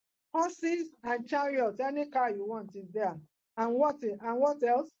sheep, horses and chariots, any car you want is there. And what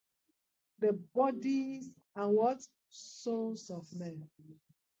else? The bodies and what? Souls of men.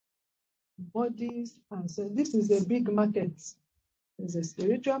 Bodies and souls. This is a big market. It's a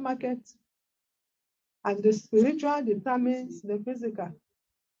spiritual market. And the spiritual determines the physical.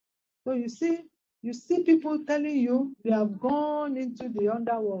 So you see people telling you they have gone into the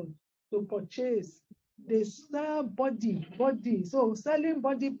underworld to purchase. They sell body. So selling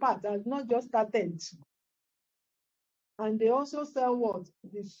body parts has not just started. And they also sell what?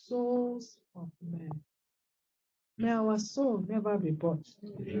 The souls of men. May our soul never be bought.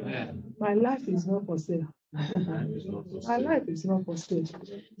 Amen. My life is not for sale. My life is not for sale.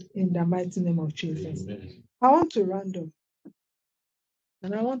 In the mighty name of Jesus. Amen. I want to round up.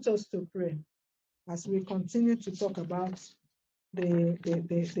 And I want us to pray as we continue to talk about the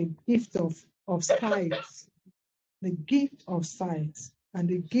gift of sight, the gift of sight, and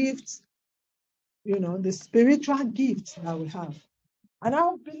the gift, the spiritual gift that we have. And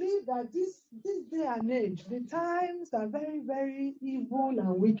I believe that this day and age, the times are very, very evil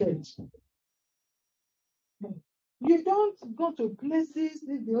and wicked. You don't go to places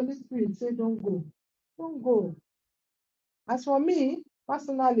if the Holy Spirit say don't go. Don't go. As for me,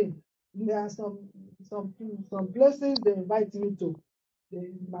 personally, there are some places they invite me to.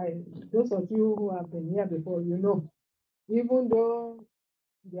 Those of you who have been here before, even though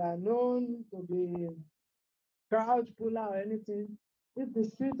they are known to be crowd puller or anything, if the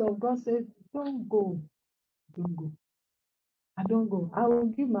Spirit of God says, don't go, don't go. I don't go. I will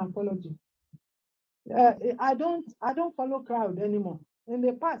give my apology. I don't follow crowd anymore. In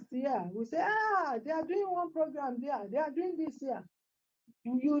the past, yeah, we say, they are doing one program there, they are doing this here.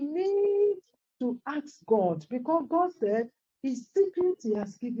 You need to ask God, because God said his secret he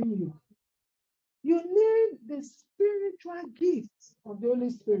has given you. You need the spiritual gift of the Holy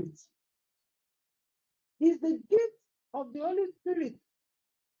Spirit. It's the gift of the Holy Spirit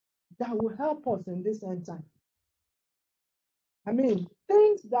that will help us in this end time. I mean,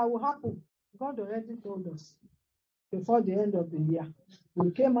 things that will happen, God already told us before the end of the year.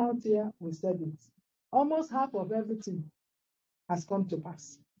 We came out here, we said it. Almost half of everything has come to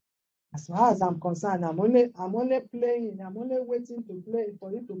pass. As far as I'm concerned, I'm only playing, I'm only waiting to play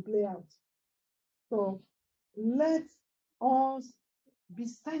for it to play out. So let us be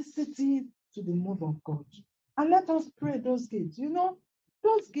sensitive to the move of God. And let us pray those gifts.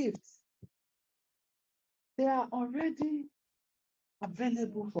 Those gifts, they are already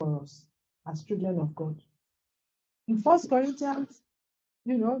available for us as children of God. In 1 Corinthians,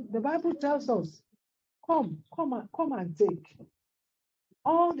 the Bible tells us, come and take.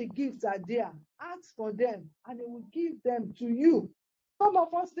 All the gifts are there. Ask for them, and they will give them to you. Some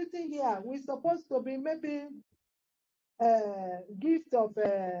of us sitting here, we're supposed to be maybe gift of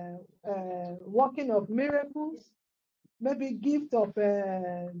working of miracles, maybe gift of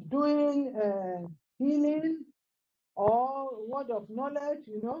doing healing or word of knowledge.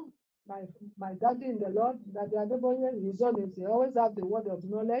 My daddy in the Lord, Daddy Adeboye, his own is he always have the word of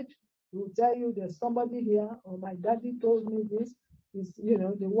knowledge. He will tell you there's somebody here, or my daddy told me this. Is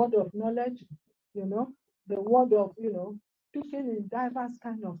the word of knowledge, the word of speaking in diverse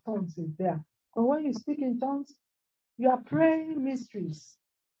kind of tongues is there. But when you speak in tongues, you are praying mysteries.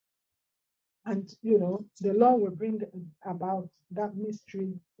 And the Lord will bring about that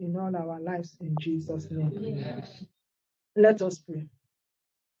mystery in all our lives in Jesus' name. Let us pray.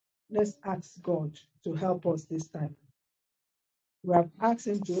 Let's ask God to help us this time. We have asked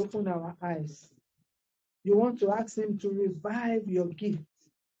Him to open our eyes. You want to ask Him to revive your gift.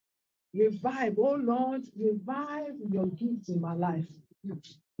 Revive, oh Lord, revive your gift in my life.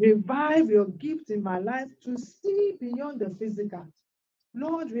 Revive your gift in my life to see beyond the physical.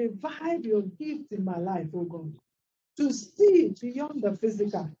 Lord, revive your gift in my life, oh God, to see beyond the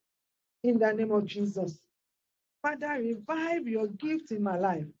physical. In the name of Jesus. Father, revive your gift in my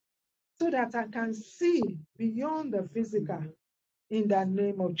life so that I can see beyond the physical. In the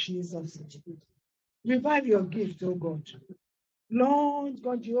name of Jesus. Revive your gift, oh God. Lord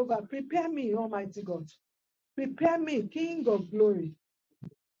God Jehovah, prepare me, Almighty God. Prepare me, King of glory,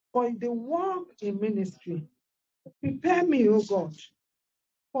 for the work in ministry. Prepare me, oh God,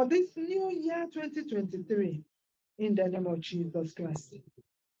 for this new year 2023, in the name of Jesus Christ.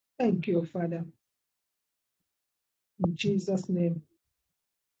 Thank you, Father. In Jesus' name.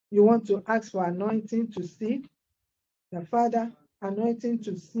 You want to ask for anointing to see? The Father, anointing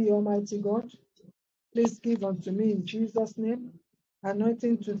to see, Almighty God. Please give unto me in Jesus' name.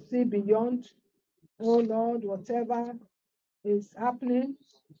 Anointing to see beyond. Oh Lord, whatever is happening,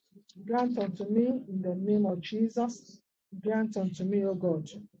 grant unto me in the name of Jesus. Grant unto me, O God,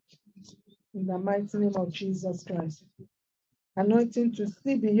 in the mighty name of Jesus Christ. Anointing to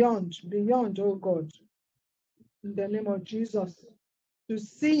see beyond, oh God, in the name of Jesus. To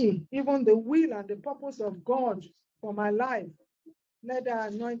see even the will and the purpose of God for my life. Let the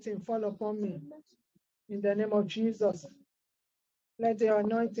anointing fall upon me in the name of Jesus. Let the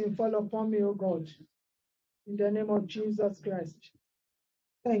anointing fall upon me, O God, in the name of Jesus Christ.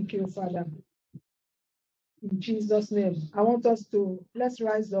 Thank you, Father. In Jesus' name. I want us to, let's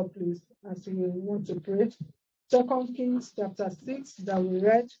rise up, please, as we want to pray. 2 Kings chapter 6 that we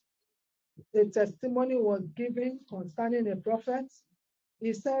read, the testimony was given concerning a prophet.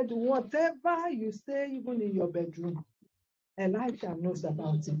 He said, whatever you say, even in your bedroom, Elijah knows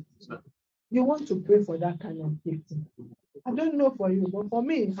about it. You want to pray for that kind of gift. I don't know for you, but for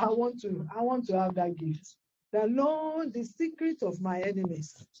me, I want to have that gift. The Lord, the secret of my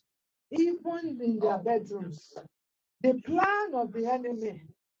enemies, even in their bedrooms, the plan of the enemy,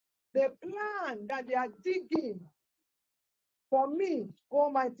 the plan that they are digging for me,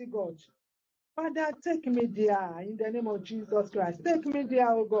 Almighty God. Father, take me there in the name of Jesus Christ. Take me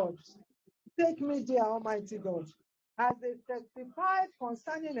there, oh God. Take me there, Almighty God. As they testified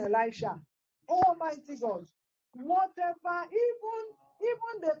concerning Elisha, Almighty God, whatever,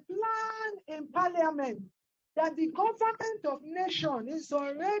 even the plan in parliament that the government of nation is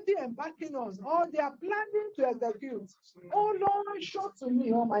already embarking on, or they are planning to execute. Oh Lord, show to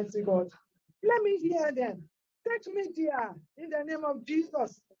me, Almighty God. Let me hear them. Take me there in the name of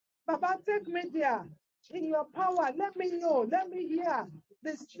Jesus. Baba, take me there in your power. Let me know. Let me hear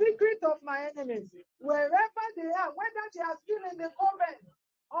the secret of my enemies. Wherever they are, whether they are still in the comment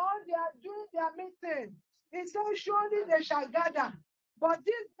or they are doing their meeting, it says, surely they shall gather. But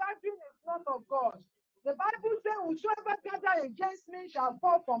this gathering is not of God. The Bible says, whosoever gather against me shall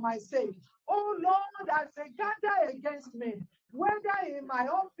fall for my sake. Oh Lord, as they gather against me, whether in my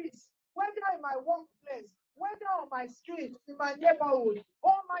office, whether in my workplace, whether on my street, in my neighborhood,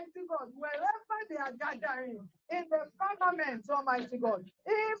 Almighty God, wherever they are gathering, in the firmament, Almighty God,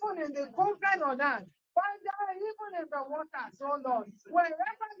 even in the covenant on earth, Father, even in the waters, oh Lord,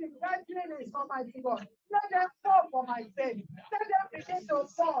 wherever the gathering is, Almighty God, let them fall for my sake. Let them begin to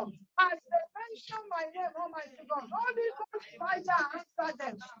fall. As they mention my name, Almighty God, Holy Ghost, Father, answer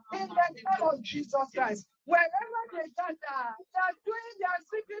them in the name of Jesus Christ. Wherever they gather, they are doing their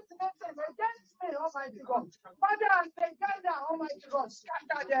secret meeting against me, Almighty God. Father, as they gather, Almighty God,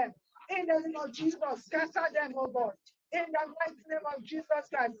 scatter them. In the name of Jesus, scatter them, oh God. In the mighty name of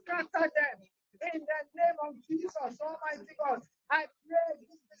Jesus Christ, scatter them. In the name of Jesus, Almighty God, I pray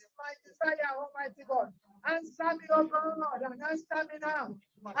this is my desire, Almighty God. Answer me, oh God, and answer me now.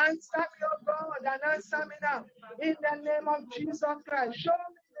 Answer me, oh God, and answer me now. In the name of Jesus Christ, show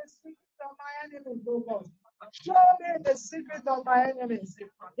me the secret of my enemies, oh God. Show me the secret of my enemies.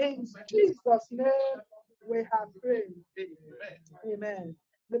 In Jesus' name, we have prayed. Amen.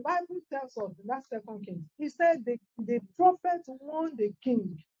 The Bible tells us in that 2 Kings, he said the prophet warned the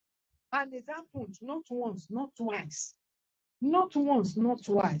king. And it happened not once, not twice. Not once, not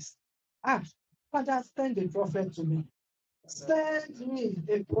twice. Father, send a prophet to me. Send me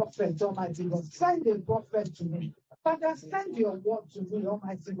a prophet, Almighty God. Send a prophet to me. Father, send your word to me,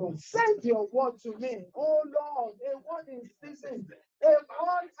 Almighty God. Send your word to me. Oh Lord, a word in season. A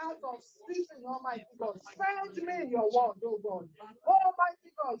word out of season, Almighty God. Send me your word, oh God.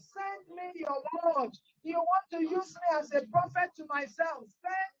 Almighty God, send me your word. You want to use me as a prophet to myself.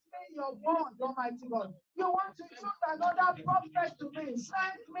 Send me your word, Almighty God. You want to use another prophet to me.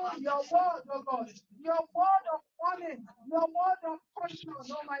 Send me your word, oh God. Your word of warning, your word of caution,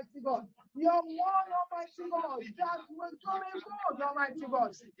 Almighty God. Your word, Almighty God, that will do me good, Almighty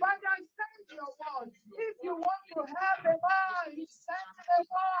God. Father, send your word. If you want to have a man, send the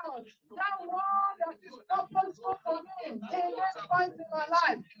word. That word that is purposeful for me in this point in my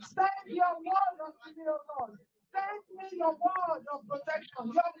life. Send your word unto me, O Lord. Send me your word of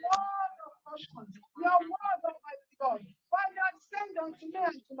protection, your word of caution, your word, Almighty God. Father, send unto me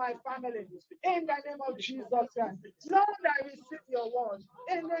and to my family in the name of Jesus Christ. Lord, I receive your word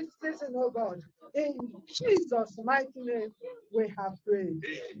in this season, oh God. In Jesus' mighty name, we have prayed.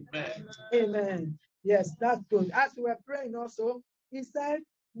 Amen. Amen. Yes, that's good. As we were praying also, he said,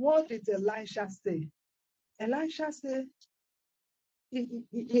 what did Elisha say? Elisha said,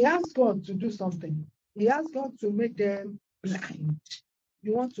 he asked God to do something. He asked God to make them blind.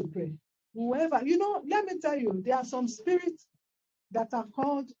 You want to pray. Whoever, let me tell you, there are some spirits that are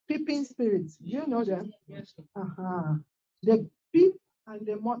called peeping spirits. You know them? Yes. The peep and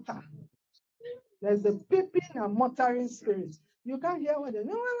the mutter. There's the peeping and muttering spirit. You can't hear what they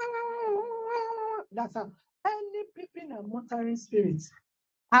that's any peeping and muttering spirit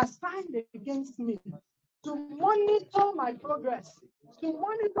assigned against me to monitor my progress, to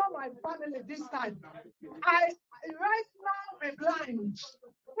monitor my family this time. I right now be blind in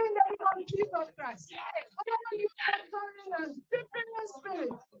the name of Jesus Christ. All you muttering and peeping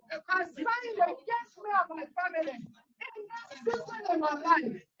spirit assigned against me and my family in this season of my life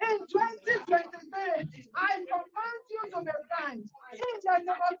in 2023, I command you to be blind in the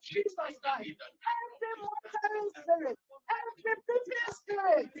name of Jesus Christ. Every monitoring spirit, every previous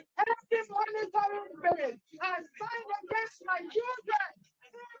spirit, every monitoring spirit assigned against my children.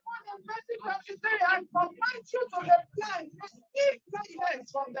 Even in 2023, I command you to be blind. Receive blindness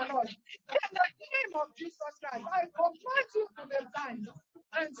from the Lord. In the name of Jesus Christ, I command you to be blind.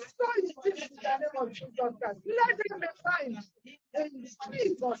 And so it is in the name of Jesus Christ. Let them be blind. In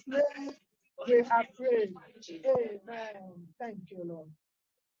Jesus' name, we have prayed. Amen. Thank you, Lord.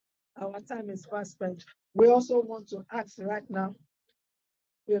 Our time is fast spent. We also want to ask right now,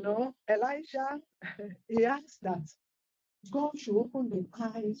 Elijah, he asked that God should open the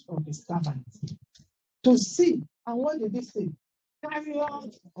eyes of the servants to see. And what did he say?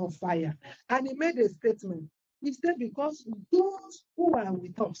 Chariot of fire. And he made a statement. He said, because those who are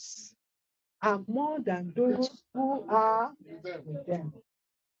with us are more than those who are with them.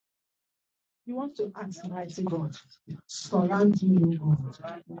 You want to ask mighty God, surround me, O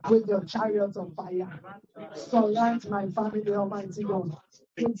God, with your chariot of fire. Surround my family, Almighty God,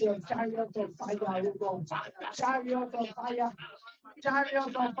 with your chariot of fire, O God. Chariot of fire.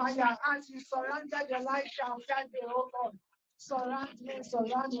 Chariot of fire. As you surrounded Elisha and Friday, O God. Surround me,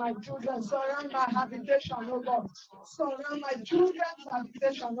 surround my children, surround my habitation, oh God. Surround my children's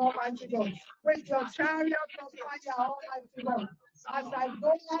habitation, Almighty God, with your chariot of fire, Almighty God. As I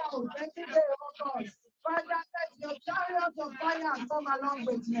go out every day, oh God, Father, let your chariot of fire come along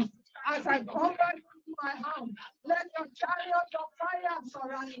with me. As I come back to my house, let your chariot of fire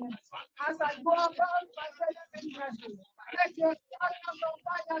surround me. As I go about my daily business, let your chariot of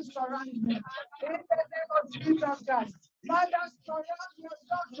fire surround me. In the name of Jesus Christ. Father, surround your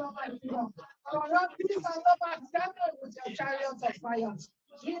church, Almighty God. Surround these and over standing with your chariots of fire.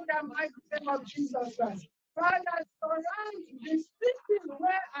 In the mighty name of Jesus Christ. Father, surround this city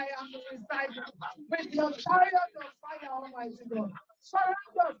where I am residing with your chariot of fire, Almighty God.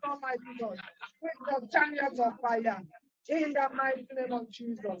 Surround us, Almighty God, with your chariot of fire. In the mighty name of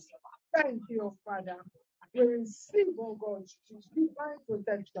Jesus. Thank you, Father. We receive, oh God, divine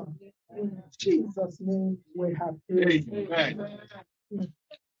protection. In Jesus' name we have prayed. Amen.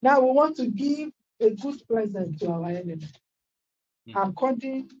 Now we want to give a good present to our enemy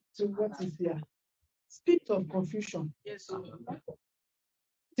according to what is here. Spirit of confusion. Yes.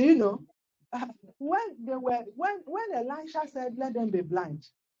 Do you know? When Elisha said, let them be blind,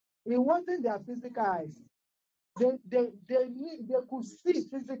 it wasn't their physical eyes. They could see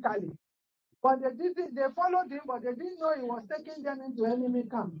physically. But they followed him, but they didn't know he was taking them into enemy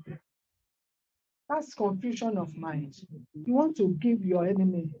camp. That's confusion of mind. You want to give your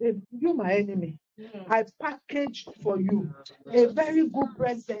enemy, you my enemy. I packaged for you a very good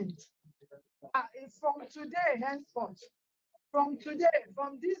present It's from today, henceforth. From today,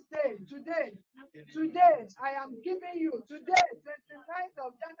 from this day, today, I am giving you, today, 29th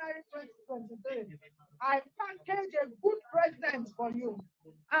of January 2023, I package a good present for you.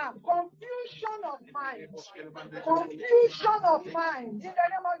 Confusion of mind, in the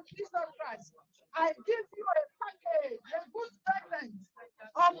name of Jesus Christ. I give you a package, a good present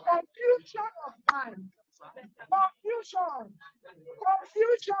of confusion of mind.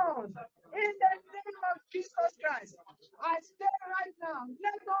 Confusion in the name of Jesus Christ. I say right now,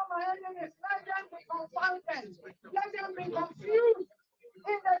 let all my enemies, let them be confounded, let them be confused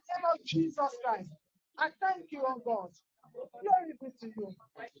in the name of Jesus Christ. I thank you, oh God. Glory be to you.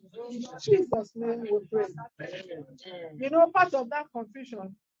 In Jesus' name we pray. You know, part of that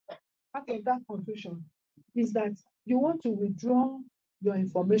confusion is that you want to withdraw your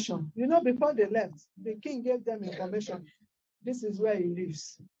information. You know, before they left, the king gave them information. This is where he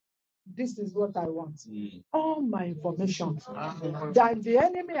lives. This is what I want. All my information that the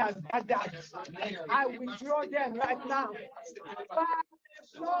enemy has gathered, I withdraw them right now. By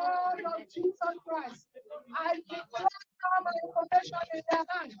the blood of Jesus Christ, I withdraw all my information in their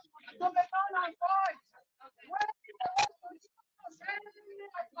hands to be null and void. When you want to use any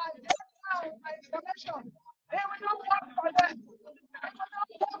of my data, my information, they will not work for them. They will not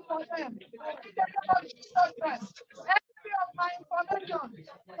work for them. In the name of Jesus Christ, every of my information,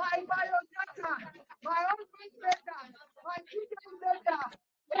 my biodata, my husband's data, my children's data,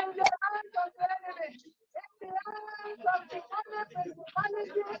 in the hands of the enemy, in the hands of the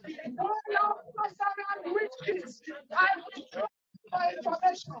humanity, all of around witches, I withdraw my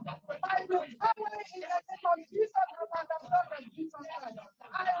information. I will cover it in the name of Jesus and the blood of Jesus Christ.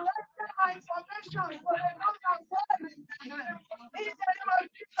 I render my information for the Lord and God in the name of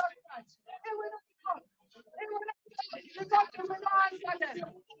Jesus Christ. It will not come. It will not come because you will not answer them.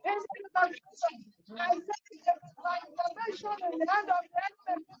 In the name of Jesus, I say my information in the hand of the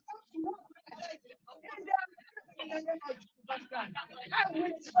enemy becomes to work in their in the name of Jesus Christ. I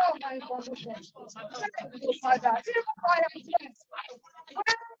withdraw my information. Thank you, Father. Even my address.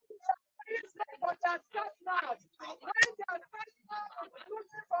 For their start now. When they are starting now,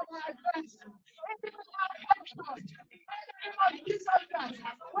 looking for my address. In the name of Jesus Christ.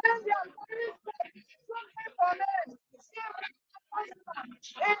 When they are looking for me,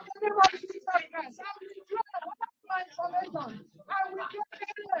 in the name of Jesus Christ, I will withdraw my information. I will withdraw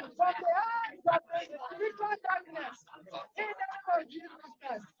them from the hands of the spiritual darkness. In the name of Jesus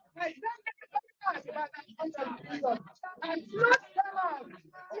Christ, I thank you by the hand of Jesus. I trust them out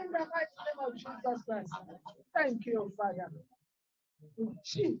in the mighty name of Jesus Christ. Thank you, Father. In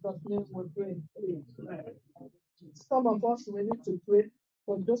Jesus' name we pray. Some of us will need to pray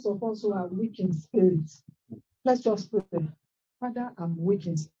for those of us who are weak in spirit. Let's just pray. Father, I'm weak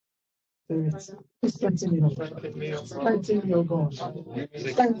in spirit. Strengthen me, strengthen me, O God.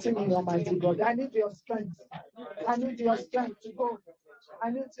 Strengthen me, Almighty God. I need your strength. I need your strength to go. I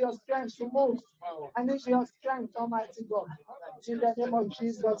need your strength to move. I need your strength, Almighty God. In the name of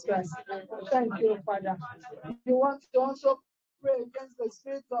Jesus Christ. Thank you, Father. You want to also pray against the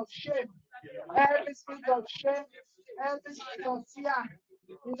spirit of shame. Every spirit of shame, every spirit of fear.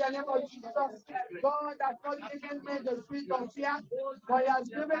 In the name of Jesus, God has not given me the spirit of fear, but He has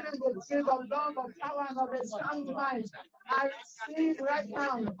given me the spirit of love, of power, and of a sound mind. I receive right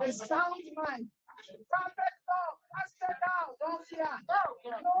now the sound mind. Perfect love, cast it out, don't fear. No,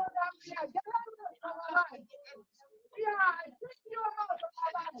 don't fear. Get out of my life. Fear, I kick you out of my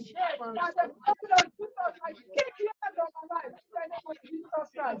life. By the blood of Jesus, I kick you out of my life. In the name of Jesus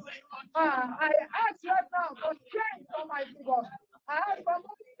Christ. I ask right now for strength, Almighty God. I ask for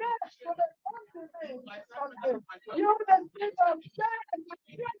more strength for the country. You, the spirit of shame, and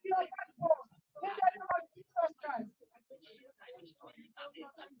strength your backbone. In the name of Jesus Christ.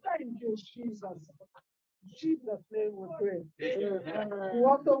 Thank you, Jesus. Jesus' name we pray. We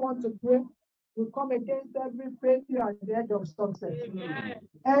also want to pray. We come against every failure at the edge of success.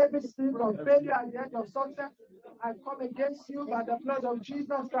 Every spirit of failure at the edge of success, I come against you by the blood of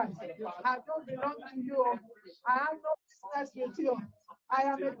Jesus Christ. I don't belong to you. I have no business with you. I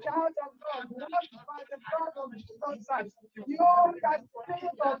am a child of God, washed by the blood of Jesus Christ. You that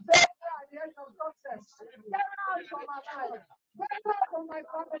spirit of failure at the edge of success, get out from my life. Get out from my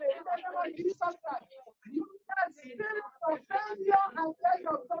family. In the name of Jesus Christ. You that spirit of failure and edge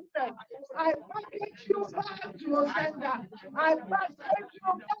of success, I package you back to your sender. I package you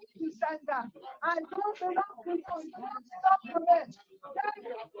back to sender. I don't belong to you. You don't belong to me. That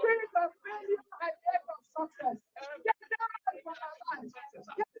spirit of failure and edge of success, get out from my life.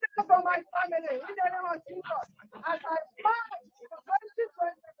 Get out from my family. In the name of Jesus. As I march to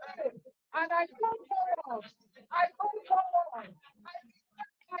 2023, and I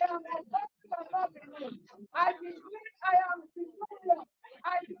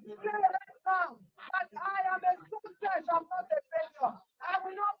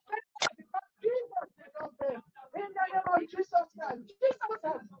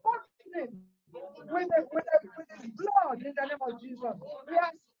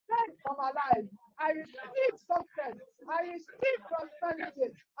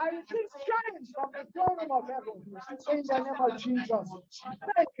the name of Jesus.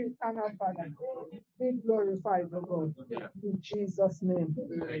 Thank you, eternal Father. Be glorified, O God. In Jesus' name.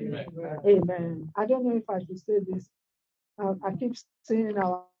 Amen. I don't know if I should say this. I keep seeing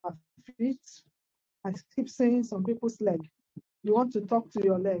our feet. I keep seeing some people's leg. You want to talk to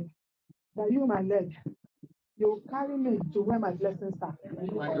your leg. That you, my leg, you carry me to where my blessings are.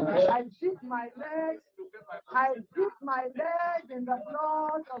 I dip my leg. I dip my leg in the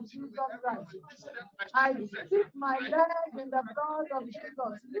blood of Jesus Christ. I dip my leg in the blood of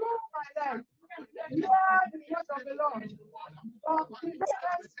Jesus. You, my leg, you are the word of the Lord. From today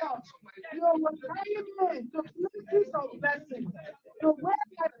henceforth, you will carry me to places of blessing, to where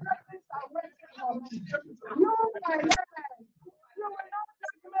my blessings are waiting for me. You, my leg, you will not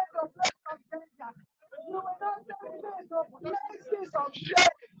take me to places of danger. You will not take me to places of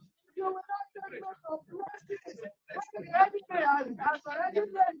shame. You will not take me to places where the enemy has already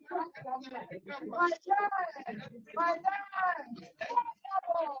been trapped for me. My leg, my leg,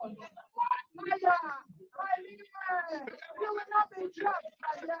 fire, you will not be trapped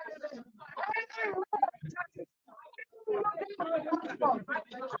by the enemy.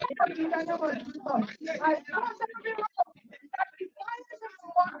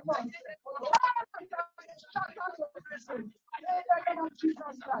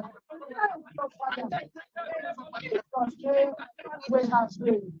 We have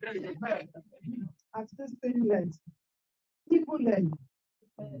prayed. At this same length, people length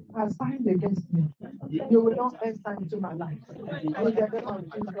are signed against me. You will not enter into my life. In the name of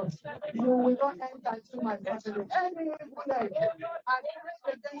Jesus. You will not enter into my family. Any evil leg are signed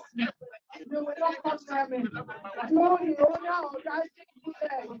against me. You will not come near me. You, the owner of that evil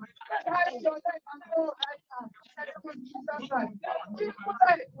leg, carry your leg and go right now. In the name of Jesus Christ. Evil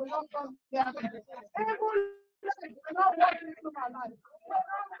leg will not come near me. Evil leg will not walk into my life. Will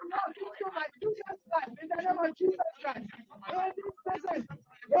not walk into my children's life. In the name of Jesus Christ. In this present.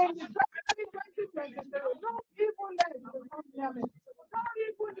 In January 2023, no evil leg will come near me. No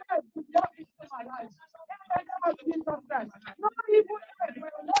evil leg will walk into my life. In the name of Jesus Christ. No evil leg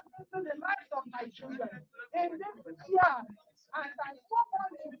will walk into the lives of my children. In this year, and I move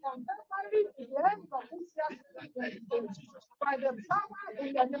on from February to the end of this year, by the power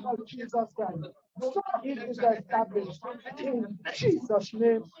in the name of Jesus Christ. So it is established. In Jesus'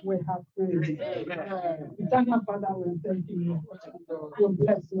 name we have prayed. Eternal Father, we thank you. We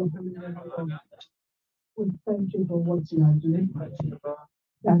bless you. We thank you for what you are doing.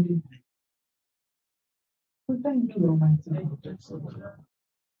 Daddy, we thank you, Almighty God.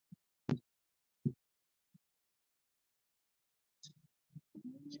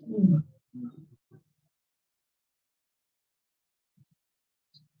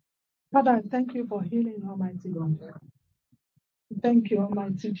 Father, I thank you for healing, Almighty God. Thank you,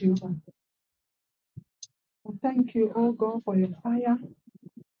 Almighty Jehovah. Thank you, oh God, for your fire.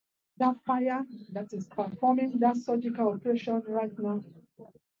 That fire that is performing that surgical operation right now.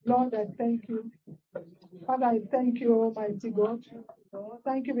 Lord, I thank you. Father, I thank you, Almighty God.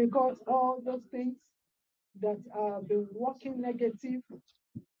 Thank you because all those things that have been working negative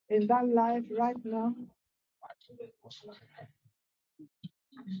in that life right now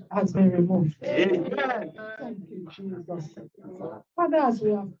has been removed. Amen. Thank you, Jesus. Father, as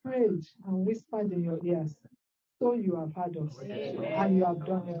we have prayed and whispered in your ears, so you have heard us and you have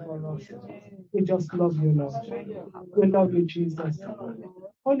done it for us. We just love you, Lord. We love you, Jesus.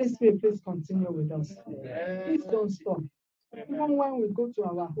 Holy Spirit, please continue with us. Please don't stop. Even when we go to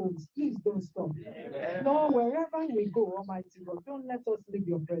our homes, please don't stop. Lord, wherever we go, Almighty God, don't let us leave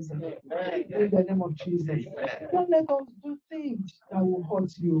your presence. In the name of Jesus. Don't let us do things that will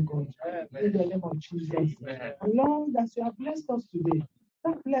hurt you, God. In the name of Jesus. And Lord, as you have blessed us today,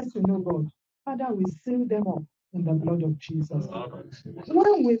 that blessing, oh God, Father, we seal them up in the blood of Jesus.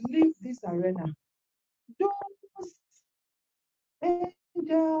 When we leave this arena, those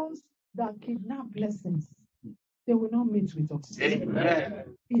angels that kidnap blessings, they will not meet with us. Amen.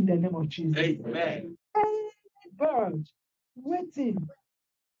 In the name of Jesus. Amen. Any bird waiting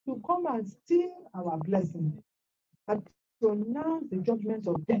to come and steal our blessing, I pronounce the judgment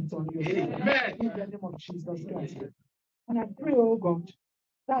of death on you. Amen. In the name of Jesus Christ. And I pray, oh God,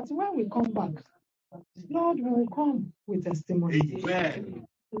 that when we come back, Lord, we will come with testimony. Amen.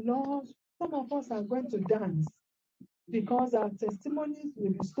 Lord, some of us are going to dance because our testimonies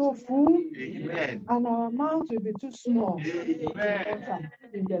will be so full. Amen. And our mouth will be too small. Amen.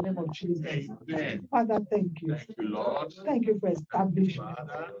 In the name of Jesus. Amen. Father, thank you. Thank you, Lord. Thank you for establishment.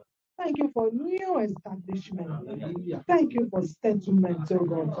 Thank you for new establishment. Thank you for settlement, oh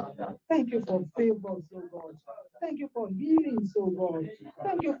God. Thank you for favors, oh God. Thank you for healings, oh God.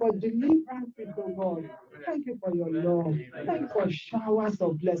 Thank you for deliverances, oh God. Thank you for your love. Thank you for showers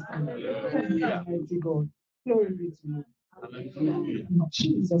of blessing. Thank you, mighty God. Glory be to you. In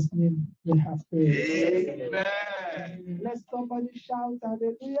Jesus' name we have prayed. Amen. Let somebody shout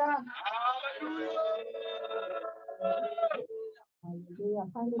hallelujah. Hallelujah.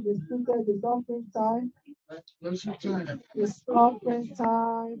 Finally, we seated. It's offering time. It's offering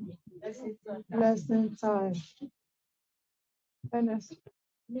time. Blessing time. And it's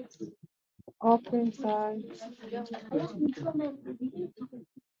offering time.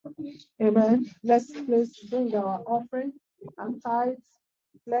 Amen. Let's please bring our offering and tithes,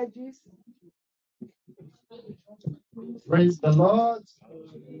 pledges. Praise the Lord.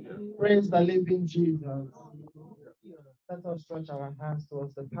 Praise the living Jesus. Let us stretch our hands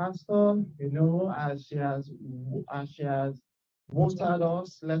towards the pastor. As she has watered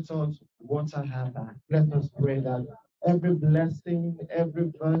us, let us water her back. Let us pray that every blessing,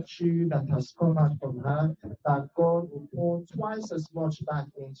 every virtue that has come out from her, that God will pour twice as much back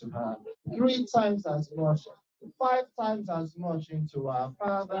into her, 3 times as much, 5 times as much into her.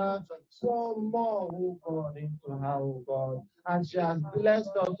 Father, pour more, oh God, into her, oh God. And she has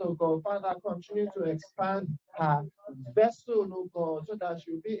blessed us, oh God. Father, continue to expand her vessel, oh God, so that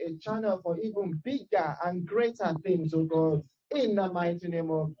she'll be a channel for even bigger and greater things, oh God. In the mighty name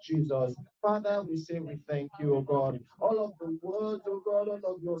of Jesus. Father, we say we thank you, oh God. All of the words, oh God, all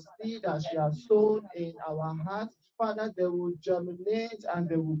of your seed that she has sown in our hearts, Father, they will germinate and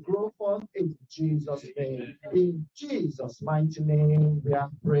they will grow forth in Jesus' name. In Jesus' mighty name, we are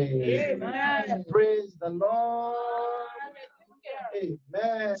praying. Amen. Praise the Lord.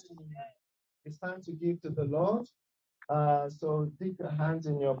 Amen. It's time to give to the Lord. So dip your hands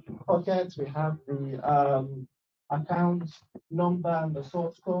in your pockets. We have the account number and the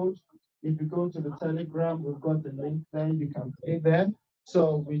source code. If you go to the Telegram, we've got the link there. You can pay there.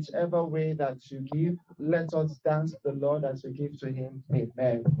 So whichever way that you give, let us dance the Lord as we give to Him.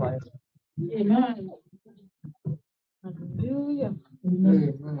 Amen. Amen. Hallelujah.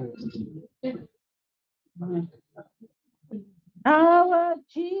 Amen. Amen. Our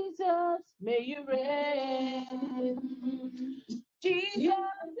Jesus, may you reign. Jesus,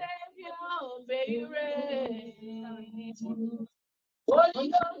 Savior, may you reign.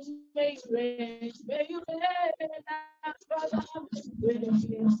 Holy Ghost, may you reign. May you reign. Father, may you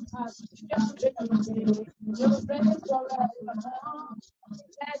reign. Your reign forevermore.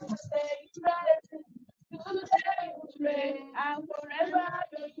 Let us stay present. Today you reign, and forever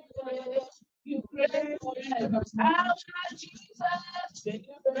may you reign. You reign forever. Our Jesus, may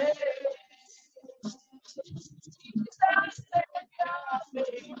you reign. Jesus, Savior, may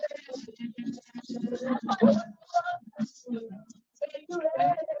you reign. May you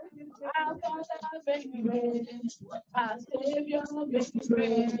reign. Our Father, may you reign. Our Savior, may you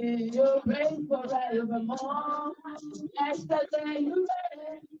reign. You reign forevermore. Yesterday you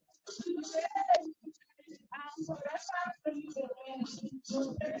reign. Today and forever may you reign.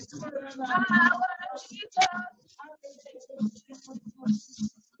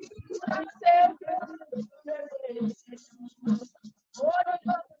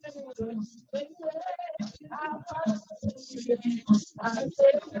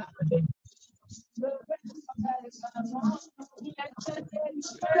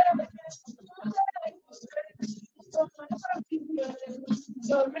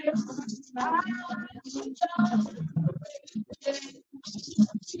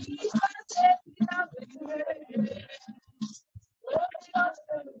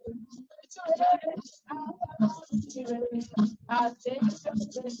 Our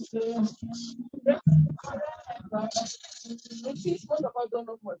Most of us don't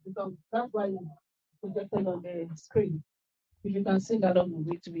know what because that's why you projected on the screen. If you can sing along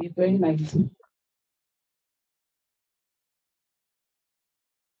with it, to be very nice.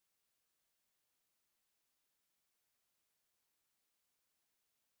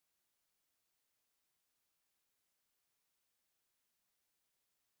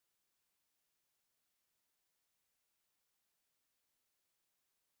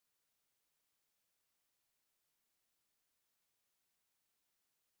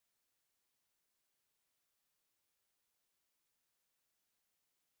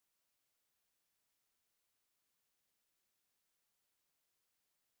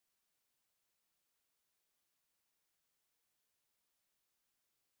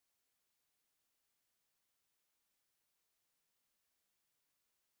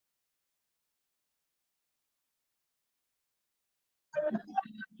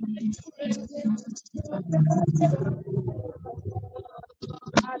 Amen.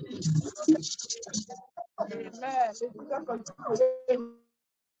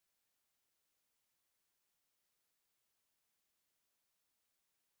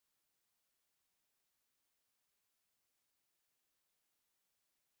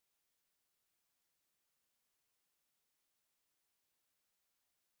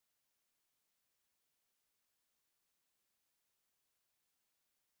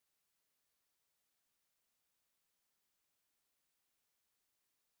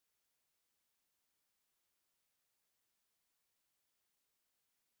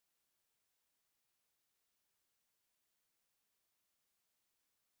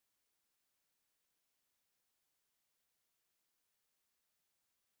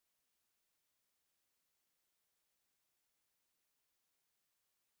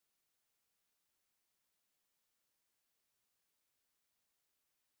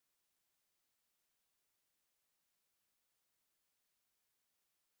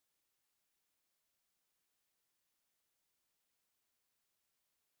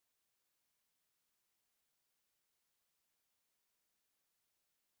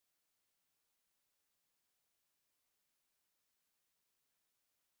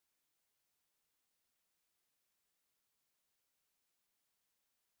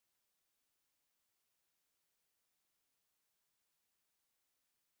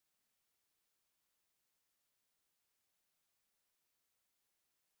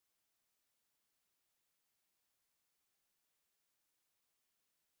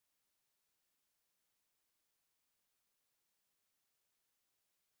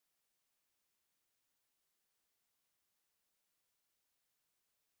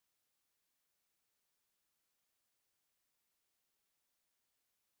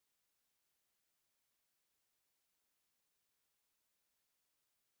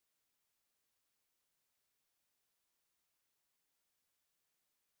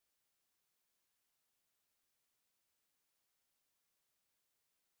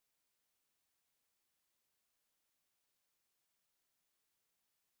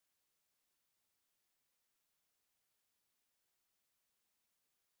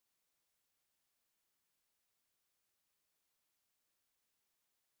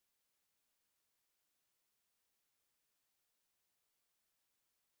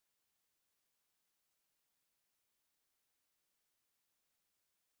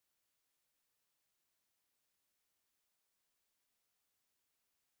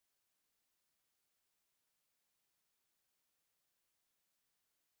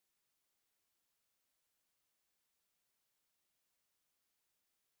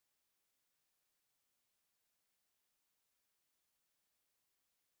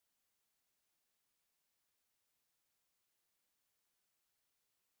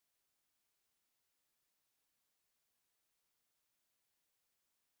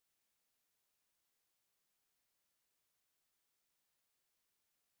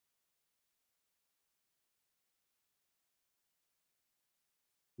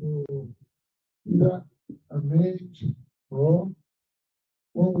 So either amend or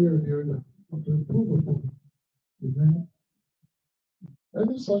one way or the other to improve upon. Amen.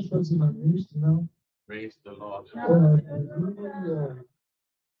 Any such person amazed now? Praise the Lord. Hallelujah.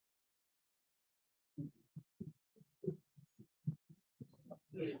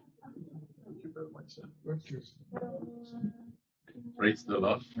 Thank you very much, sir. Thank you. Praise the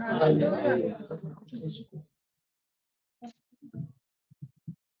Lord. Hallelujah.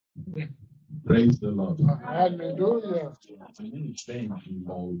 Praise the Lord. Hallelujah. My name is Ben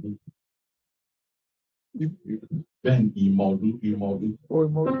Imodu. Ben Imodu. Oh,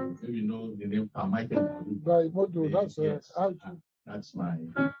 Imodu. Maybe you know the name Michael Imodu. By Imodu, that's Yes. how That's my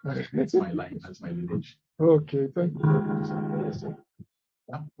line. That's my lineage. Okay, thank you. Yes, sir.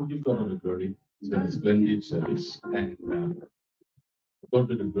 We give God all the glory. It's been a splendid service, and God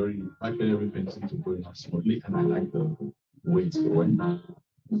be the glory. Actually, everything seems to go on smoothly, and I like the way it's going.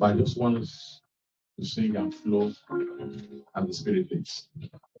 But I just want us to sing and flow as the Spirit leads.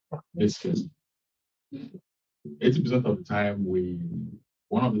 Basically, 80% of the time,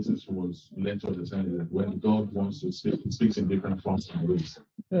 one of the things we was learned to understand is that when God wants to speak, He speaks in different forms and ways.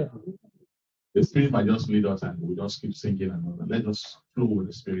 Yeah. The Spirit might just lead us, and we just keep singing and all that. Let us flow with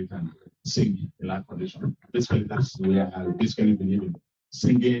the Spirit and sing in that condition. Basically, that's where I basically believe in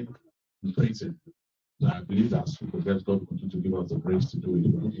singing and praising. So I believe that's what God will continue to give us the grace to do it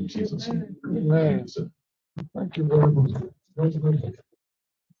in Jesus' name. Amen. Thank you very much. Thank you very much.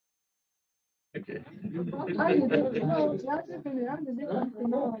 Okay.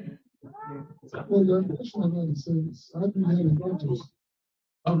 Well, your question about the service, I didn't hear the doctors.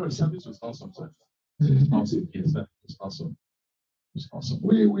 Oh no, the service was awesome, sir. It was awesome. Yes, sir. It was awesome. It was awesome.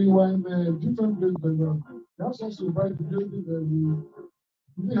 We were in a different place, but that's also by the building that we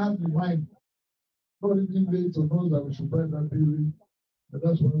didn't have the mind. Nobody didn't need to know that we should buy that building. And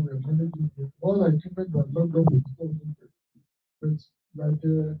that's why we are managing it. All our equipment was locked up with stuff. But like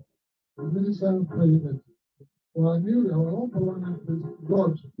the minister president, well, I knew our own government is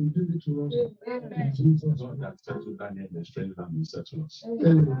God will give it to us. In Jesus' God that settled Daniel in the strange land will settle us.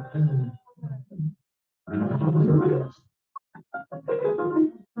 Amen.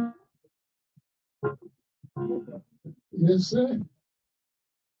 Yes, sir.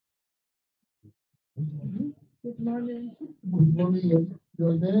 Good morning. Good morning.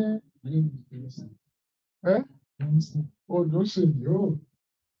 Your name? Eh? Oh, listen, you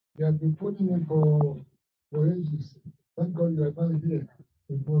have been putting in for ages. Thank God you are not here.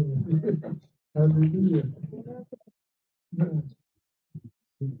 Good morning. Hallelujah.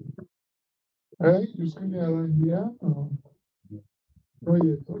 Hey, you see me around here? Oh,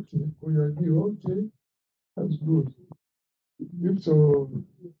 yes, okay. Oh, you're new, okay. That's good. If so,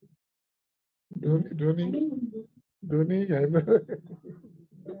 Donnie, I know.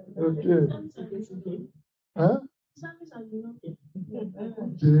 Okay. Huh?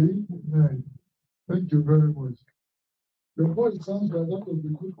 Okay, nice. Thank you very much. Your voice sounds like that of the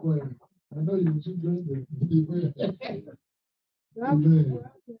good choir. I know you should join them. Amen.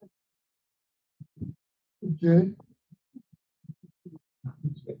 Okay.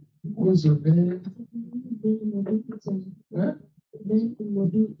 What's your name? Eh?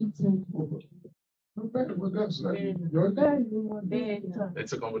 Okay, well, that's like your name.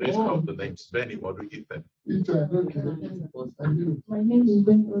 It's a combination of the names Benny, Modri, Ethan. Ethan, okay. And you? My name is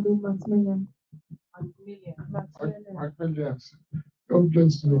Ben Odu Maximilian. Macmillan. God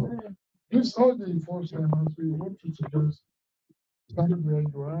bless you. Please all the first time as we want you to just stand where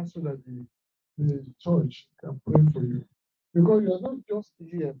you are so that the church can pray for you. Because you are not just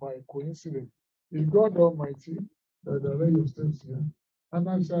here by coincidence. It's God Almighty that direct your steps here. And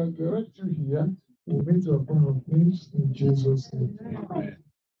as I direct you here, we'll meet your point of needs in Jesus' name. Amen.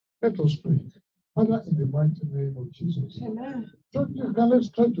 Let us pray. Father, in the mighty name of Jesus. Amen. So you can let's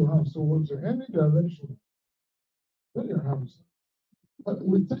stretch your hands towards any direction. Put your hands. But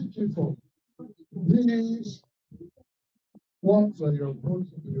we thank you for these ones that you have brought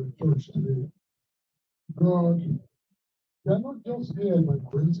to your church today. God, they are not just here by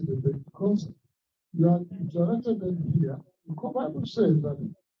coincidence, because you have directed them here. The Bible says that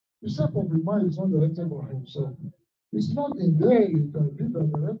the step of the man is not directed by himself. It's not in there you can be the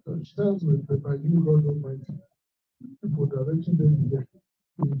director, it stands with by you, God Almighty. For directing them here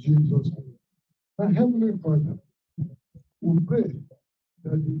in Jesus' name. And Heavenly Father, we pray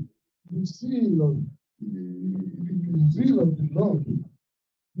that the zeal of the Lord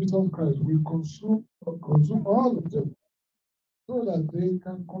Jesus Christ will consume all of them so that they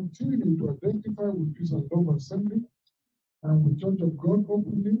can continue to identify with Peace and Love Assembly and with Church of God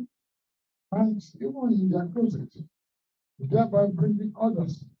openly and even in their closet, thereby bringing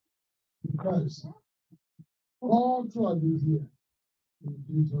others to Christ all throughout this year. In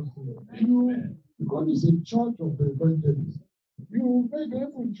Jesus' name. God is a church of the evangelists. You make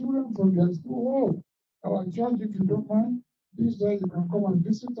every children from their school. Oh, our church, if you don't mind, this day you can come and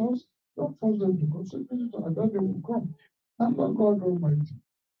visit us. Don't force them to come. Say visit us, and then they will come. And Lord God Almighty,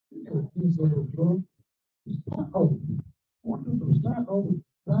 your things of the Lord, stand up. Want you to stand up.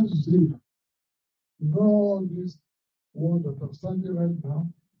 That's zeal. In all these words that are standing right now,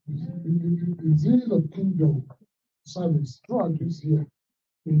 the zeal of kingdom service throughout this year.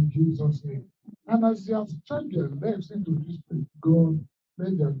 In Jesus' name. And as they have turned their lives into this place, God,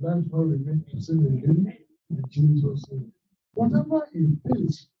 let their lives not remain the same again. In Jesus' name. Whatever it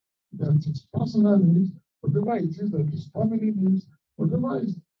is that is personal needs, whatever it is that is family needs, whatever it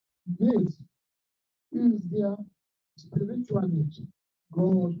needs is their spiritual needs.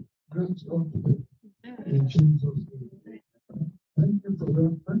 God grants unto them. In Jesus' name. Thank you for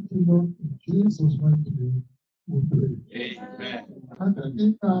that. Thank you, Lord. In Jesus' mighty name, we pray. Amen. And then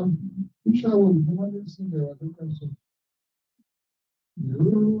Bishop will normally sing the Waduka song.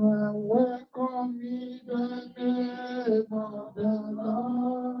 You are welcome in the name of the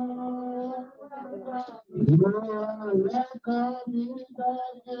Lord. You are welcome in the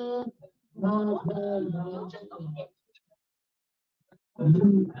name of the Lord.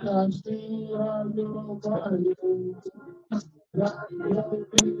 You can see all over you. That you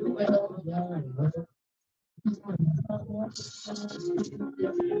will well.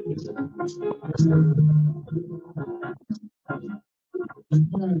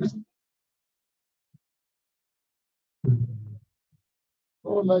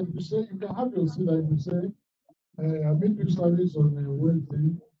 or like you say, you can have your seat, like you say, I made this service on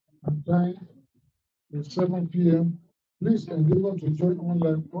Wednesday, and time is 7 p.m. Please endeavor to join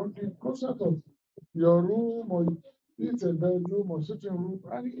online on the concert of your room, or it's a bedroom or sitting room,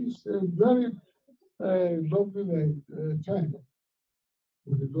 and it's a very lovely time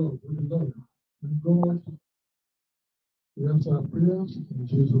with the Lord, And God, we answer our prayers in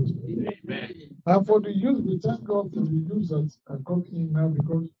Jesus' name. Amen. And for the youth, we thank God for the youth that are coming in now,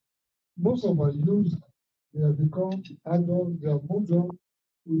 because most of our youth, they have become adults, they have moved on.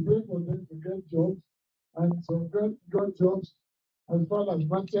 We pray for them to get jobs, and some got jobs as far as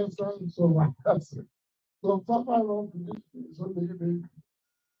Manchester and so on. So far around to this, so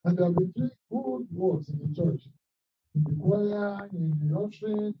and they have been doing good works in the church, in the choir, in the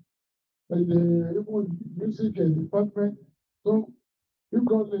ushering, in the even music department. So if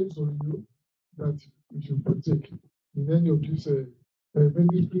God lays on you that you should partake in any of these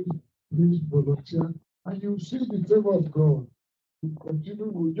ministries, please volunteer, and you see the favor of God. You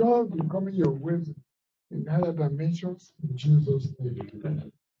continue with your becoming your ways in higher dimensions in Jesus'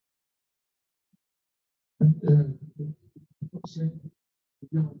 name.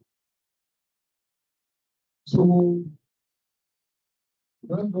 So,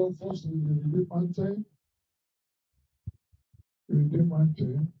 thank God first with the redeem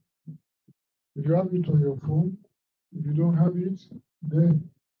anthem. If you have it on your phone, if you don't have it, then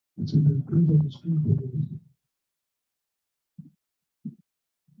it's in the print of the screen for you.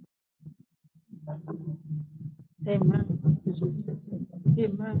 Amen.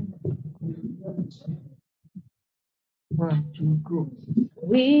 Amen. 1, 2, go.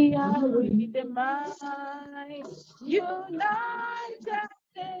 We are with the mind, united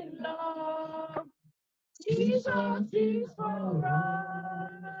in love. Jesus is for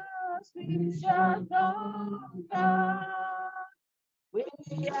us, we shall conquer. We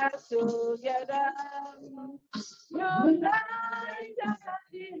are together, united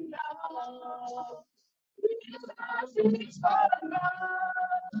in love. Jesus is for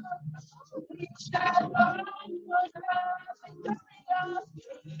us, we shall conquer.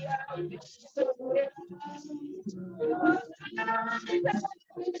 We are together,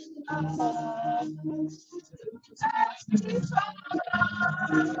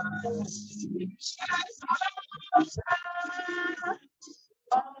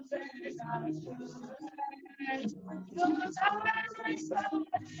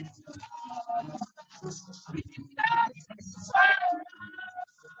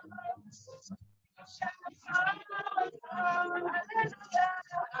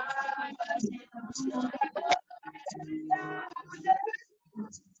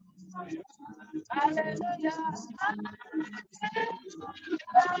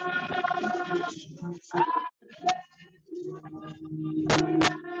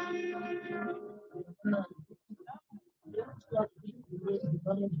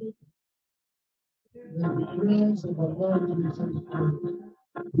 The prayers of our Lord Jesus Christ,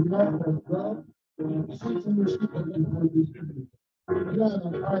 the love of God, the sweet fellowship of the Holy Spirit. God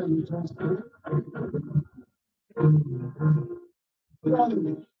and I will just pray. God,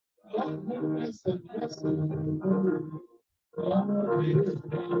 God, goodness and blessing and honor and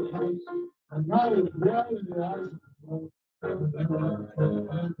grace and now is well in the eyes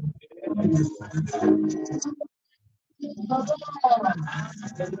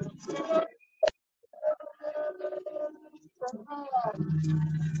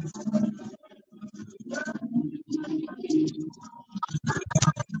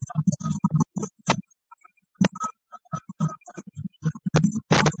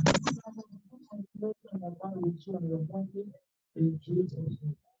in Jesus'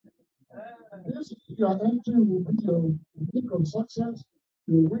 name. This your entry will be your week of success,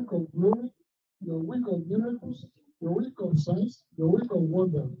 your week of glory, your week of miracles, your week of signs, your week of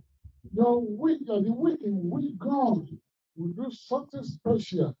wonder. Your week, the week in which God will do something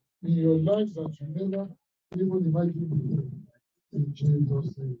special in your life that you never even imagined before. In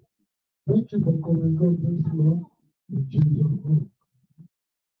Jesus' name. Thank you for coming. God bless you all. In Jesus' name.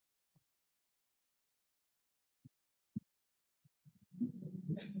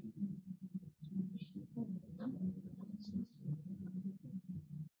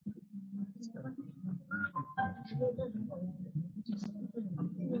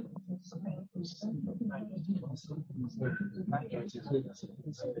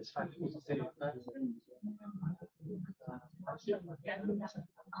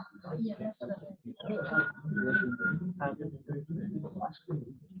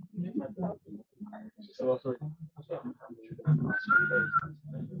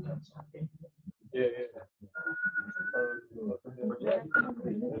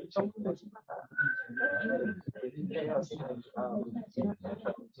 Maybe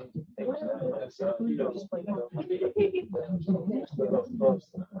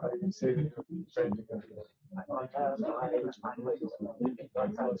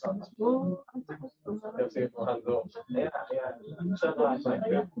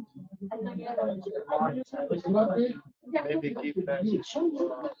keep that.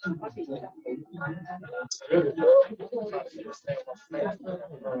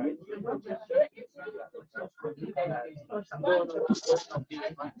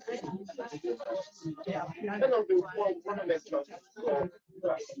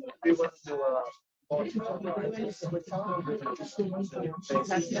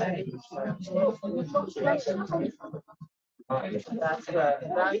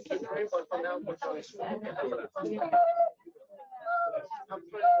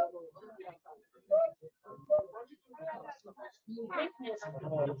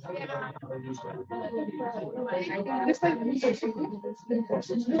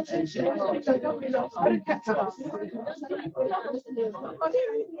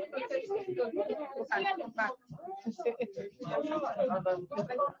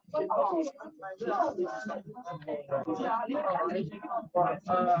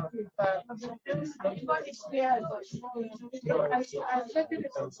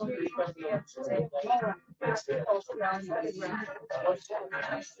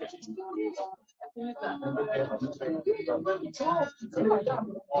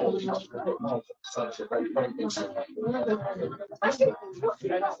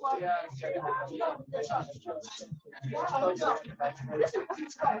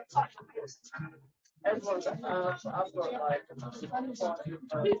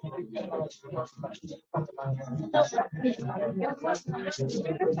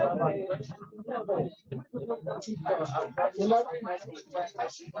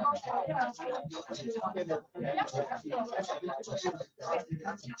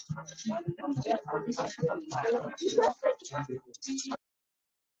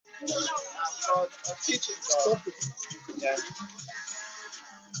 Yeah.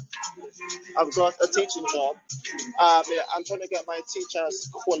 I've got a teaching job. Yeah, I'm trying to get my teacher's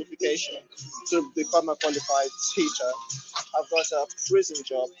qualification to become a qualified teacher. I've got a prison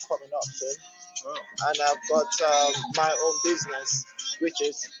job coming up soon, and I've got my own business, which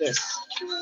is this.